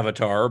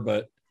Avatar,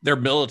 but they're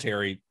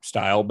military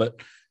style. But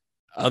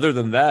other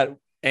than that,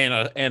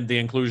 and the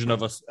inclusion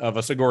of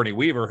a Sigourney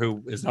Weaver,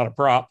 who is not a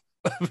prop.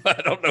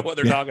 I don't know what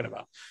they're talking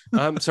about.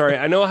 I'm sorry.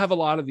 I know I have a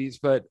lot of these,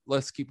 but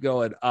let's keep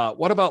going.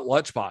 What about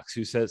Lunchbox,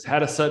 who says,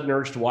 had a sudden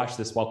urge to watch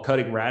this while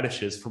cutting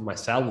radishes from my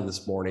salad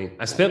this morning.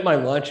 I spent my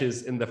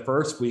lunches in the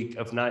first week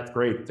of 9th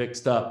grade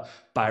fixed up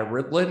by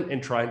Ritalin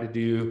and trying to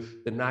do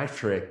the knife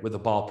trick with a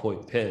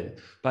ballpoint pen.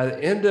 By the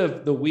end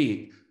of the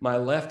week, my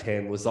left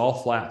hand was all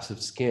flaps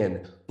of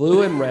skin,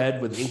 blue and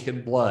red with ink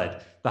and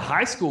blood. The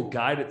high school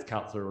guidance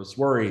counselor was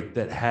worried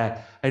that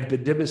I'd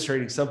been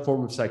demonstrating some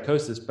form of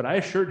psychosis, but I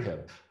assured him,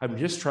 I'm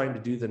just trying to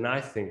do the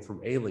knife thing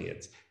from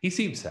Aliens. He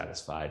seemed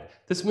satisfied.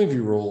 This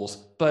movie rules,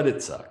 but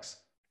it sucks.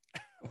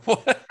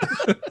 What?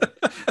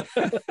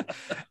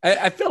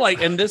 I feel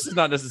like, and this is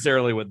not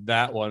necessarily with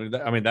that one.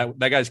 I mean, that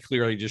guy's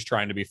clearly just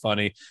trying to be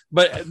funny.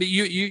 But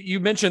you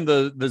mentioned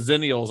the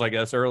Zennials, I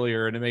guess,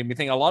 earlier, and it made me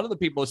think a lot of the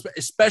people,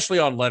 especially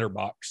on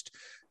Letterboxd,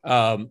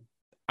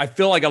 I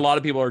feel like a lot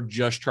of people are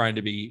just trying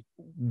to be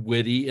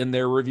witty in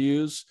their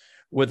reviews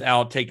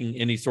without taking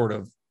any sort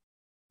of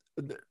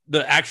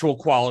the actual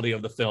quality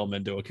of the film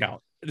into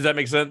account. Does that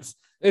make sense?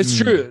 It's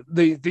true.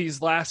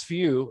 These last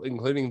few,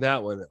 including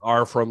that one,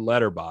 are from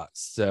Letterboxd.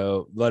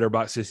 So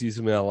Letterboxd is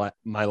using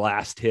my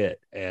last hit.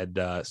 And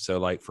so,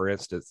 like, for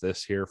instance,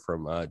 this here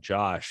from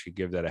Josh, he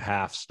gave that a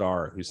 0.5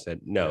 star, who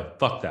said, no,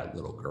 fuck that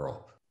little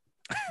girl.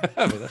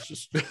 I mean, that's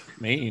just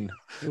mean.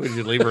 Would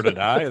you leave her to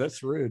die?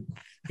 That's rude.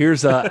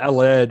 Here's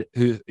Aled,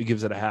 who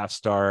gives it a 0.5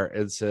 star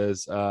and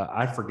says,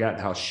 I forgot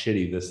how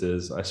shitty this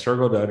is. I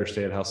struggle to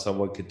understand how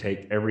someone could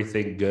take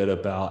everything good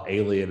about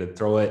Alien and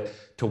throw it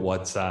to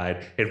one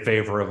side in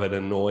favor of an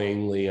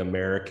annoyingly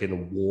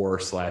American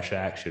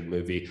war/action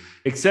movie.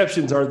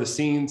 Exceptions are the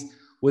scenes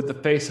with the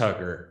face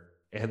hugger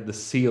and the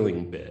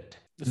ceiling bit.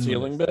 The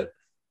ceiling bit?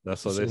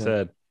 That's what they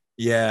said.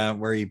 Yeah,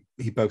 where he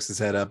pokes his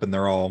head up and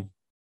they're all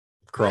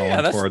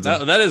crawling towards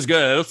him. That is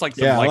good. It looks like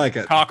some like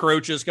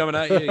cockroaches coming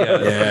at you.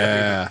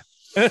 Yeah.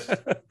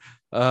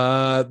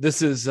 Yeah.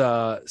 This is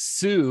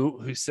Sue,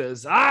 who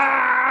says, for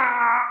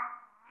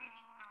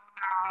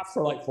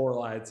like 4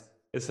 lines.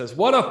 It says,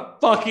 what a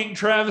fucking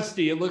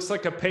travesty. It looks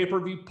like a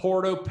pay-per-view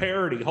porno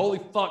parody. Holy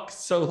fuck,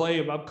 so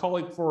lame. I'm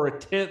calling for a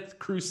 10th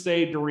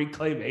crusade to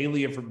reclaim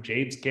Alien from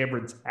James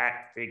Cameron's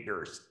hack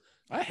fingers.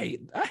 I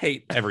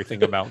hate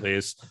everything about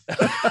these.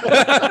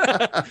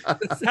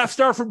 0.5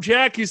 star from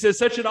Jack, who says,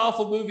 such an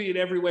awful movie in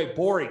every way.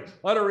 Boring,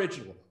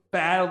 unoriginal,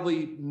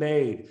 badly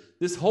made.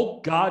 This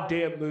whole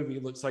goddamn movie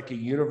looks like a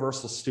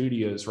Universal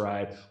Studios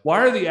ride. Why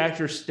are the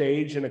actors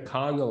staged in a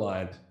conga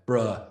line?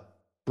 Bruh,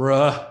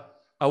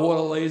 I want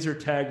a laser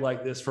tag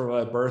like this for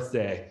my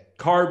birthday.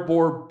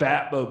 Cardboard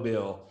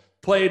Batmobile,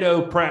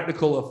 Play-Doh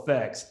practical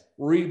effects,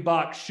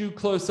 Reebok shoe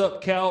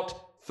close-up count,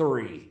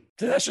 3.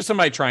 That's just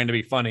somebody trying to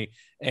be funny.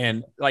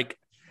 And like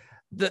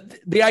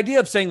the idea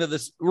of saying that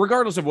this,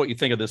 regardless of what you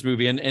think of this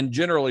movie, and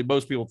generally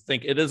most people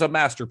think it is a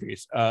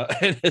masterpiece,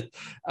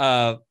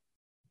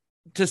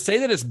 to say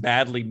that it's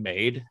badly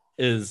made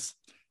is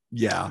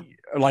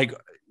like,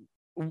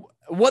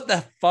 what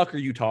the fuck are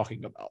you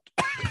talking about?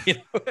 You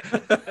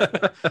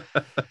know?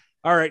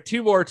 All right,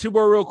 two more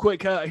real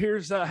quick.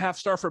 Here's a half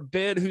star for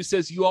Ben, who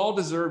says, you all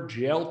deserve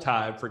jail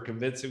time for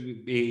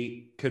convincing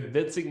me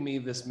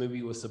this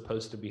movie was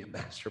supposed to be a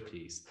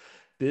masterpiece.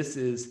 This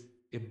is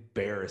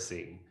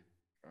embarrassing.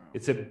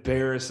 It's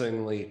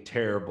embarrassingly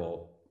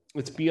terrible.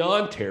 It's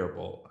beyond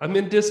terrible. I'm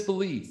in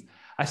disbelief.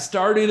 I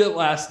started it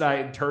last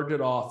night and turned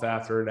it off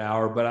after an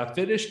hour, but I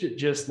finished it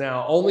just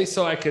now only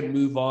so I can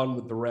move on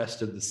with the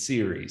rest of the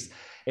series.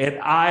 And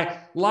I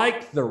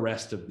like the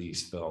rest of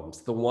these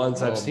films, the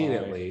ones I've seen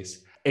at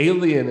least.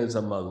 Alien is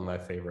among my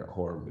favorite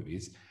horror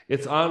movies.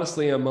 It's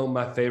honestly among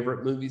my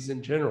favorite movies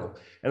in general.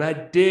 And I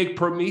dig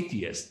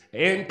Prometheus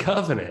and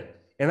Covenant.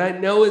 And I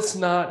know it's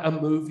not a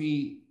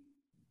movie,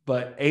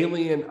 but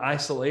Alien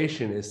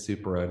Isolation is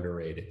super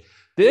underrated.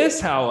 This,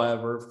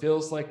 however,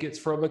 feels like it's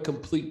from a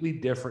completely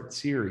different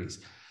series.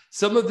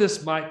 Some of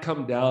this might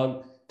come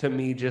down to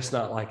me just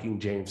not liking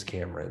James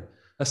Cameron.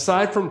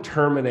 Aside from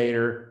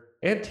Terminator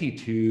and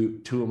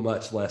T2 to a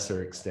much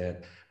lesser extent,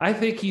 I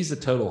think he's a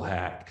total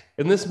hack.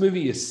 And this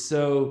movie is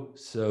so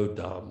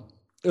dumb.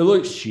 It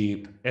looks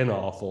cheap and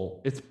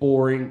awful. It's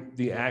boring.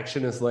 The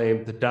action is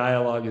lame. The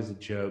dialogue is a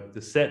joke.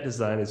 The set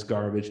design is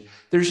garbage.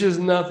 There's just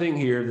nothing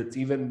here that's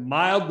even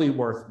mildly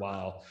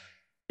worthwhile.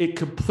 It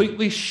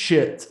completely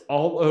shits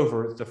all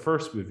over the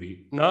first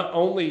movie, not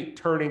only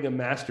turning a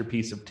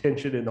masterpiece of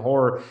tension and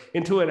horror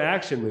into an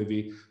action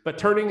movie, but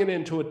turning it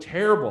into a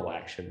terrible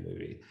action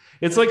movie.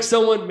 It's like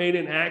someone made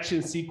an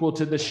action sequel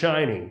to The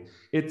Shining.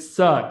 It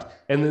sucked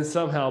and then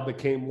somehow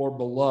became more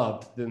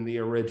beloved than the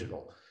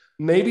original.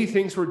 Maybe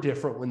things were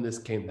different when this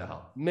came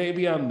out.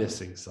 Maybe I'm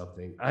missing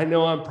something. I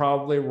know I'm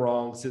probably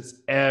wrong since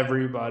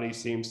everybody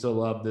seems to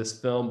love this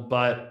film,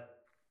 but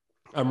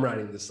I'm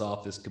writing this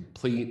off as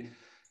complete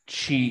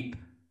cheap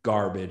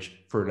garbage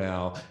for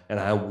now, and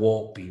I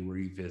won't be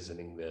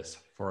revisiting this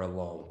for a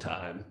long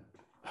time.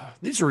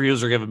 These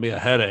reviews are giving me a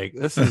headache.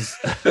 This is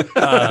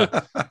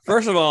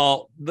first of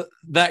all,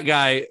 that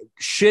guy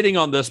shitting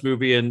on this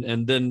movie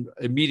and then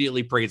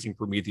immediately praising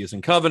Prometheus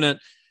and Covenant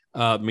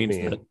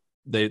means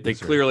that they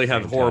clearly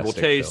have horrible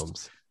taste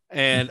films.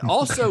 And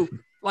also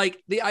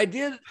like the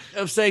idea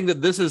of saying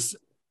that this is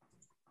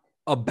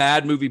a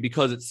bad movie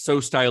because it's so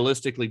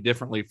stylistically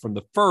differently from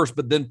the first,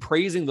 but then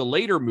praising the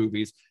later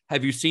movies.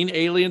 Have you seen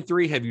Alien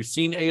 3? Have you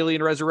seen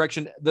Alien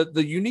Resurrection?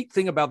 The unique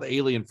thing about the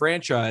Alien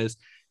franchise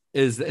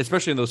is,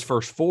 especially in those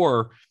first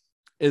 4,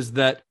 is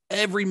that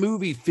every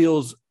movie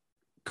feels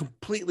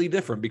completely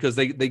different because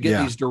they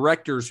get these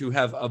directors who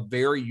have a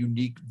very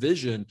unique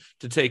vision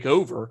to take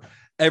over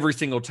every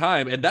single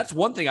time. And that's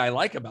one thing I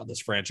like about this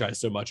franchise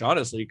so much,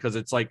 honestly, because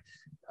it's like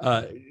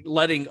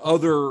letting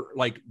other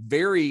like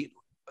very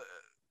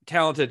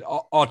talented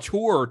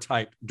auteur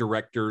type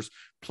directors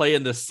play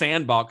in the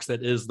sandbox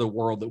that is the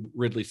world that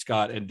Ridley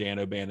Scott and Dan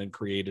O'Bannon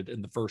created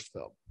in the first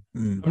film.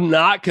 I'm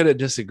not going to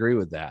disagree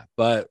with that,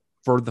 but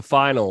for the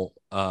final,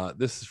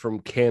 this is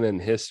from Canon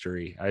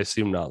History. I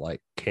assume not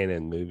like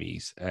Canon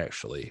Movies,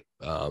 actually.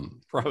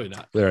 Probably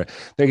not. They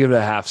give it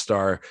a half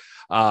star,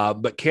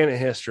 but Canon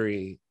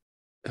History,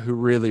 who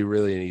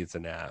really needs a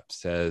nap,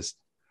 says,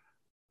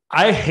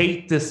 I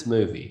hate this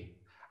movie.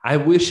 I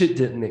wish it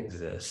didn't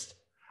exist.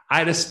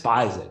 I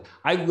despise it.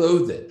 I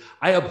loathe it.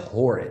 I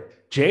abhor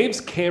it.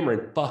 James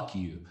Cameron, fuck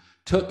you,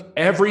 took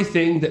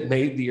everything that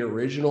made the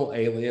original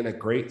Alien a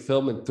great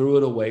film and threw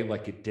it away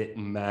like it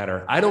didn't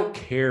matter. I don't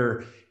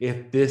care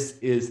if this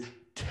is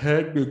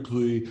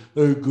technically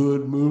a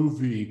good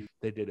movie.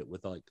 They did it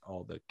with like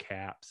all the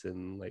caps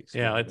and like the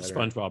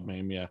SpongeBob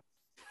meme. Yeah.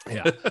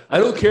 I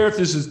don't care if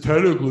this is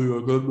technically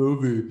a good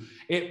movie.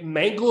 It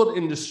mangled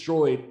and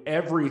destroyed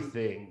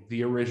everything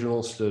the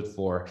original stood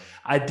for.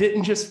 I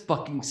didn't just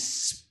fucking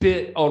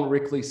spit on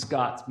Ridley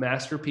Scott's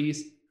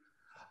masterpiece.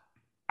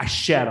 I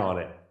shat on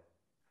it.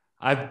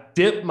 I've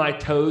dipped my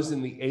toes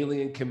in the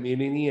Alien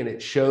community, and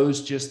it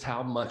shows just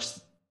how much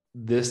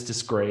this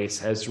disgrace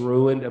has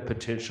ruined a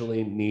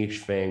potentially niche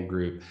fan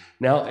group.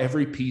 Now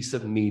every piece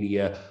of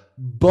media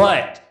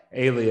but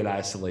Alien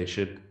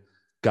Isolation,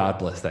 God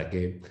bless that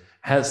game,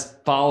 has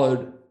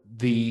followed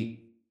the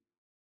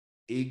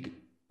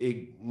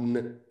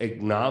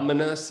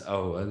ignominious,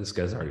 this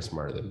guy's already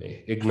smarter than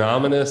me,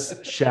 ignominious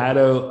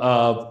shadow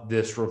of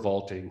this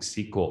revolting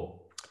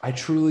sequel. I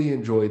truly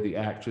enjoyed the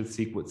action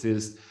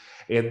sequences,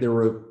 and the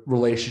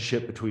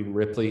relationship between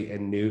Ripley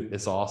and Newt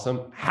is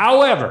awesome.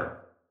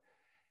 However,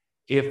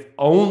 if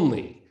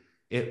only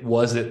it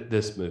wasn't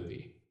this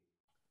movie.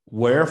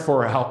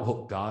 Wherefore out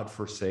will God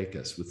forsake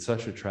us with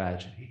such a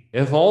tragedy?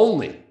 If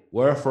only,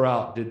 wherefore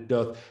out did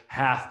doth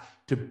hath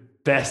to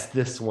best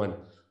this one?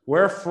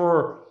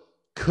 Wherefore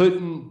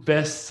couldn't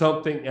best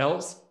something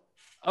else?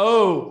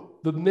 Oh,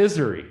 the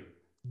misery!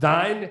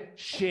 Thine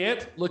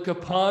shan't look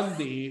upon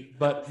thee,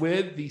 but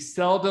with the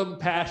seldom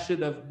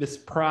passion of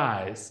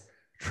misprise.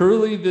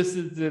 Truly, this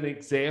is an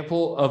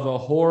example of a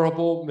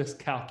horrible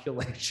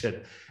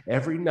miscalculation.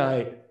 Every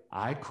night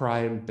I cry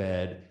in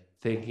bed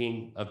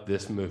thinking of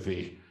this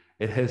movie.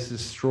 It has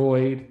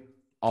destroyed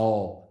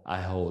all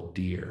I hold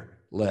dear,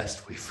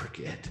 lest we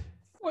forget.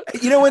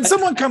 You know, when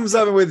someone comes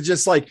up with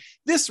just like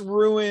this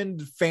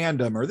ruined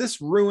fandom or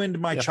this ruined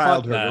my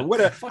childhood or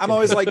whatever, I'm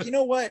always like, you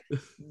know what?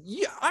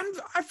 Yeah,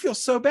 I feel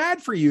so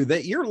bad for you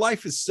that your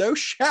life is so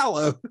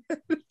shallow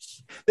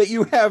that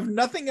you have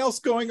nothing else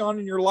going on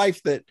in your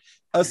life that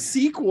a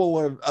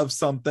sequel of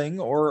something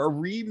or a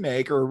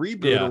remake or a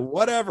reboot or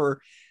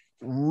whatever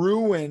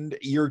ruined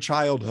your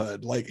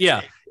childhood. Like,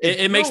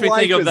 it makes me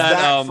think of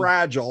that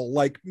fragile.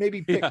 Like,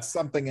 maybe pick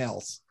something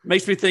else.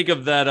 Makes me think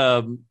of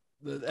that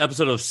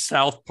episode of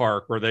South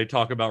Park where they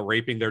talk about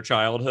raping their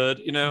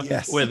childhood, you know,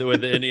 with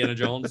the Indiana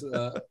Jones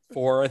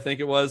 4, I think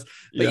it was.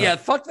 But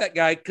fuck that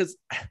guy, because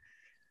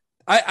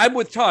I'm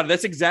with Todd.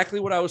 That's exactly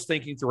what I was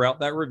thinking throughout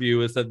that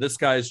review, is that this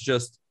guy's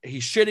just,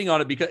 he's shitting on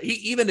it because he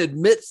even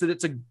admits that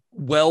it's a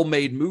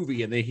well-made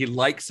movie and that he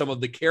likes some of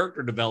the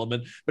character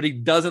development, but he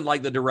doesn't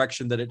like the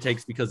direction that it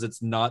takes because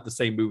it's not the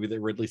same movie that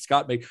Ridley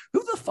Scott made.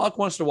 Who the fuck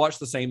wants to watch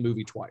the same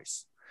movie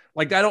twice?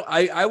 Like,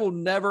 I will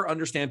never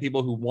understand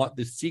people who want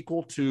the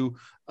sequel to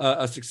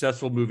a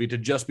successful movie to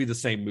just be the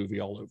same movie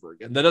all over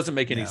again. That doesn't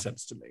make any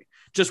sense to me.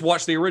 Just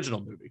watch the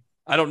original movie.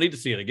 I don't need to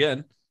see it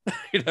again.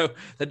 You know,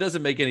 that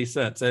doesn't make any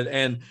sense.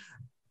 And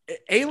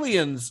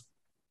Aliens,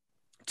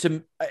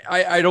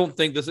 I don't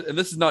think this, and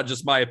this is not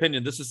just my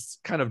opinion, this is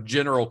kind of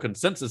general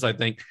consensus. I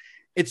think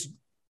it's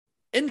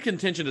in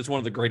contention as one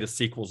of the greatest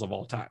sequels of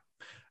all time.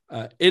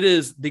 It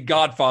is the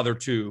Godfather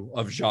 2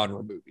 of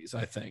genre movies,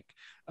 I think.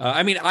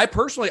 I mean, I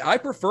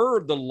prefer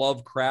the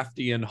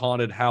Lovecraftian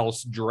haunted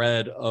house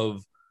dread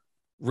of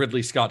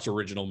Ridley Scott's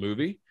original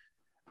movie.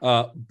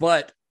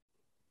 But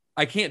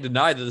I can't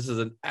deny that this is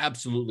an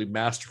absolutely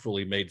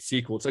masterfully made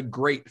sequel. It's a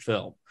great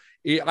film.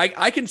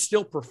 I can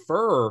still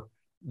prefer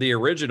the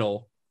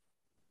original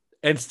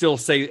and still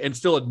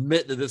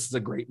admit that this is a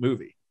great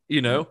movie.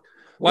 You know,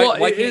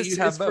 why can't you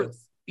have both?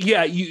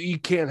 You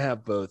can't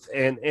have both.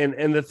 And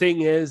the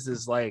thing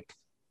is like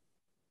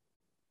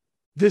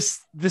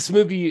this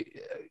movie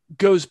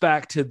goes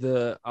back to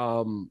the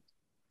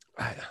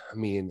I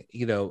mean,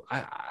 you know,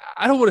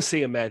 I don't want to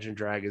say Imagine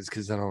Dragons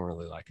because I don't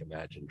really like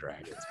Imagine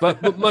Dragons.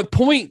 But my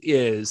point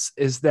is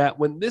that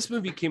when this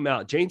movie came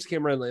out, James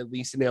Cameron at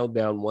least nailed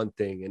down one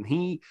thing, and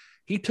he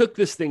took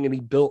this thing and he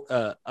built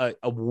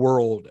a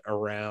world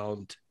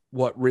around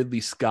what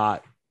Ridley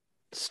Scott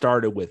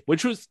started with,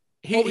 which was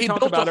he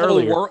built about a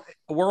whole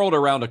world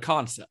around a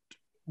concept,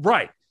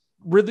 right?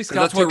 Ridley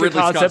Scott took a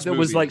concept that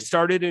was like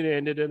started and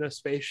ended in a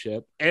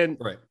spaceship, and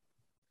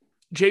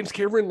James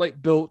Cameron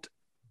like built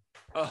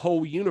a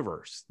whole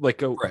universe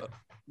like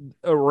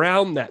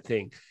around that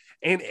thing,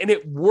 and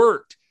it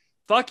worked.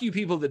 Fuck you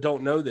people that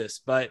don't know this,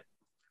 but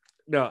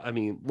no, I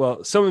mean,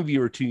 well, some of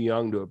you are too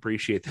young to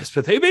appreciate this,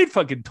 but they made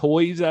fucking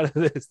toys out of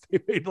this. They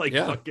made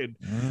fucking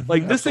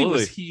like this thing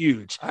was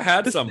huge. I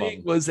had this some thing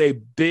of them. was a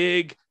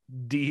big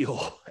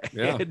deal,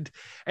 and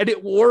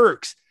it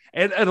works.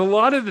 And a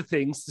lot of the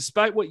things,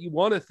 despite what you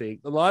want to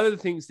think, a lot of the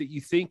things that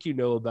you think you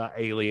know about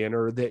Alien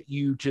or that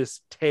you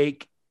just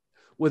take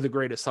with a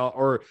grain of salt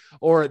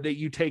or that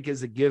you take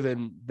as a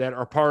given that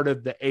are part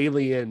of the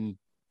Alien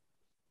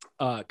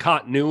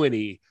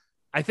continuity,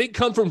 I think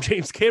come from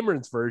James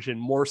Cameron's version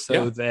more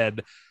so than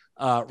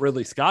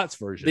Ridley Scott's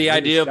version. The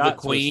idea of the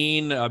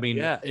Queen, I mean,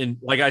 and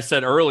like I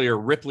said earlier,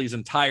 Ripley's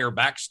entire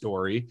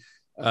backstory,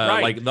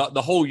 like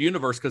the whole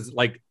universe, because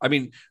like, I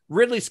mean,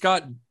 Ridley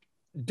Scott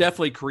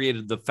definitely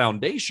created the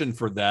foundation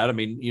for that. I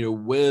mean, you know,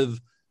 with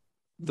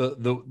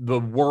the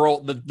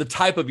world, the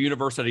type of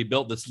universe that he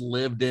built, this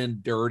lived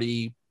in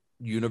dirty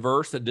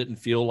universe that didn't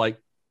feel like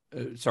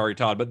sorry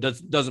Todd, but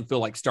doesn't feel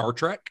like Star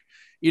Trek,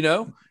 you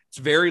know. It's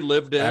very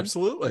lived in.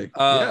 Absolutely.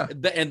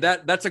 And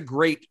that's a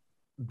great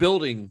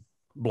building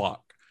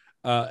block.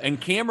 And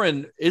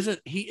Cameron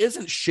isn't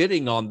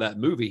shitting on that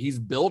movie. He's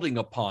building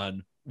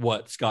upon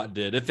what Scott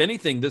did. If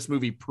anything, this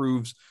movie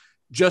proves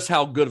just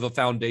how good of a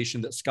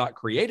foundation that Scott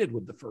created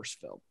with the first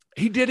film.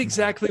 He did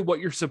exactly what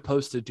you're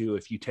supposed to do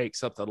if you take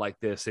something like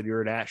this and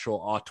you're an actual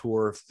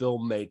auteur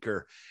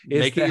filmmaker.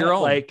 Make it your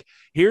own. Like,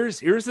 here's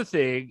the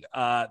thing.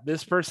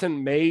 This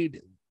person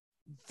made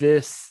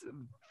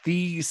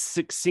these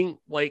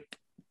succinct like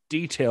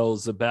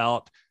details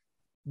about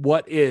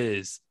what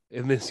is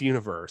in this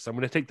universe. I'm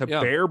going to take the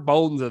bare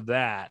bones of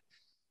that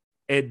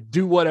and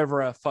do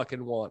whatever I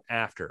fucking want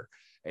after.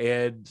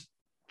 And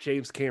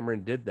James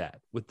Cameron did that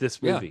with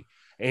this movie.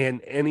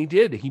 And he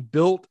did. He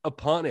built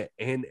upon it.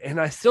 And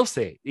I still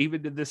say,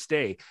 even to this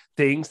day,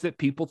 things that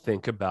people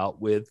think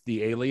about with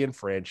the Alien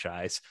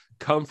franchise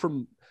come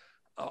from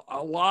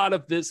a lot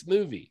of this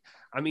movie.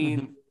 I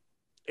mean,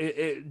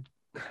 I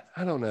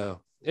don't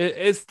know.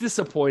 It's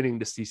disappointing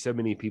to see so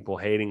many people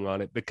hating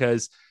on it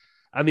because,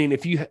 I mean,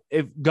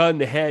 if gun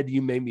to head,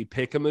 you made me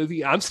pick a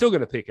movie, I'm still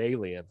going to pick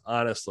Alien.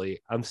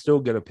 Honestly, I'm still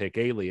going to pick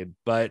Alien,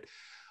 but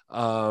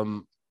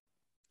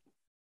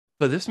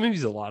this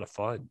movie's a lot of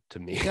fun to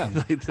me. Yeah.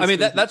 I mean,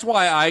 that's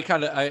why I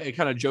kind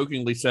of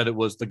jokingly said it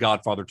was the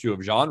Godfather 2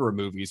 of genre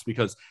movies,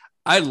 because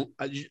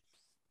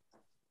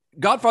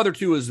Godfather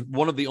 2 is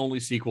one of the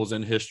only sequels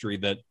in history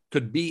that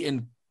could be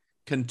in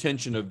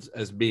contention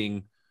as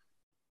being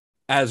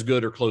as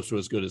good or close to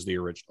as good as the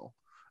original.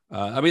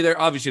 I mean, there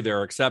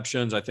are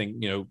exceptions. I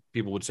think,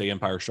 people would say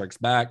Empire Strikes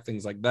Back,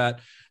 things like that.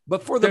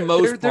 But for the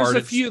most part, there's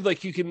a few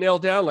like you can nail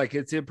down, like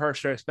it's Empire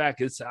Strikes Back.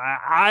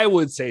 I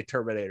would say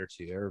Terminator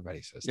 2.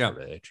 Everybody says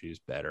Terminator 2 is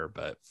better,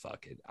 but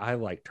fuck it. I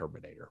like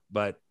Terminator.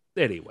 But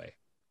anyway.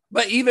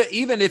 But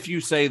even if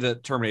you say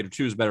that Terminator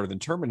 2 is better than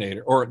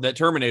Terminator, or that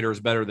Terminator is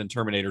better than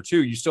Terminator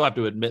 2, you still have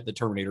to admit that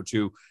Terminator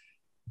 2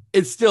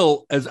 is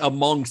still, as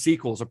among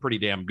sequels, a pretty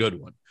damn good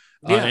one.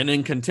 And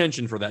in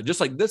contention for that.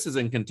 Just like this is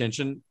in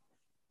contention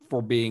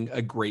for being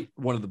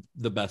one of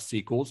the best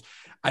sequels.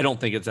 I don't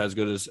think it's as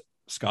good as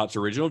Scott's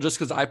original, just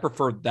because I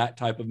prefer that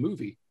type of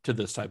movie to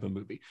this type of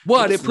movie.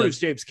 Well, it proves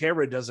James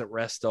Cameron doesn't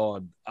rest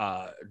on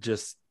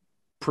just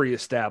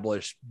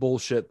pre-established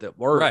bullshit that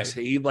works.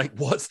 Right. He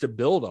wants to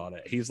build on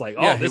it. He's like,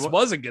 this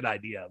was a good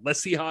idea. Let's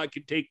see how I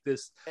can take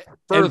this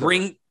further.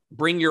 And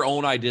bring your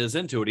own ideas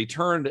into it. He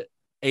turned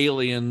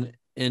Alien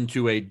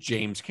into a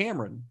James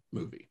Cameron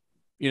movie.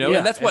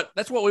 And that's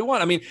what we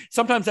want. I mean,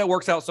 sometimes that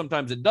works out,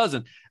 sometimes it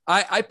doesn't.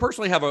 I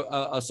personally have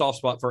a soft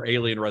spot for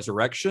Alien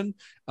Resurrection.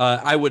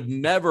 I would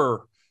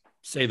never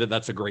say that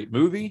that's a great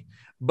movie,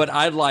 but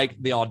I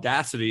like the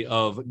audacity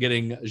of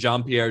getting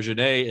Jean-Pierre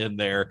Jeunet in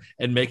there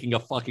and making a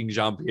fucking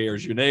Jean-Pierre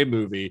Jeunet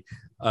movie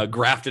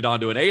grafted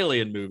onto an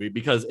Alien movie,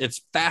 because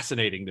it's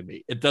fascinating to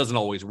me. It doesn't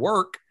always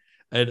work.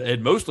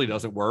 It mostly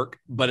doesn't work,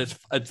 but it's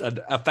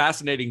a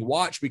fascinating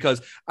watch,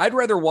 because I'd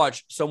rather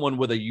watch someone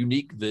with a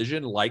unique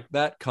vision like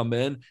that come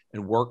in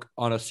and work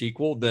on a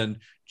sequel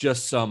than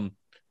just some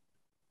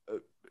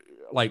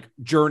like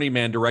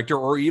journeyman director,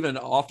 or even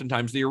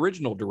oftentimes the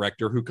original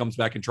director who comes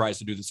back and tries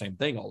to do the same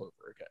thing all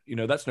over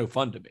again. That's no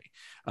fun to me.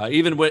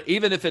 Even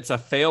if it's a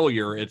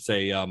failure, it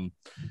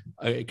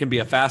can be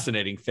a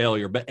fascinating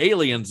failure, but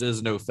Aliens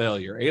is no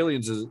failure.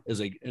 Aliens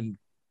is a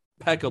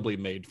impeccably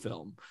made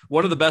film.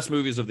 One of the best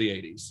movies of the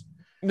 80s.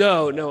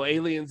 No,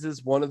 Aliens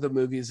is one of the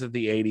movies of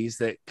the 80s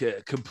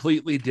that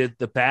completely did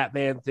the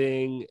Batman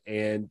thing,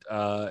 and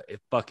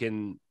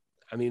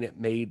it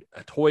made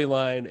a toy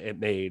line. It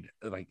made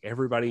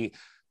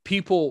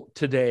people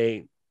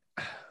today.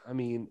 I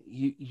mean,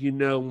 you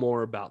know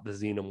more about the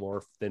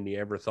xenomorph than you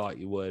ever thought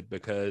you would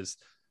because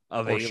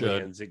of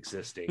aliens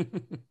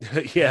existing.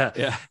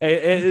 yeah.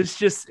 And it's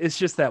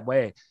just that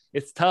way.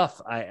 It's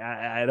tough.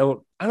 I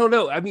don't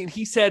know. I mean,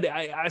 he said,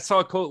 I saw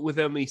a quote with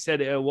him. He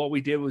said, what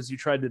we did was you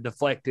tried to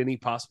deflect any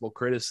possible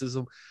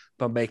criticism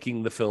by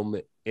making the film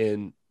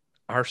in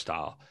our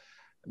style,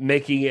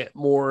 making it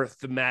more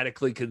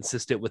thematically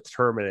consistent with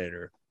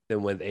Terminator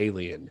than with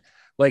Alien.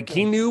 Like,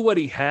 he knew what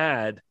he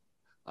had,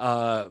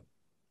 but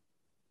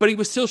he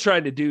was still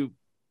trying to do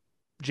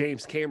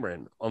James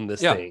Cameron on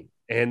this thing.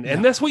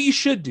 And that's what you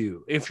should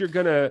do if you're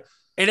going to.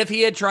 And if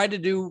he had tried to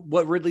do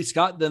what Ridley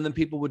Scott did, then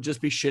people would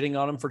just be shitting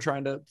on him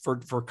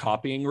for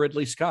copying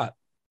Ridley Scott.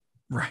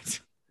 Right.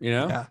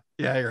 Yeah,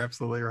 you're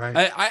absolutely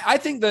right. I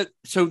think that,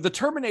 so the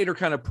Terminator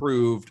kind of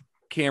proved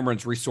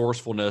Cameron's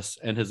resourcefulness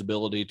and his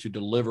ability to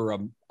deliver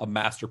a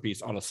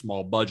masterpiece on a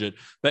small budget.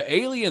 But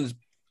Aliens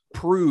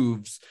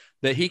proves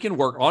that he can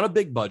work on a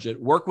big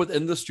budget, work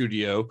within the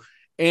studio,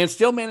 and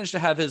still manage to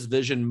have his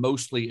vision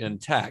mostly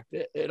intact.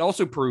 It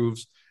also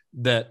proves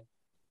that,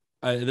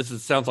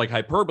 sounds like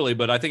hyperbole,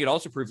 but I think it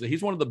also proves that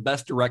he's one of the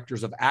best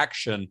directors of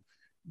action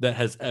that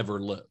has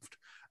ever lived.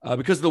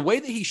 Because the way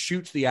that he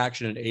shoots the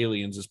action in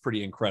Aliens is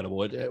pretty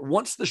incredible.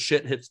 Once the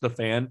shit hits the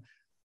fan,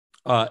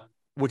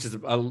 which is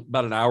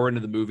about an hour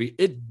into the movie,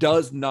 it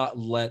does not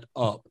let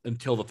up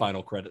until the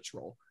final credits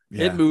roll.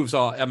 Yeah. It moves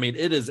on. I mean,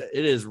 it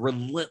is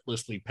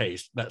relentlessly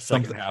paced. That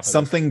second half.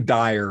 Something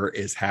dire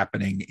is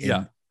happening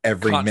in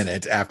every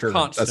minute after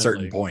a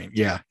certain point.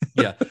 Yeah.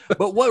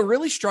 But what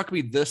really struck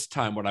me this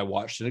time when I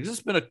watched it, because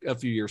it's been a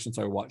few years since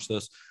I watched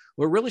this,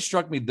 what really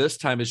struck me this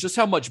time is just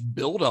how much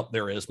buildup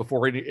there is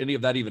before any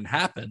of that even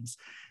happens.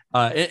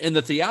 In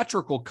the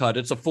theatrical cut,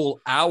 it's a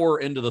full hour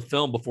into the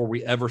film before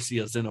we ever see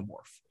a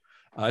xenomorph.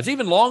 It's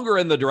even longer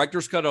in the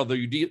director's cut, although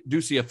you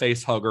do see a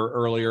face hugger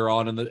earlier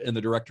on in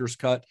the director's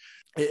cut.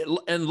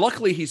 And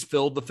luckily, he's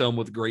filled the film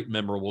with great,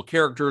 memorable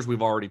characters.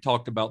 We've already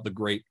talked about the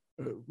great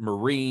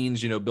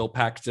Marines, Bill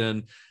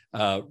Paxton,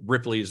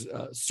 Ripley's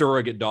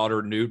surrogate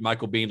daughter, Newt,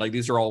 Michael Biehn. Like,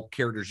 these are all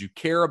characters you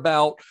care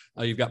about.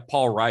 You've got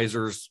Paul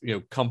Reiser's,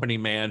 company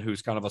man,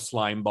 who's kind of a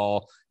slime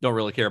ball. Don't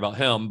really care about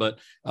him, but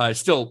it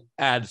still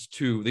adds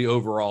to the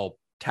overall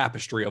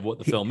tapestry of what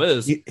the film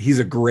is. He's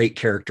a great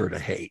character to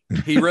hate.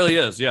 He really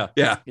is. Yeah.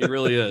 Yeah, he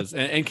really is.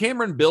 And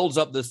Cameron builds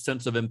up this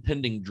sense of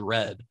impending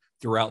dread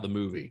throughout the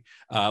movie.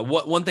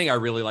 One thing I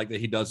really like that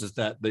he does is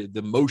that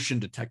the motion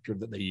detector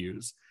that they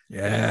use,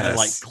 that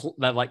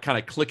like kind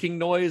of clicking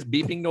noise,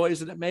 beeping noise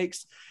that it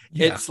makes,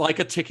 it's like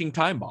a ticking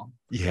time bomb.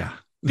 Yeah,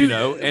 you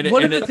know, and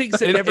one of the things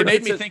that it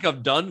made me think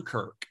of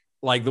Dunkirk.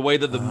 Like the way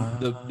that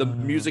the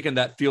music in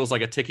that feels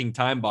like a ticking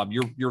time bomb.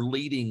 You're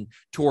leading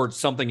towards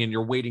something and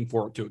you're waiting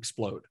for it to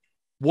explode.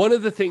 One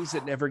of the things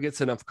that never gets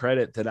enough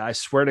credit that I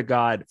swear to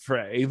God,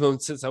 for even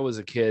since I was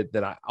a kid,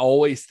 that I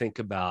always think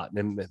about,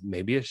 and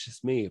maybe it's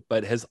just me,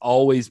 but has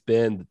always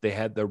been that they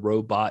had the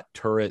robot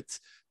turrets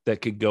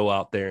that could go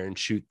out there and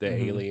shoot the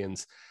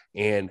aliens.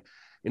 And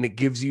it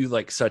gives you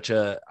like such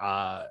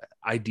a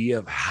idea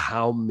of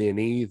how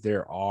many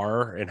there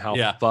are and how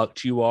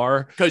fucked you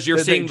are. Because you're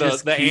seeing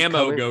the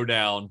ammo go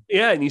down.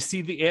 Yeah, and you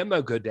see the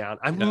ammo go down.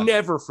 I've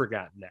never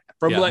forgotten that.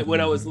 From like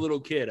when I was a little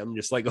kid, I'm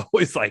just like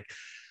always like,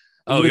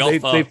 oh,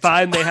 they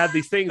find they have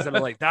these things, and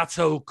I'm like, that's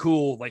so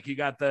cool. Like you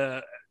got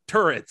the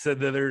turrets, and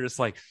then they're just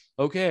like,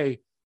 okay,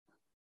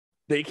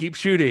 they keep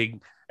shooting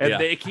and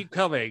they keep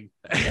coming,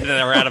 and then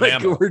they're out of like,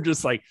 ammo. We're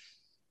just like,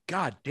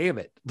 God damn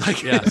it.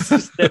 Like it's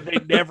just that they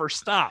never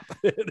stop.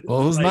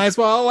 Well, it was nice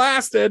while it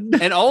lasted.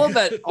 And all of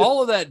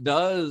that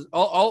does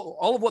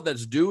all of what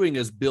that's doing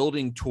is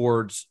building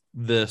towards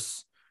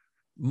this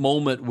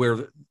moment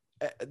where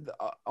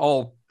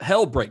all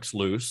hell breaks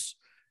loose.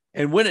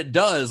 And when it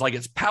does, like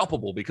it's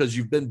palpable because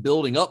you've been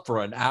building up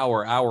for an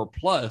hour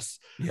plus.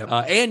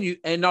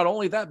 And not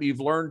only that,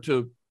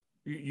 but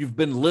you've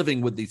been living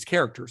with these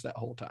characters that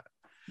whole time.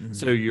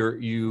 So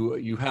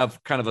you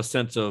have kind of a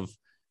sense of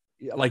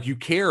like you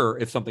care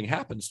if something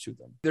happens to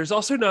them. There's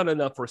also not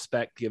enough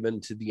respect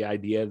given to the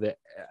idea that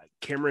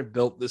Cameron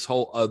built this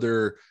whole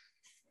other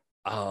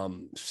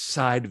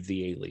side of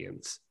the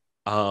aliens.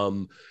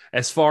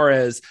 As far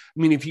as, I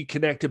mean, if you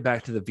connect it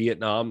back to the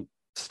Vietnam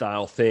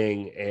style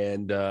thing,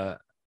 and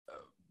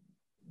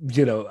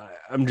you know,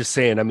 I'm just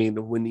saying, I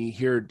mean, when you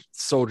hear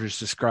soldiers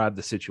describe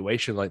the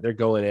situation, like they're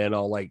going in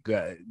all like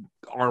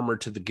armored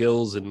to the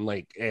gills and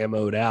like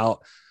ammoed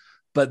out,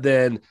 but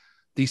then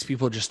these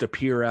people just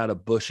appear out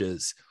of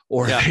bushes,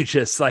 or they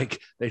just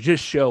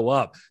show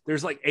up.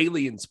 There's like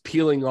aliens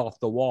peeling off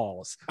the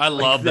walls. I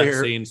love that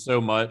scene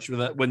so much.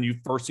 When you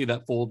first see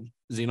that full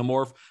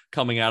xenomorph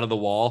coming out of the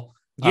wall.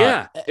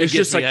 It's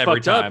just like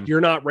fucked time. up.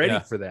 You're not ready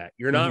for that.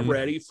 You're not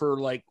ready for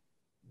like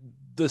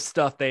the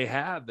stuff they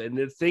have. And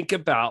to think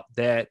about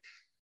that,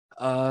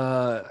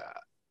 I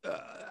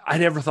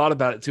never thought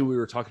about it till we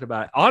were talking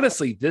about it.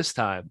 Honestly, this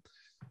time,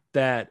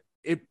 that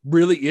it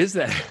really is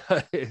that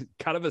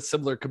kind of a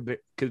similar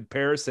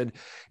comparison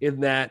in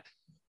that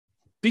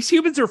these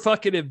humans are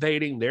fucking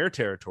invading their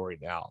territory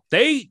now.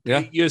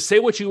 You say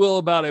what you will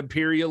about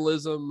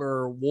imperialism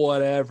or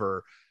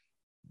whatever.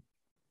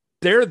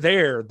 They're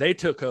there. They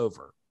took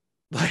over.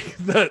 Like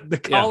the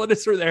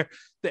colonists are there.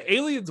 The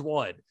aliens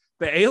won.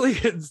 The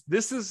aliens,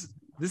 this is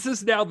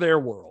now their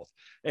world.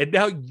 And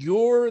now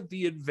you're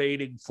the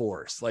invading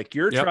force. Like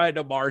you're trying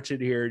to march in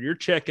here and you're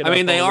checking. I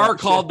mean, they are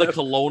called the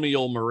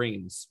Colonial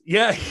Marines.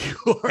 Yeah.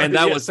 And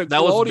that was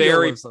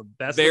very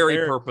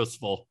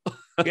purposeful.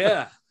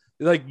 Yeah.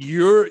 Like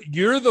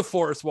you're the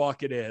force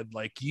walking in,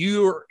 like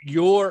you're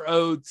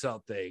owed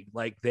something.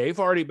 Like they've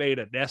already made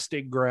a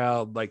nesting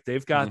ground. Like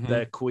they've got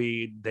the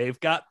queen, they've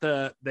got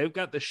the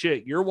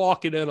shit. You're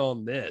walking in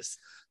on this.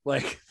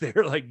 Like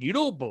they're like, you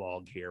don't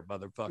belong here,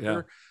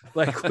 motherfucker.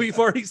 Like we've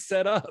already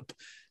set up.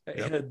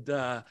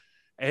 And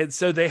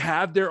so they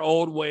have their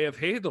own way of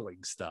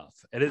handling stuff.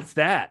 And it's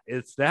that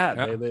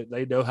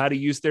they know how to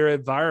use their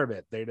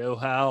environment. They know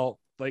how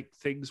like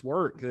things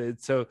work. And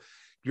so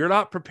you're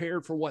not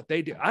prepared for what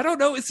they do. I don't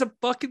know. It's some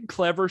fucking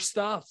clever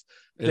stuff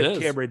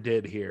that Cameron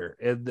did here.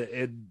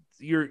 And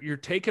you're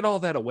taking all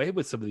that away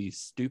with some of these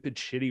stupid,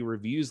 shitty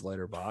reviews,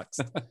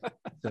 Letterboxd.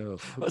 So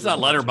it's not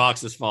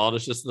Letterboxd's fault.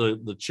 It's just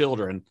the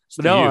children.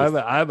 No,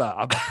 I'm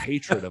a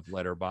patron of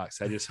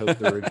Letterboxd. I just hope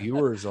the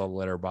reviewers on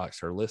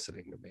Letterboxd are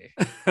listening to me.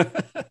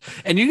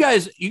 And you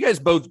guys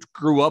both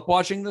grew up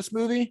watching this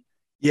movie?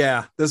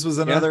 Yeah, this was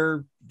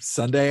another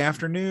Sunday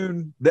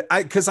afternoon.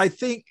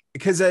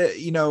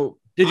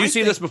 Did you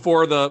see this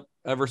before the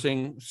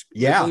Everseen?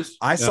 Yeah,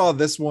 I saw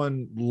this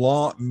one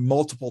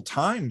multiple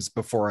times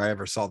before I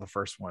ever saw the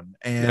first one.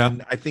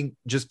 And I think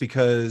just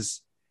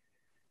because,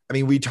 I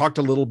mean, we talked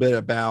a little bit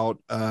about,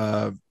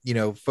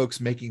 folks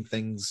making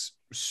things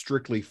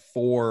strictly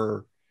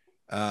for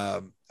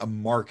a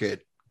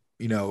market,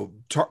 a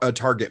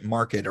target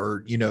market,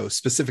 or,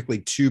 specifically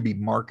to be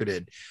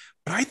marketed.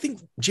 But I think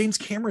James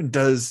Cameron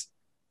does,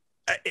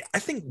 I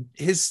think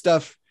his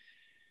stuff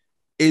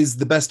is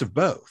the best of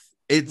both.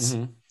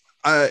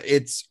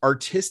 It's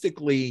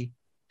artistically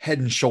head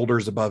and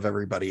shoulders above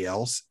everybody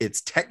else.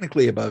 It's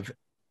technically above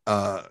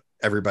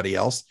everybody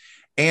else.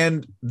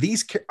 And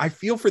I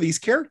feel for these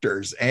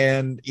characters.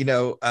 And,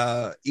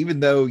 even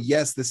though,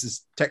 yes, this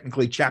is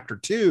technically chapter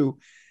 2,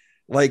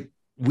 like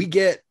we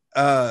get,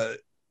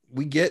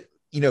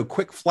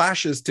 quick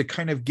flashes to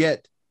kind of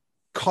get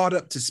caught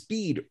up to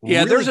speed.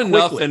 Yeah, really there's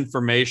enough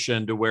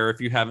information to where if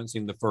you haven't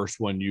seen the first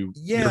one,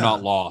 you're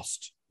not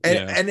lost.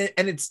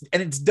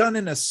 it's done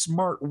in a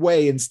smart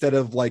way instead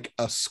of like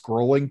a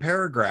scrolling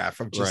paragraph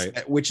of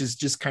just which is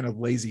just kind of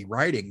lazy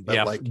writing.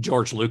 But like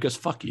George Lucas,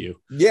 fuck you.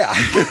 Yeah.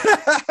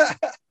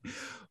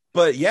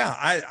 But yeah,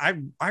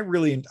 I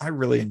really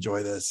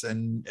enjoy this.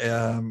 And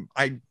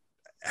I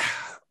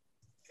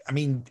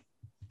mean,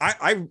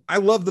 I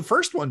love the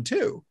first one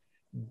too.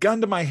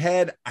 Gun to my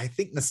head, I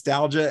think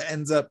nostalgia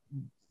ends up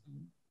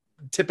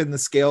tipping the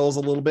scales a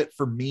little bit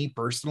for me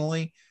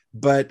personally,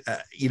 but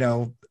you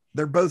know,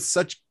 they're both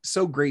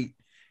so great.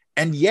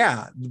 And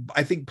yeah,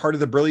 I think part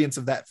of the brilliance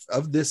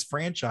of this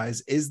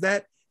franchise is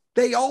that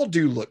they all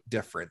do look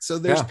different. So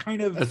there's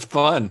kind of, it's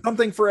fun,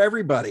 something for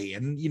everybody.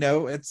 And you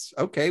know, it's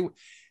okay.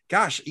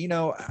 Gosh, you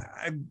know,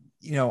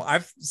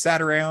 I've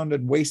sat around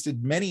and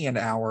wasted many an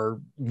hour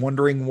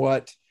wondering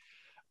what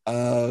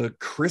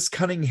Chris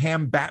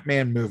Cunningham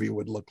Batman movie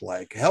would look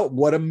like. Hell,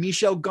 what a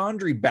Michel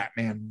Gondry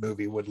Batman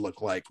movie would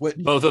look like.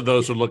 Both of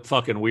those would look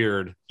fucking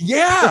weird.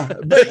 Yeah,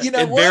 but you know,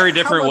 in very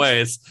different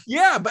ways.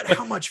 Yeah, but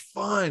how much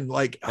fun!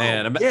 Like,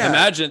 man,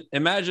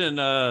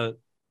 imagine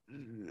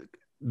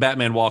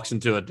Batman walks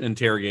into an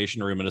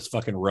interrogation room and it's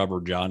fucking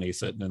Rubber Johnny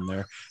sitting in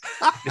there.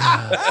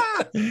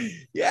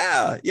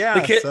 yeah.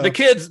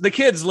 The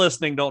kids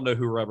listening don't know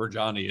who Rubber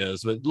Johnny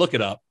is, but look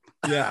it up.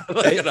 Yeah,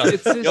 look it up.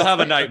 You'll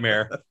have a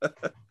nightmare.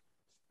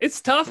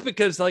 It's tough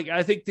because, like,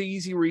 I think the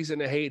easy reason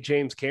to hate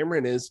James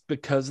Cameron is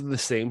because of the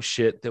same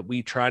shit that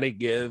we try to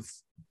give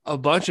a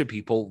bunch of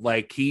people.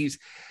 Like,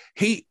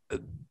 the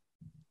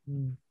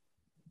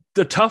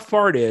tough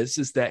part is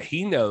that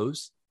he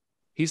knows.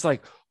 He's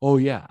like, oh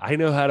yeah, I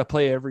know how to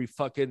play every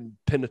fucking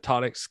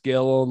pentatonic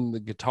scale on the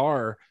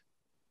guitar,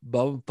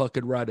 but I'm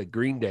fucking write a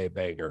Green Day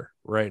banger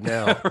right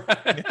now.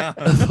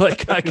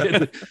 Like I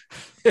can,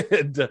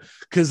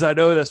 because I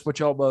know that's what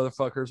y'all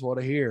motherfuckers want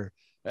to hear.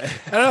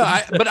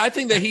 But I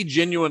think that he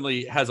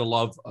genuinely has a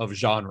love of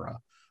genre.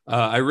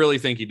 I really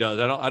think he does.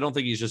 I don't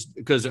think he's just,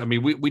 because I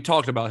mean, we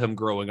talked about him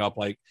growing up,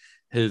 like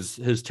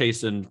his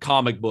taste in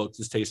comic books,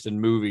 his taste in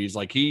movies.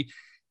 Like he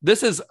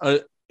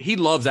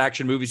loves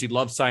action movies. He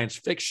loves science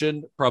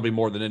fiction, probably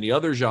more than any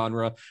other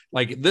genre.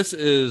 Like, this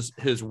is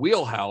his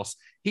wheelhouse.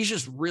 He's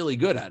just really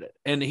good at it.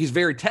 And he's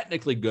very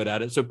technically good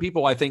at it. So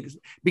people, I think,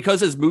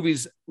 because his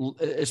movies,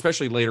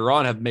 especially later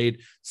on, have made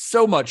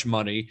so much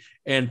money,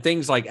 and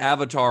things like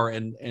Avatar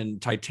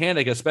and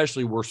Titanic,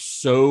 especially, were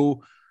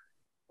so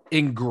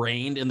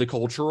ingrained in the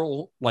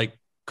cultural, like,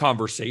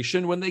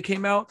 conversation when they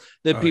came out,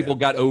 that people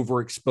got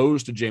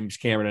overexposed to James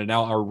Cameron and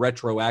now are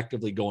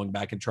retroactively going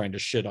back and trying to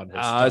shit on his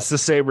stuff. It's the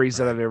same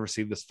reason I've never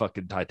seen this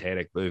fucking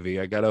Titanic movie.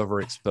 I got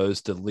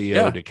overexposed to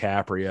Leo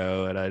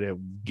DiCaprio and I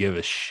didn't give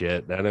a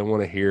shit. I didn't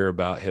want to hear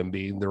about him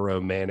being the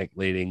romantic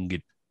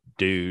leading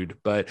dude.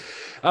 But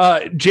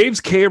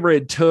James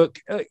Cameron took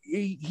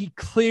he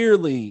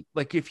clearly,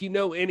 like, if you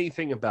know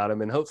anything about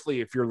him, and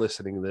hopefully if you're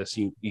listening to this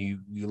you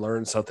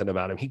learn something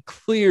about him, he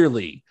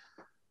clearly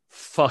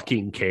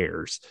fucking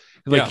cares.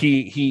 Like,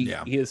 he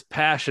is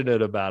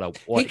passionate about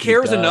what he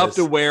cares enough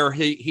to where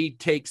he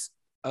takes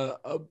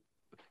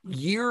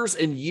years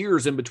and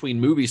years in between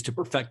movies to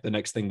perfect the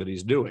next thing that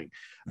he's doing.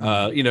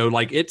 You know,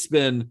 like, it's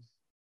been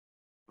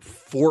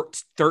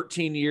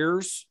 13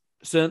 years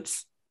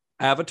since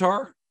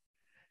Avatar,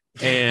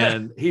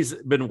 and he's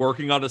been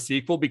working on a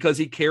sequel because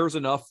he cares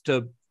enough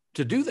to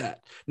do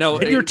that. Now,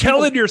 and you're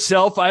telling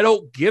yourself, I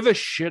don't give a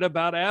shit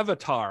about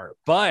Avatar,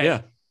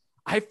 but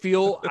I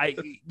feel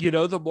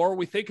the more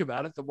we think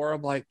about it, the more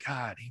I'm like,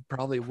 God, he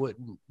probably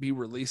wouldn't be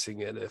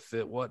releasing it if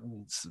it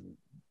wasn't some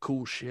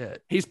cool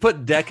shit. He's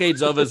put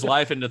decades of his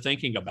life into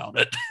thinking about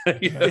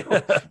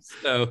it.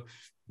 So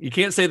you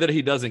can't say that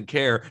he doesn't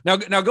care. Now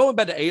going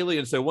back to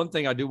Alien. So one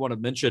thing I do want to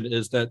mention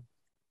is that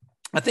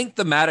I think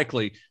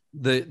thematically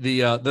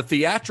the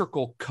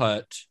theatrical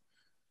cut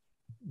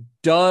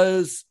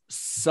does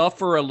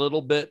suffer a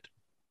little bit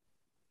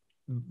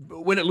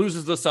when it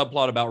loses the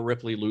subplot about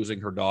Ripley losing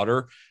her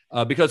daughter,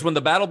 because when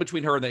the battle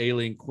between her and the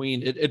alien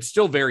queen, it's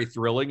still very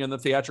thrilling in the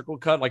theatrical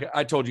cut. Like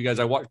I told you guys,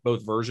 I watched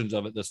both versions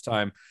of it this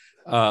time,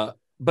 but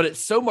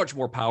it's so much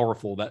more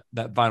powerful,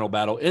 that final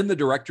battle. In the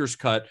director's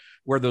cut,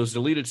 where those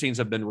deleted scenes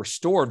have been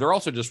restored, they're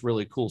also just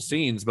really cool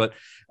scenes. But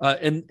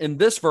in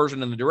this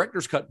version, in the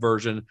director's cut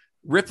version,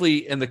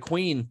 Ripley and the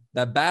queen,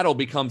 that battle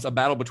becomes a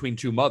battle between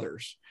two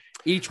mothers,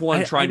 each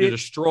one trying to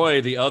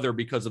destroy the other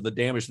because of the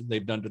damage that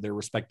they've done to their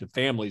respective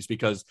families.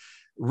 Because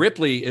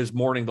Ripley is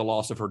mourning the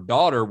loss of her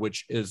daughter,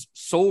 which is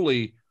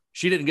solely,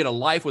 she didn't get a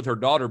life with her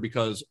daughter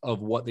because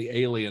of what the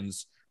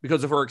aliens,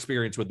 because of her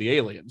experience with the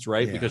aliens,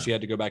 right? Yeah. Because she had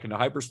to go back into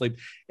hypersleep.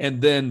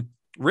 And then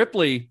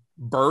Ripley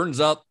burns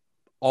up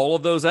all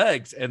of those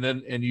eggs. And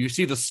you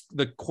see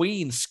the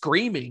queen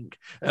screaming.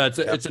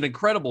 It's an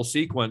incredible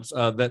sequence,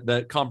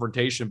 that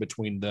confrontation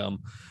between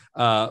them.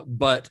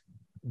 But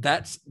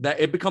that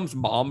it becomes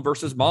mom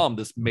versus mom,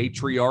 this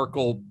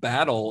matriarchal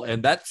battle,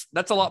 and that's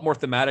a lot more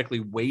thematically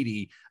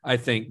weighty, I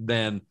think,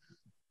 than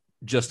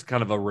just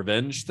kind of a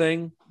revenge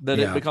thing that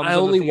it becomes. I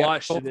only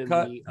watched it in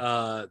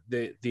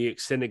the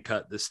extended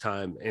cut this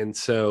time, and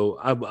so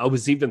I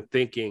was even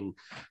thinking,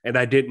 and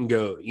I didn't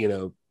go,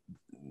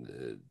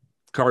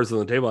 cards on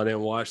the table. I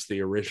didn't watch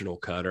the original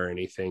cut or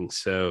anything.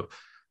 So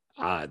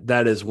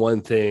that is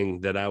one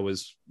thing that I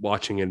was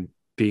watching and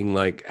being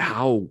like,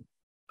 how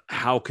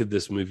could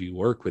this movie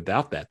work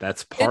without that?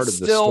 That's part of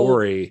the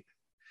story.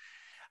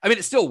 I mean,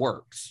 it still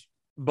works,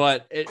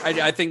 but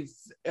I think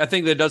that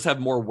it does have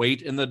more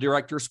weight in the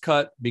director's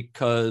cut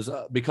because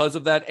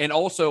of that. And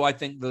also I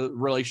think the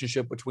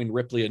relationship between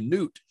Ripley and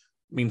Newt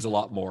means a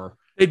lot more.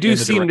 They do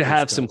seem to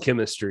have some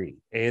chemistry,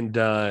 and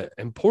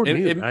poor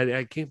Newt.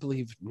 I can't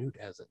believe Newt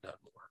hasn't done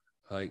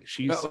more. Like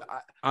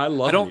I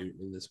love Newt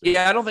in this movie.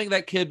 Yeah, I don't think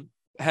that kid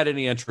had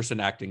any interest in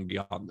acting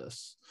beyond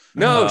this.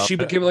 No, she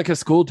became like a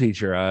school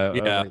teacher.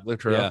 I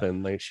looked her up,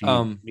 and like she,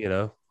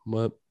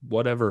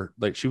 whatever.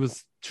 Like she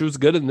was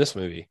good in this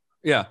movie.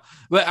 Yeah,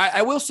 but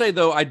I will say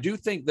though, I do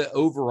think that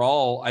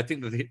overall, I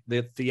think that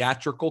the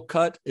theatrical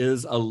cut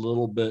is a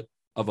little bit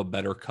of a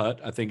better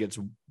cut. I think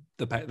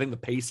the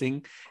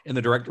pacing in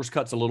the director's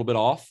cut's a little bit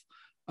off,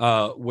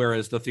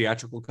 whereas the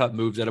theatrical cut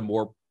moves at a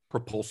more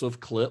propulsive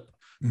clip.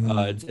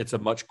 It's a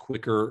much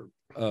quicker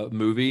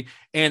movie,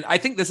 and I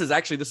think this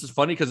is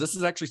funny because this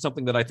is actually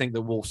something that I think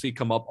that we'll see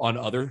come up on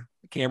other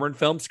Cameron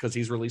films because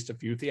he's released a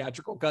few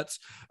theatrical cuts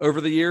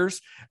over the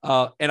years,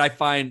 and I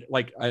find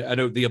like I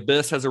know The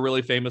Abyss has a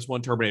really famous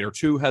one, Terminator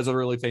 2 has a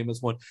really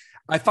famous one.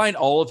 I find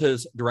all of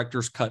his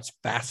director's cuts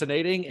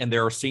fascinating, and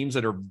there are scenes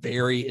that are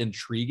very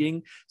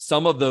intriguing.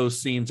 Some of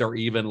those scenes are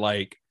even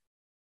like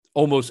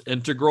almost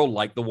integral,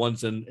 like the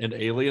ones in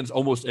Aliens,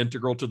 almost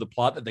integral to the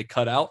plot that they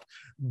cut out,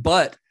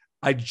 but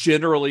I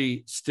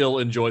generally still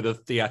enjoy the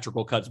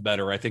theatrical cuts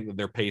better. I think that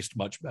they're paced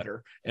much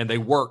better and they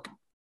work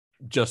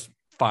just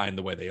fine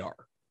the way they are.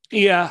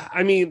 Yeah.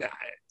 I mean,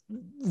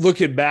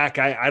 looking back,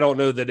 I don't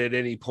know that at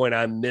any point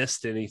I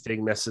missed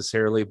anything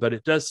necessarily, but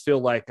it does feel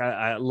like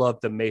I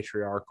love the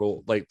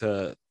matriarchal, like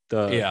that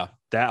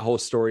whole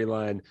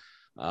storyline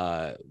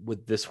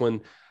with this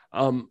one.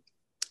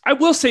 I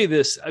will say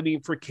this. I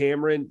mean, for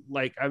Cameron,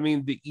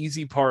 the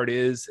easy part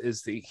is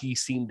that he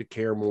seemed to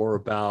care more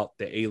about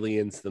the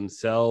aliens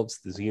themselves,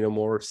 the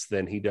xenomorphs,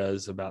 than he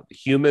does about the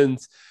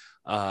humans.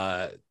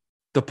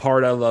 The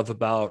part I love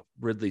about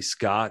Ridley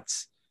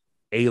Scott's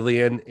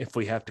Alien, if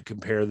we have to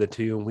compare the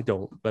two, and we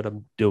don't, but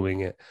I'm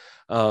doing it,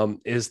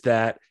 is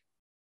that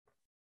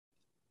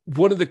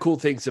one of the cool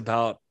things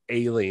about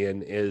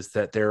Alien is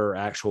that there are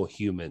actual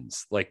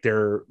humans. Like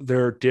there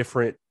are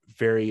different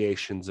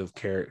variations of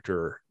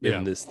character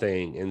in this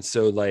thing, and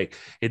so like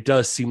it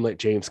does seem like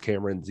James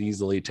Cameron's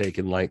easily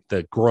taken like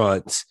the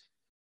grunts,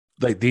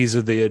 like these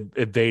are the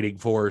invading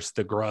force,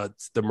 the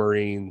grunts, the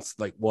Marines,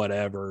 like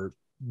whatever,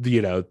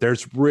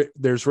 there's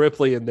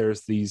Ripley and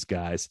there's these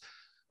guys.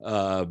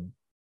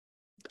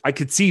 I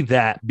could see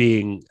that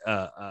being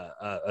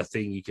a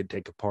thing you could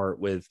take apart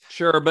with.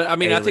 Sure, but I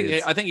mean,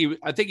 aliens. I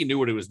think he knew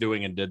what he was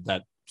doing and did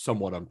that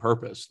somewhat on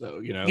purpose, though.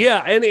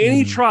 Yeah, and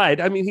he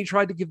tried. I mean, he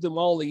tried to give them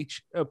all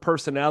each a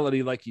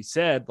personality, like you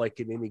said, like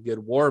in any good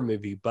war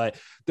movie. But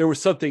there was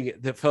something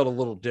that felt a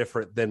little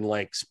different than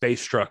like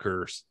Space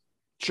Truckers.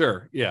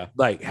 Sure, yeah,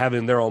 like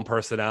having their own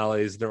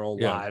personalities, their own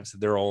lives,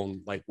 their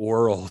own like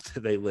world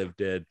they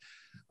lived in.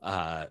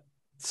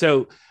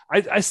 So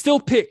I still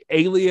pick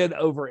Alien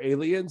over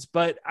Aliens,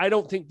 but I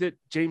don't think that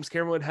James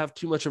Cameron would have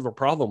too much of a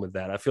problem with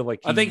that. I feel like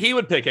I think he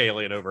would pick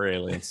Alien over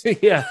Aliens.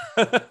 Yeah.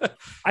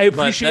 I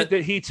appreciate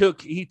that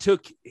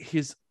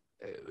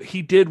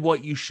he did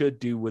what you should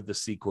do with the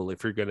sequel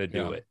if you're going to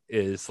do it,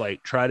 is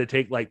like try to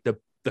take like the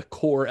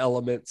core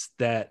elements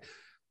that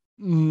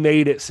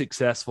made it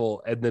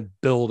successful and then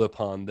build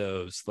upon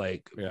those,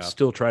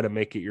 still try to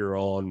make it your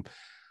own.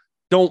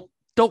 Don't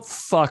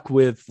fuck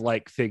with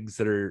like things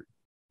that are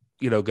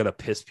gonna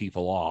piss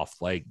people off.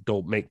 Like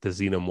don't make the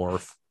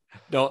xenomorph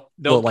don't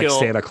like kill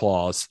Santa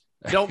Claus.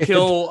 Don't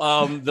kill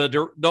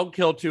don't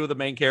kill two of the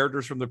main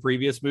characters from the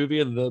previous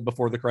movie and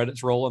before the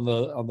credits roll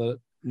on the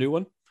new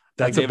one.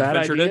 That's a bad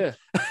idea.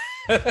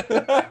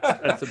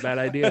 That's a bad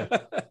idea.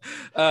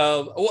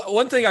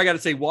 One thing I got to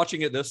say,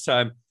 watching it this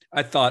time,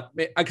 I thought,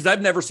 because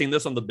I've never seen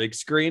this on the big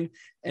screen,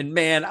 and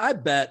man, I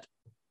bet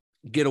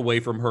Get Away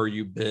From Her,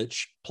 You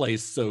Bitch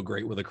plays so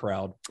great with a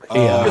crowd.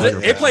 Yeah,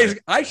 it plays.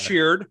 I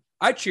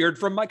cheered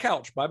from my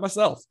couch by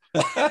myself.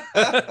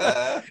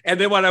 And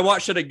then when I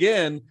watched it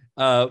again,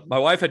 my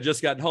wife had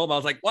just gotten home. I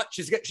was like, what?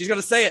 She's going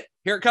to say it.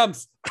 Here it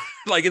comes.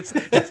 Like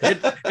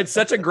it's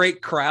such a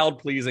great crowd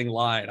pleasing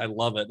line. I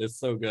love it. It's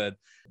so good.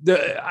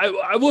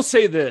 I will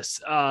say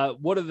this.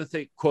 One of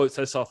the quotes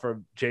I saw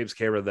from James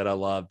Cameron that I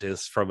loved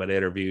is from an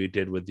interview he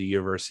did with the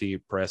University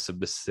Press of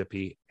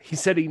Mississippi. He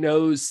said he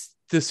knows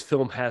this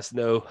film has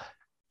no,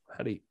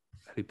 how do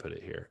you put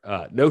it here?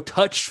 No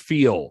touch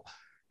feel.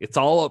 It's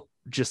all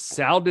just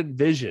sound and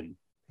vision,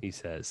 he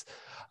says.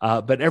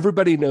 But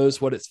everybody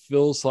knows what it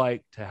feels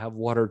like to have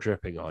water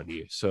dripping on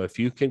you. So if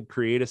you can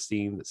create a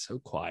scene that's so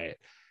quiet,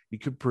 You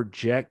can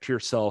project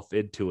yourself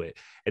into it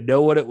and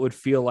know what it would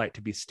feel like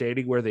to be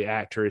standing where the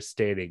actor is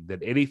standing,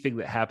 that anything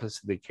that happens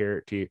to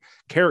the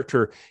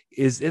character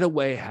is in a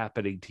way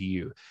happening to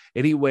you.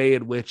 Any way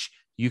in which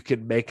you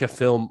can make a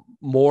film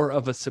more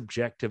of a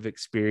subjective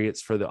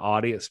experience for the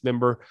audience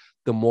member,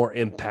 the more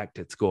impact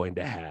it's going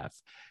to have.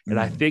 And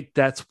I think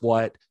that's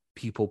what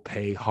people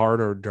pay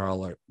hard-earned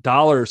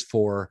dollars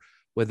for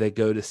when they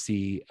go to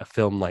see a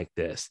film like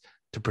this,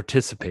 to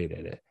participate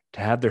in it,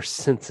 to have their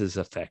senses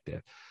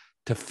affected,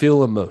 to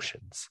feel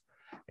emotions.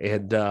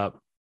 And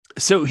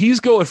so he's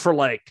going for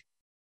like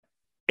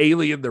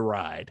Alien the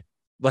Ride.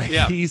 Like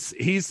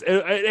he's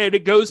and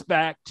it goes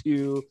back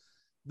to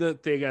the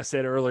thing I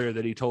said earlier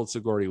that he told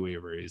Sigourney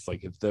Weaver. He's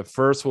like, if the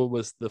first one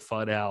was the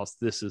fun house,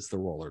 this is the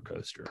roller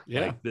coaster.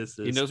 Yeah, like, this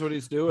is... He knows what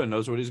he's doing,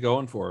 knows what he's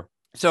going for.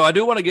 So I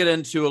do want to get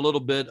into a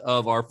little bit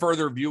of our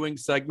further viewing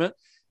segment,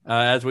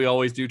 as we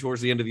always do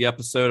towards the end of the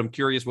episode. I'm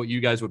curious what you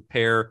guys would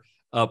pair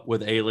up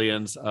with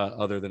Aliens,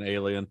 other than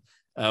Alien.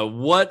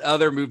 What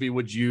other movie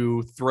would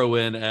you throw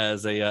in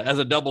as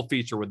a double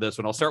feature with this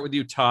one? I'll start with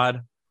you,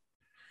 Todd.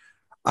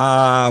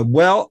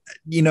 Well,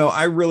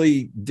 I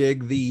really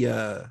dig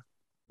the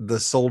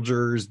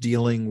soldiers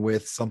dealing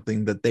with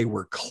something that they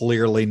were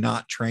clearly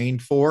not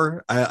trained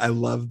for. I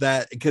love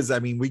that, because I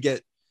mean, we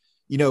get,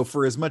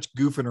 for as much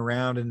goofing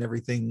around and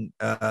everything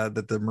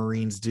that the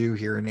Marines do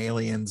here in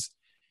Aliens,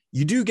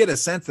 you do get a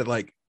sense that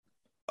like,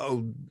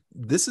 oh,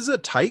 this is a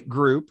tight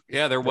group.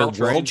 Yeah, they're well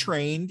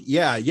trained.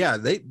 Yeah,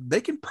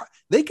 they can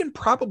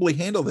probably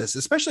handle this,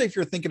 especially if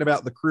you're thinking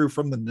about the crew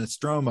from the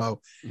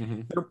Nostromo.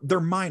 Mm-hmm. They're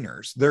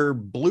miners, they're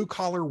blue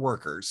collar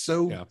workers.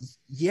 So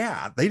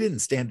yeah, they didn't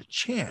stand a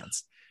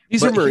chance.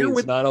 These are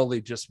Marines, not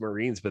only just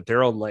Marines, but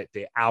they're on like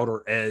the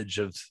outer edge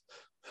of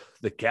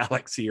the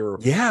galaxy or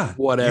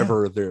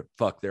whatever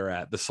they're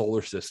at, the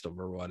solar system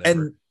or whatever.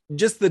 And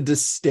just the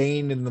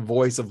disdain in the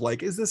voice of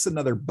like, is this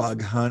another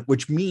bug hunt?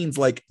 Which means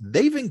like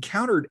they've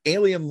encountered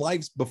alien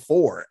lives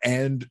before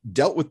and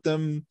dealt with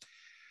them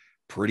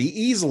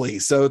pretty easily.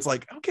 So it's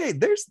like, okay,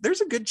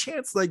 there's a good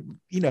chance, like,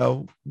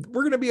 we're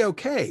going to be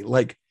okay.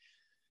 Like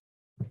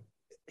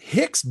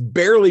Hicks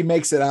barely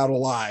makes it out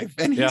alive,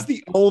 and he's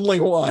the only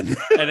one.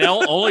 And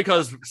only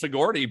because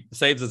Sigourney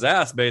saves his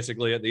ass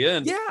basically at the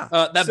end. Yeah.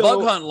 That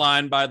bug hunt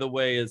line, by the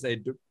way, is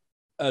a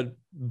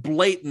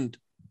blatant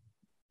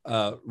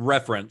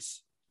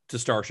reference to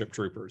Starship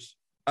Troopers,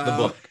 the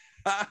book.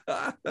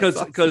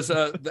 Because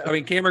I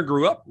mean, Cameron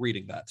grew up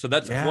reading that, so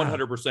that's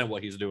 100%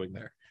 what he's doing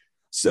there.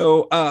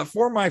 So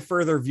for my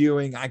further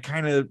viewing, I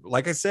kind of,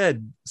 like I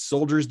said,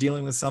 soldiers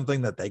dealing with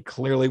something that they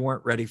clearly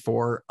weren't ready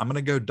for. I'm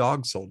gonna go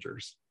Dog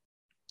Soldiers.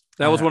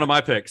 That was one of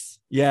my picks.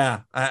 Yeah,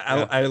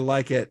 I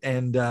like it.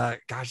 And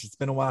gosh, it's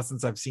been a while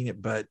since I've seen it,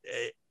 but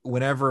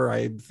whenever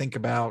I think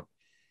about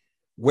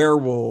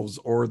werewolves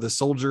or the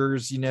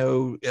soldiers,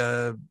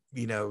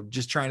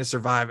 just trying to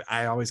survive,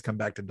 I always come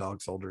back to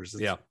Dog Soldiers.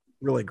 It's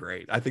really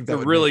great. I think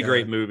that's a really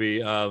great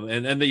movie.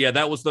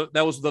 That was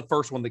the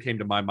first one that came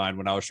to my mind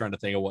when I was trying to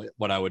think of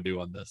what I would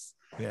do on this.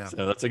 Yeah,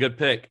 so that's a good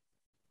pick.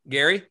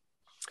 Gary?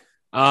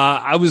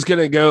 I was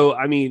gonna go.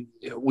 I mean,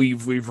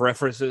 we've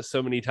referenced it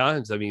so many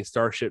times. I mean,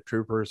 Starship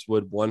Troopers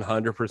would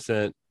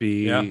 100%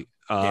 be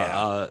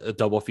a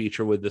double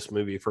feature with this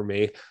movie for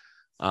me.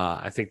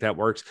 I think that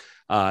works.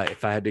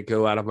 If I had to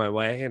go out of my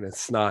way, and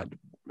it's not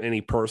any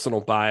personal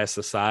bias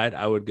aside,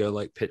 I would go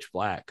like Pitch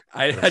Black.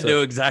 I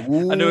knew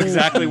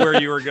exactly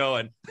where you were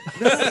going.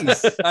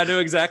 Nice. I knew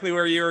exactly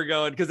where you were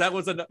going, because that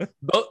was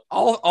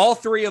all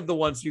three of the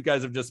ones you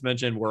guys have just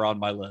mentioned were on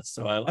my list.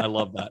 So I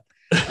love that.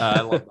 I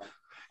love that.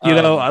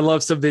 I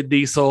love some Vin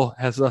Diesel.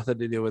 Has nothing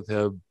to do with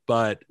him,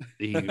 but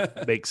he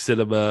makes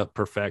cinema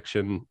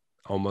perfection.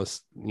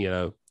 Almost,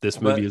 this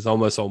movie is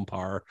almost on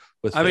par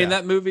with. I mean,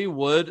 that movie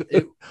would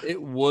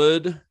it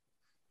would.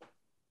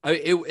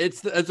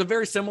 It's a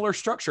very similar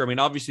structure. I mean,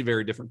 obviously,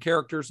 very different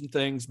characters and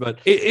things, but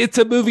it's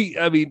a movie.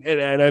 I mean,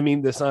 and I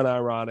mean this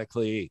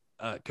unironically,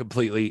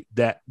 completely.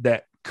 That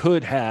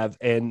could have,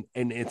 and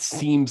it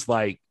seems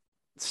like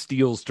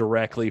steals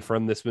directly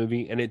from this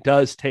movie, and it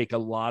does take a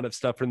lot of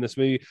stuff from this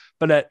movie,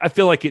 but I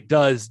feel like it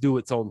does do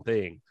its own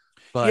thing.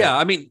 But yeah,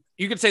 I mean,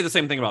 you could say the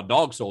same thing about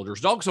Dog Soldiers.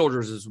 Dog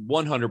Soldiers is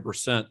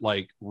 100%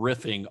 like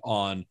riffing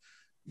on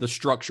the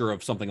structure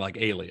of something like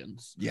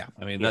Aliens. Yeah,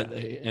 I mean that,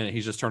 and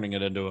he's just turning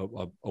it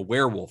into a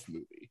werewolf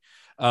movie,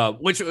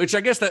 which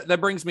I guess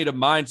that brings me to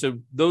mind. So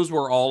those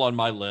were all on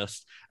my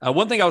list.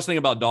 One thing I was thinking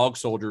about Dog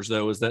Soldiers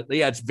though is that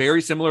it's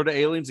very similar to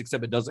Aliens,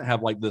 except it doesn't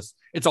have like this.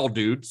 It's all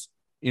dudes,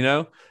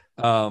 It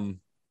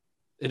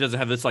doesn't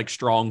have this like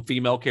strong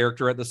female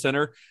character at the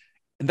center,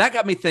 and that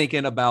got me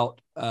thinking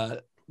about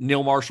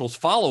Neil Marshall's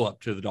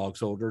follow-up to the Dog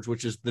Soldiers,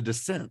 which is The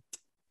Descent,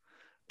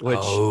 which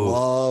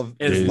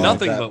is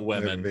nothing but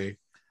women.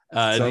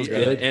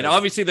 And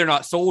obviously they're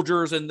not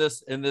soldiers in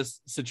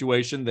this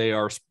situation. They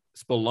are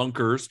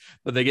spelunkers,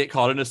 but they get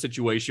caught in a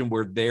situation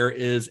where there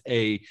is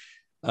a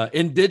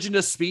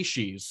indigenous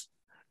species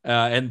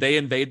and they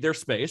invade their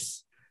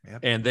space.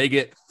 and they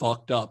get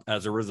fucked up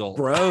as a result.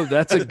 Bro,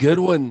 that's a good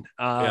one.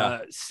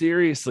 Yeah.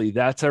 Seriously,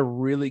 that's a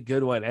really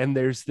good one. And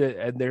they're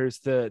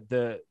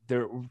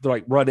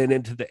like running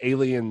into the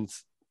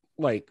aliens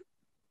like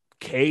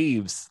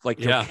caves, like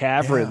the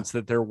caverns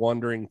that they're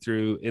wandering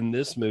through in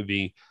this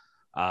movie.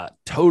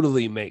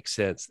 Totally makes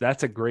sense.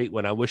 That's a great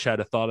one. I wish I'd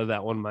have thought of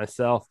that one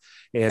myself.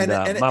 And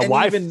my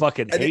wife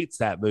hates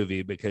that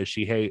movie because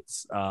she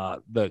hates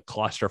the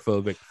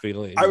claustrophobic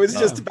feeling. I was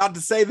just about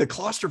to say the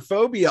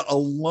claustrophobia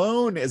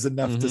alone is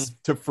enough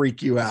to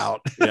freak you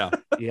out.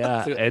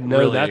 Yeah. And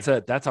no, that's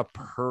a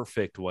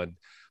perfect one.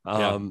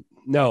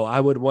 No, I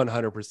would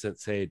 100%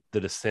 say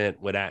The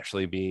Descent would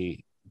actually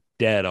be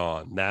dead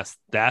on.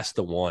 That's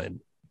the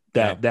one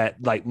that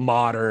like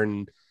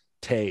modern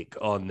take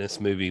on this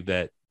movie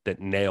that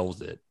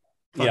nails it.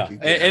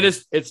 And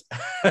it's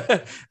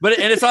but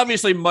it's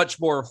obviously much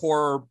more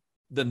horror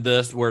than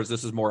this, whereas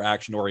this is more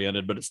action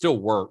oriented, but it still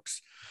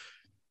works.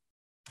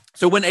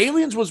 So when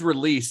Aliens was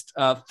released,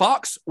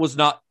 Fox was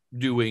not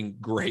doing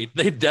great.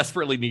 They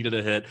desperately needed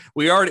a hit.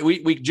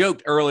 We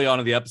joked early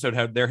on in the episode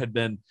how there had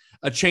been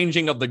a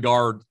changing of the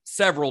guard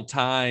several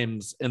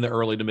times in the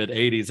early to mid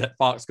 80s at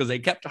Fox because they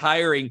kept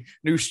hiring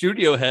new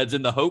studio heads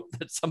in the hope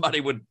that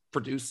somebody would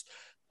produce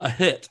a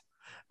hit.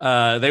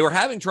 They were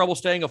having trouble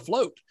staying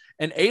afloat,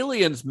 and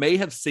Aliens may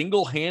have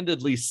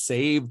single-handedly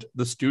saved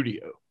the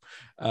studio.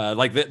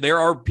 There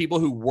are people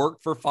who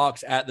worked for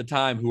Fox at the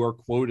time who are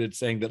quoted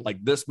saying that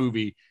like this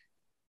movie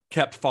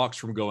kept Fox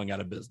from going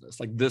out of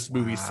business. Like this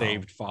movie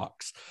saved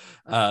Fox.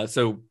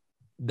 So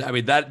I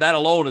mean, that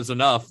alone is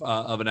enough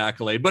of an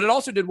accolade, but it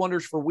also did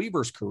wonders for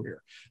Weaver's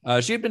career.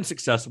 She had been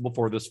successful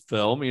before this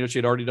film. You know, she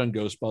had already done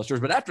Ghostbusters,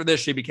 but after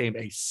this, she became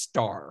a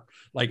star.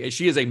 Like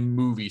she is a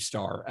movie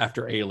star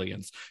after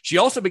Aliens. She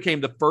also became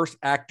the first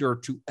actor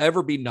to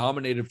ever be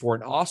nominated for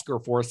an Oscar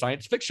for a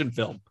science fiction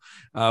film,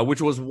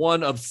 which was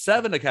one of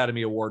 7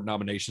 Academy Award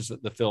nominations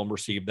that the film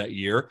received that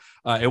year.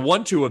 It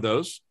won 2 of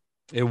those.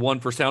 It won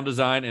for sound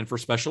design and for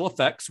special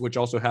effects, which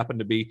also happened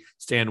to be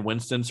Stan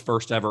Winston's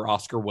first ever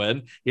Oscar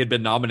win. He had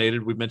been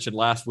nominated, we mentioned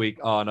last week,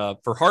 on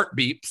for Heart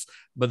Beeps,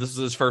 but this is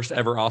his first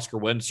ever Oscar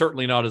win,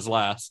 certainly not his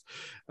last.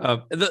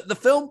 The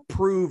film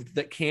proved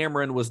that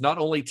Cameron was not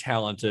only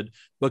talented,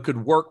 but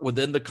could work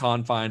within the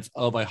confines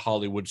of a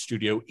Hollywood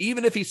studio,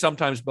 even if he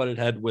sometimes butted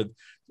head with,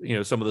 you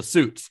know, some of the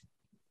suits.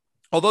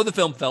 Although the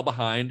film fell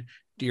behind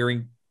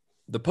during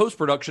the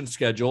post-production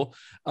schedule,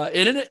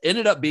 it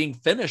ended up being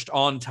finished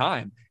on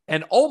time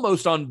and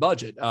almost on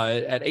budget.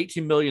 At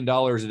 $18 million,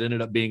 it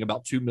ended up being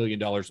about $2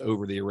 million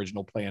over the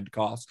original planned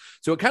cost.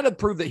 So it kind of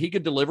proved that he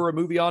could deliver a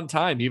movie on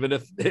time, even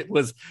if it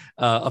was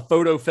a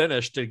photo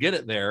finish to get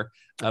it there.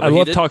 I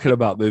love talking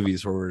about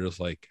movies where we're just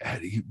like,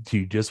 hey,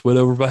 you just went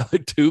over by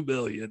like $2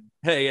 million.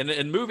 Hey, and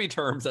in movie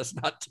terms, that's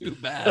not too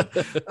bad.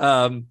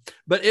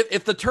 But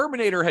if the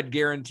Terminator had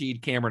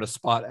guaranteed Cameron a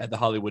spot at the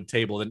Hollywood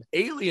table, then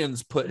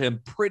Aliens put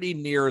him pretty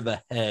near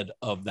the head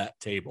of that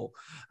table.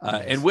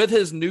 And with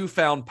his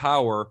newfound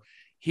power,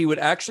 he would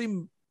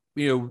actually,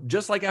 you know,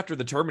 just like after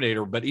the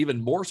Terminator, but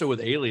even more so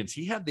with Aliens,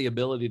 he had the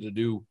ability to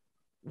do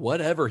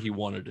whatever he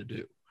wanted to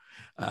do.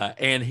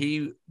 And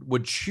he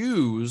would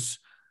choose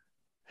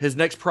his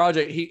next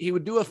project. He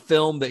would do a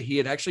film that he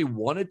had actually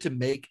wanted to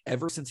make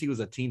ever since he was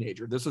a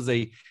teenager. This was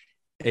an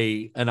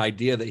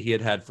idea that he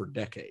had had for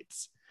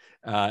decades.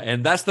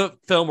 And that's the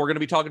film we're going to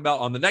be talking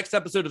about on the next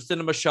episode of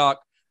Cinema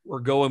Shock. We're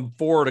going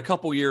forward a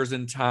couple years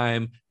in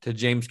time to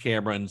James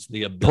Cameron's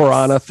The Abyss.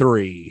 Piranha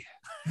 3.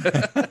 We're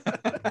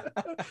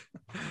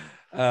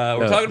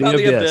talking about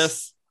The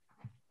Abyss.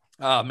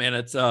 Oh man,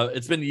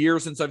 it's been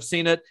years since I've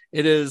seen it.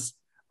 It is,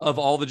 of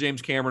all the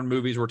James Cameron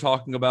movies we're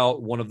talking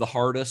about, one of the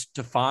hardest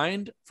to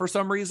find for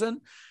some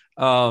reason.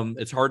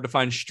 It's hard to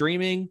find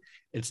streaming.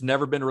 It's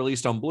never been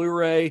released on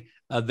Blu-ray.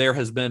 There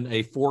has been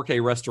a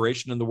 4K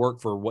restoration in the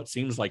work for what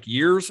seems like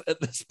years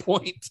at this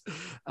point.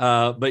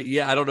 But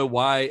yeah, I don't know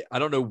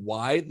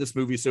why this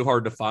movie is so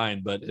hard to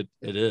find, but it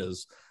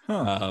is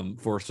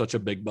for such a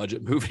big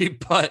budget movie.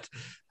 But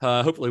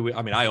hopefully,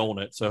 I own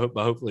it, so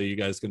hopefully you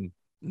guys can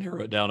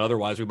narrow it down.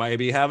 Otherwise, we might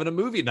be having a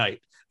movie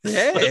night.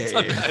 Hey,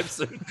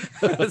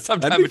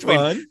 sometime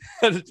between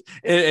fun.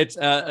 It's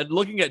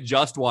looking at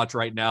Just Watch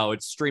right now.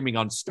 It's streaming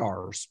on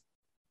Stars.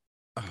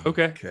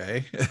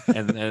 Okay.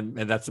 and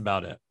that's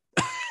about it.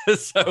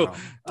 So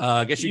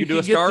I guess you can do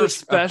a get Stars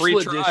special free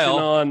edition trial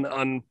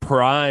on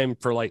Prime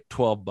for like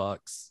 $12.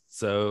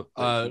 So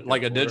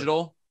like a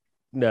digital?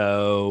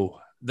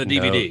 No, the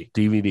DVD.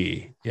 No,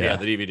 DVD. Yeah,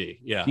 the DVD.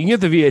 Yeah, you can get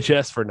the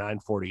VHS for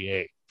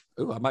 $9.48.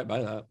 Oh, I might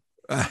buy that.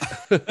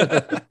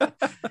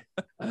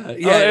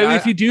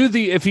 If you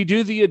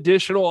do the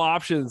additional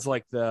options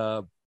like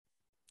the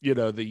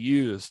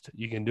used,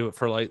 you can do it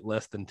for like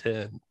less than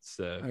 10.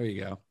 So there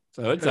you go.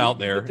 So it's out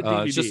there.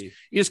 It's just, you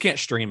just can't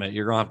stream it.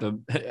 You're gonna have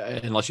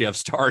to, unless you have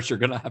Stars, you're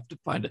gonna have to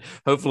find it.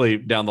 Hopefully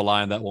down the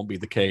line that won't be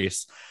the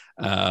case.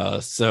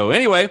 So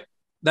anyway,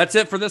 that's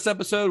it for this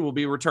episode. We'll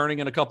be returning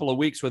in a couple of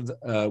weeks with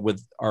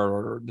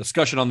our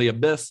discussion on The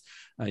Abyss.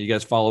 You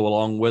guys follow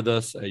along with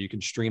us. You can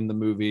stream the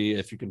movie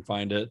if you can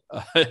find it.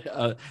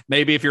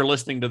 Maybe if you're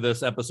listening to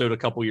this episode a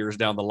couple years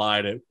down the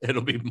line,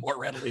 it'll be more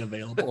readily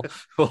available.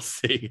 We'll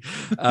see.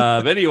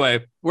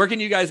 Anyway, where can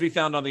you guys be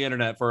found on the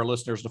internet for our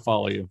listeners to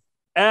follow you?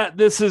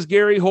 This is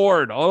Gary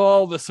Horde on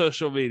all the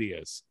social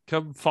medias.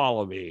 Come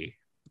follow me.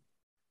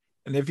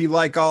 And if you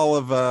like all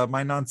of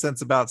my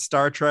nonsense about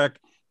Star Trek,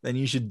 then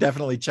you should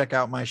definitely check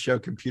out my show,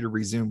 Computer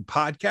Resume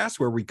Podcast,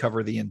 where we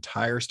cover the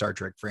entire Star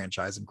Trek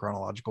franchise in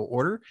chronological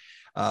order.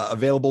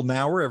 Available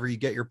now wherever you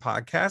get your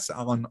podcasts,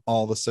 on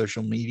all the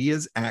social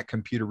medias at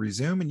Computer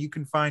Resume. And you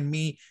can find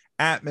me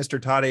at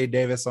Mr. Todd A.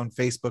 Davis on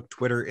Facebook,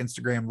 Twitter,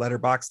 Instagram,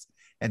 Letterboxd,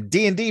 and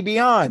D&D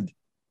Beyond.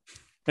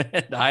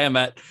 And I am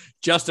at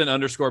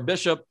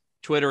Justin_Bishop,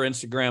 Twitter,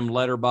 Instagram,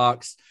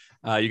 Letterboxd.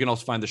 You can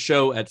also find the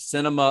show at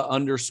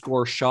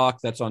Cinema_Shock.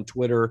 That's on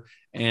Twitter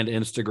and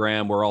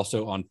Instagram. We're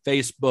also on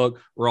Facebook.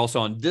 We're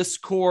also on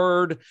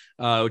Discord,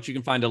 which you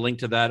can find a link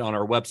to that on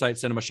our website,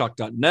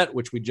 cinemashock.net,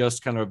 which we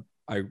just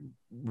I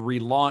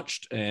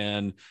relaunched,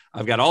 and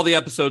I've got all the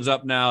episodes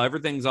up now.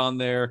 Everything's on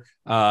there.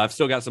 I've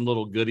still got some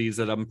little goodies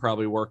that I'm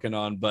probably working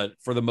on, but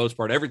for the most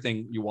part,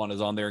 everything you want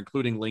is on there,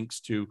 including links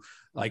to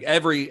like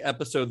every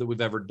episode that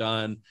we've ever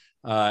done.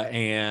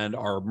 And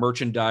our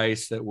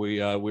merchandise that we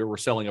were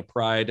selling a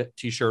Pride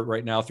t-shirt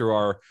right now through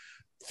our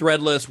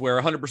Threadless,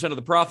 where 100% of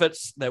the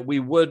profits that we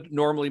would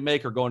normally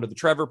make are going to the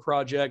Trevor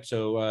Project.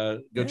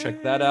 So go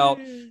check that out.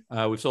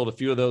 We've sold a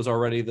few of those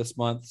already this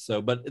month.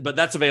 So, but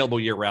that's available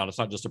year round. It's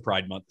not just a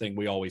Pride Month thing.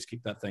 We always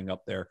keep that thing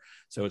up there.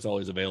 So it's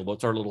always available.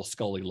 It's our little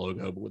Scully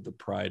logo, but with the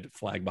Pride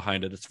flag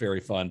behind it. It's very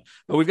fun.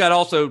 But we've got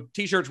also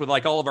t-shirts with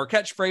like all of our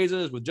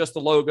catchphrases with just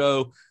the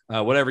logo,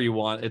 whatever you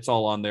want. It's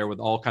all on there with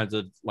all kinds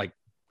of like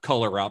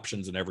color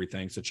options and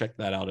everything. So check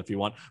that out if you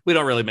want. We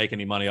don't really make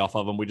any money off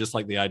of them. We just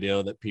like the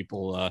idea that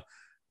people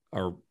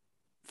are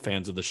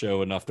fans of the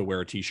show enough to wear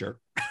a t-shirt.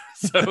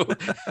 So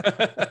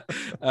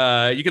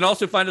you can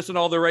also find us on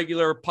all the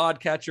regular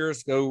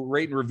podcatchers. Go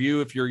rate and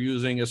review if you're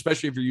using,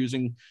 especially if you're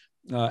using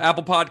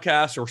Apple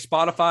Podcasts or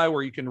Spotify,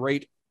 where you can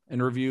rate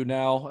and review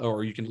now,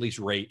 or you can at least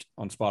rate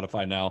on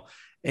Spotify now.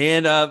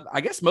 And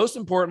I guess most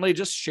importantly,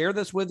 just share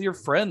this with your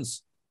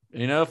friends.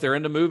 You know, if they're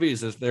into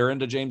movies, if they're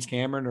into James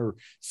Cameron or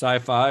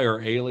sci-fi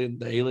or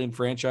the Alien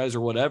franchise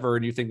or whatever,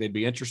 and you think they'd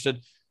be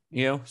interested,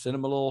 you know, send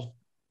them a little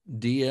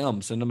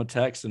DM, send them a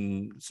text,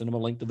 and send them a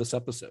link to this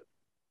episode.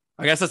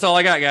 I guess that's all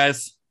I got,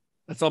 guys.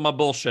 That's all my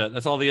bullshit.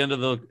 That's all the end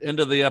of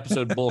the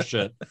episode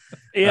bullshit.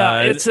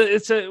 Yeah,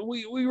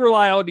 we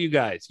rely on you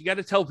guys. You got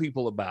to tell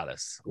people about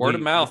us. Word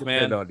of mouth,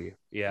 man. On you.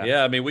 Yeah.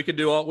 Yeah. I mean, we can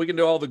do all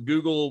the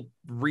Google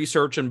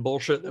research and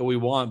bullshit that we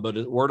want, but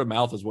word of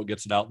mouth is what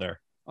gets it out there,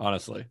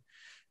 honestly.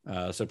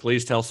 So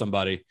please tell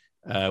somebody.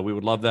 We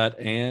would love that,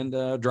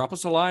 and drop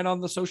us a line on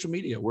the social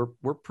media.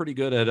 We're pretty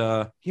good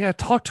at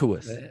talk to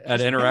us,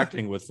 at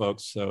interacting with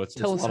folks. So it's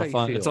a lot of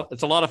fun.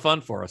 It's a lot of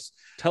fun for us.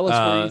 Tell us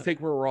where you think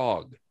we're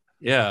wrong.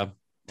 Yeah.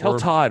 Tell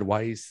Todd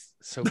why he's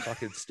so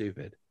fucking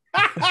stupid.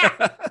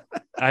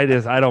 I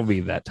don't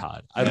mean that,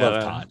 Todd. I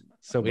love Todd.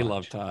 So we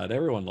love Todd.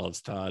 Everyone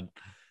loves Todd.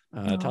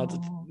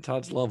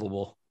 Todd's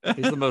lovable.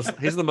 He's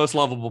the most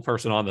lovable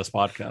person on this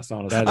podcast,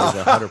 honestly.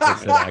 That is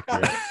 100%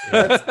 accurate.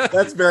 Yeah.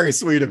 That's very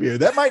sweet of you.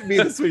 That might be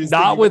the sweetest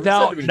not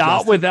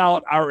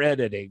without our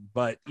editing,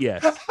 but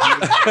yes.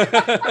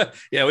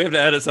 Yeah, we have to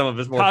edit some of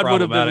his more Todd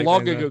would have been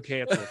long things, ago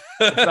canceled.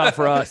 It's not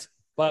for us.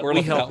 But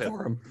we help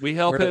him. We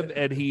help him,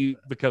 and he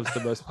becomes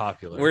the most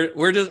popular.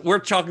 We're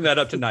chalking that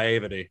up to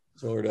naivety.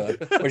 So we're doing.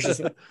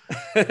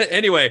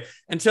 Anyway,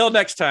 until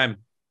next time,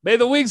 may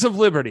the wings of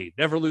liberty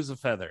never lose a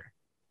feather,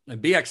 and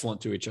be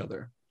excellent to each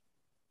other.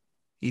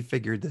 He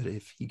figured that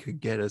if he could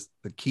get us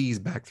the keys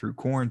back through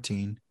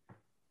quarantine,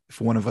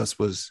 if one of us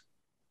was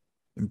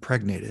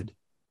impregnated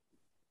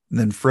and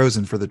then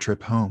frozen for the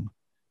trip home,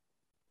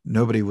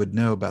 nobody would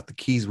know about the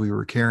keys we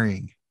were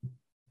carrying,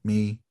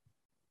 me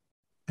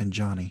and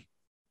Johnny.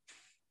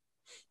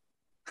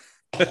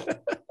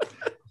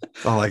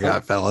 That's all I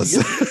got, fellas.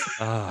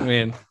 I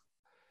mean,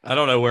 I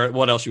don't know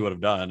what else you would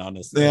have done,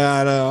 honestly. Yeah,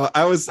 I know.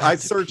 I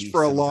searched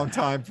for a long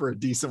time for a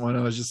decent one.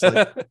 I was just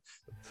like,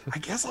 I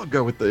guess I'll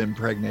go with the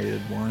impregnated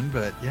one,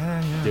 but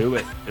yeah. Do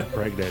it.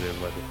 Impregnated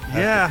with it.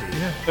 Yeah.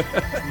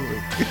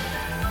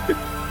 Absolutely.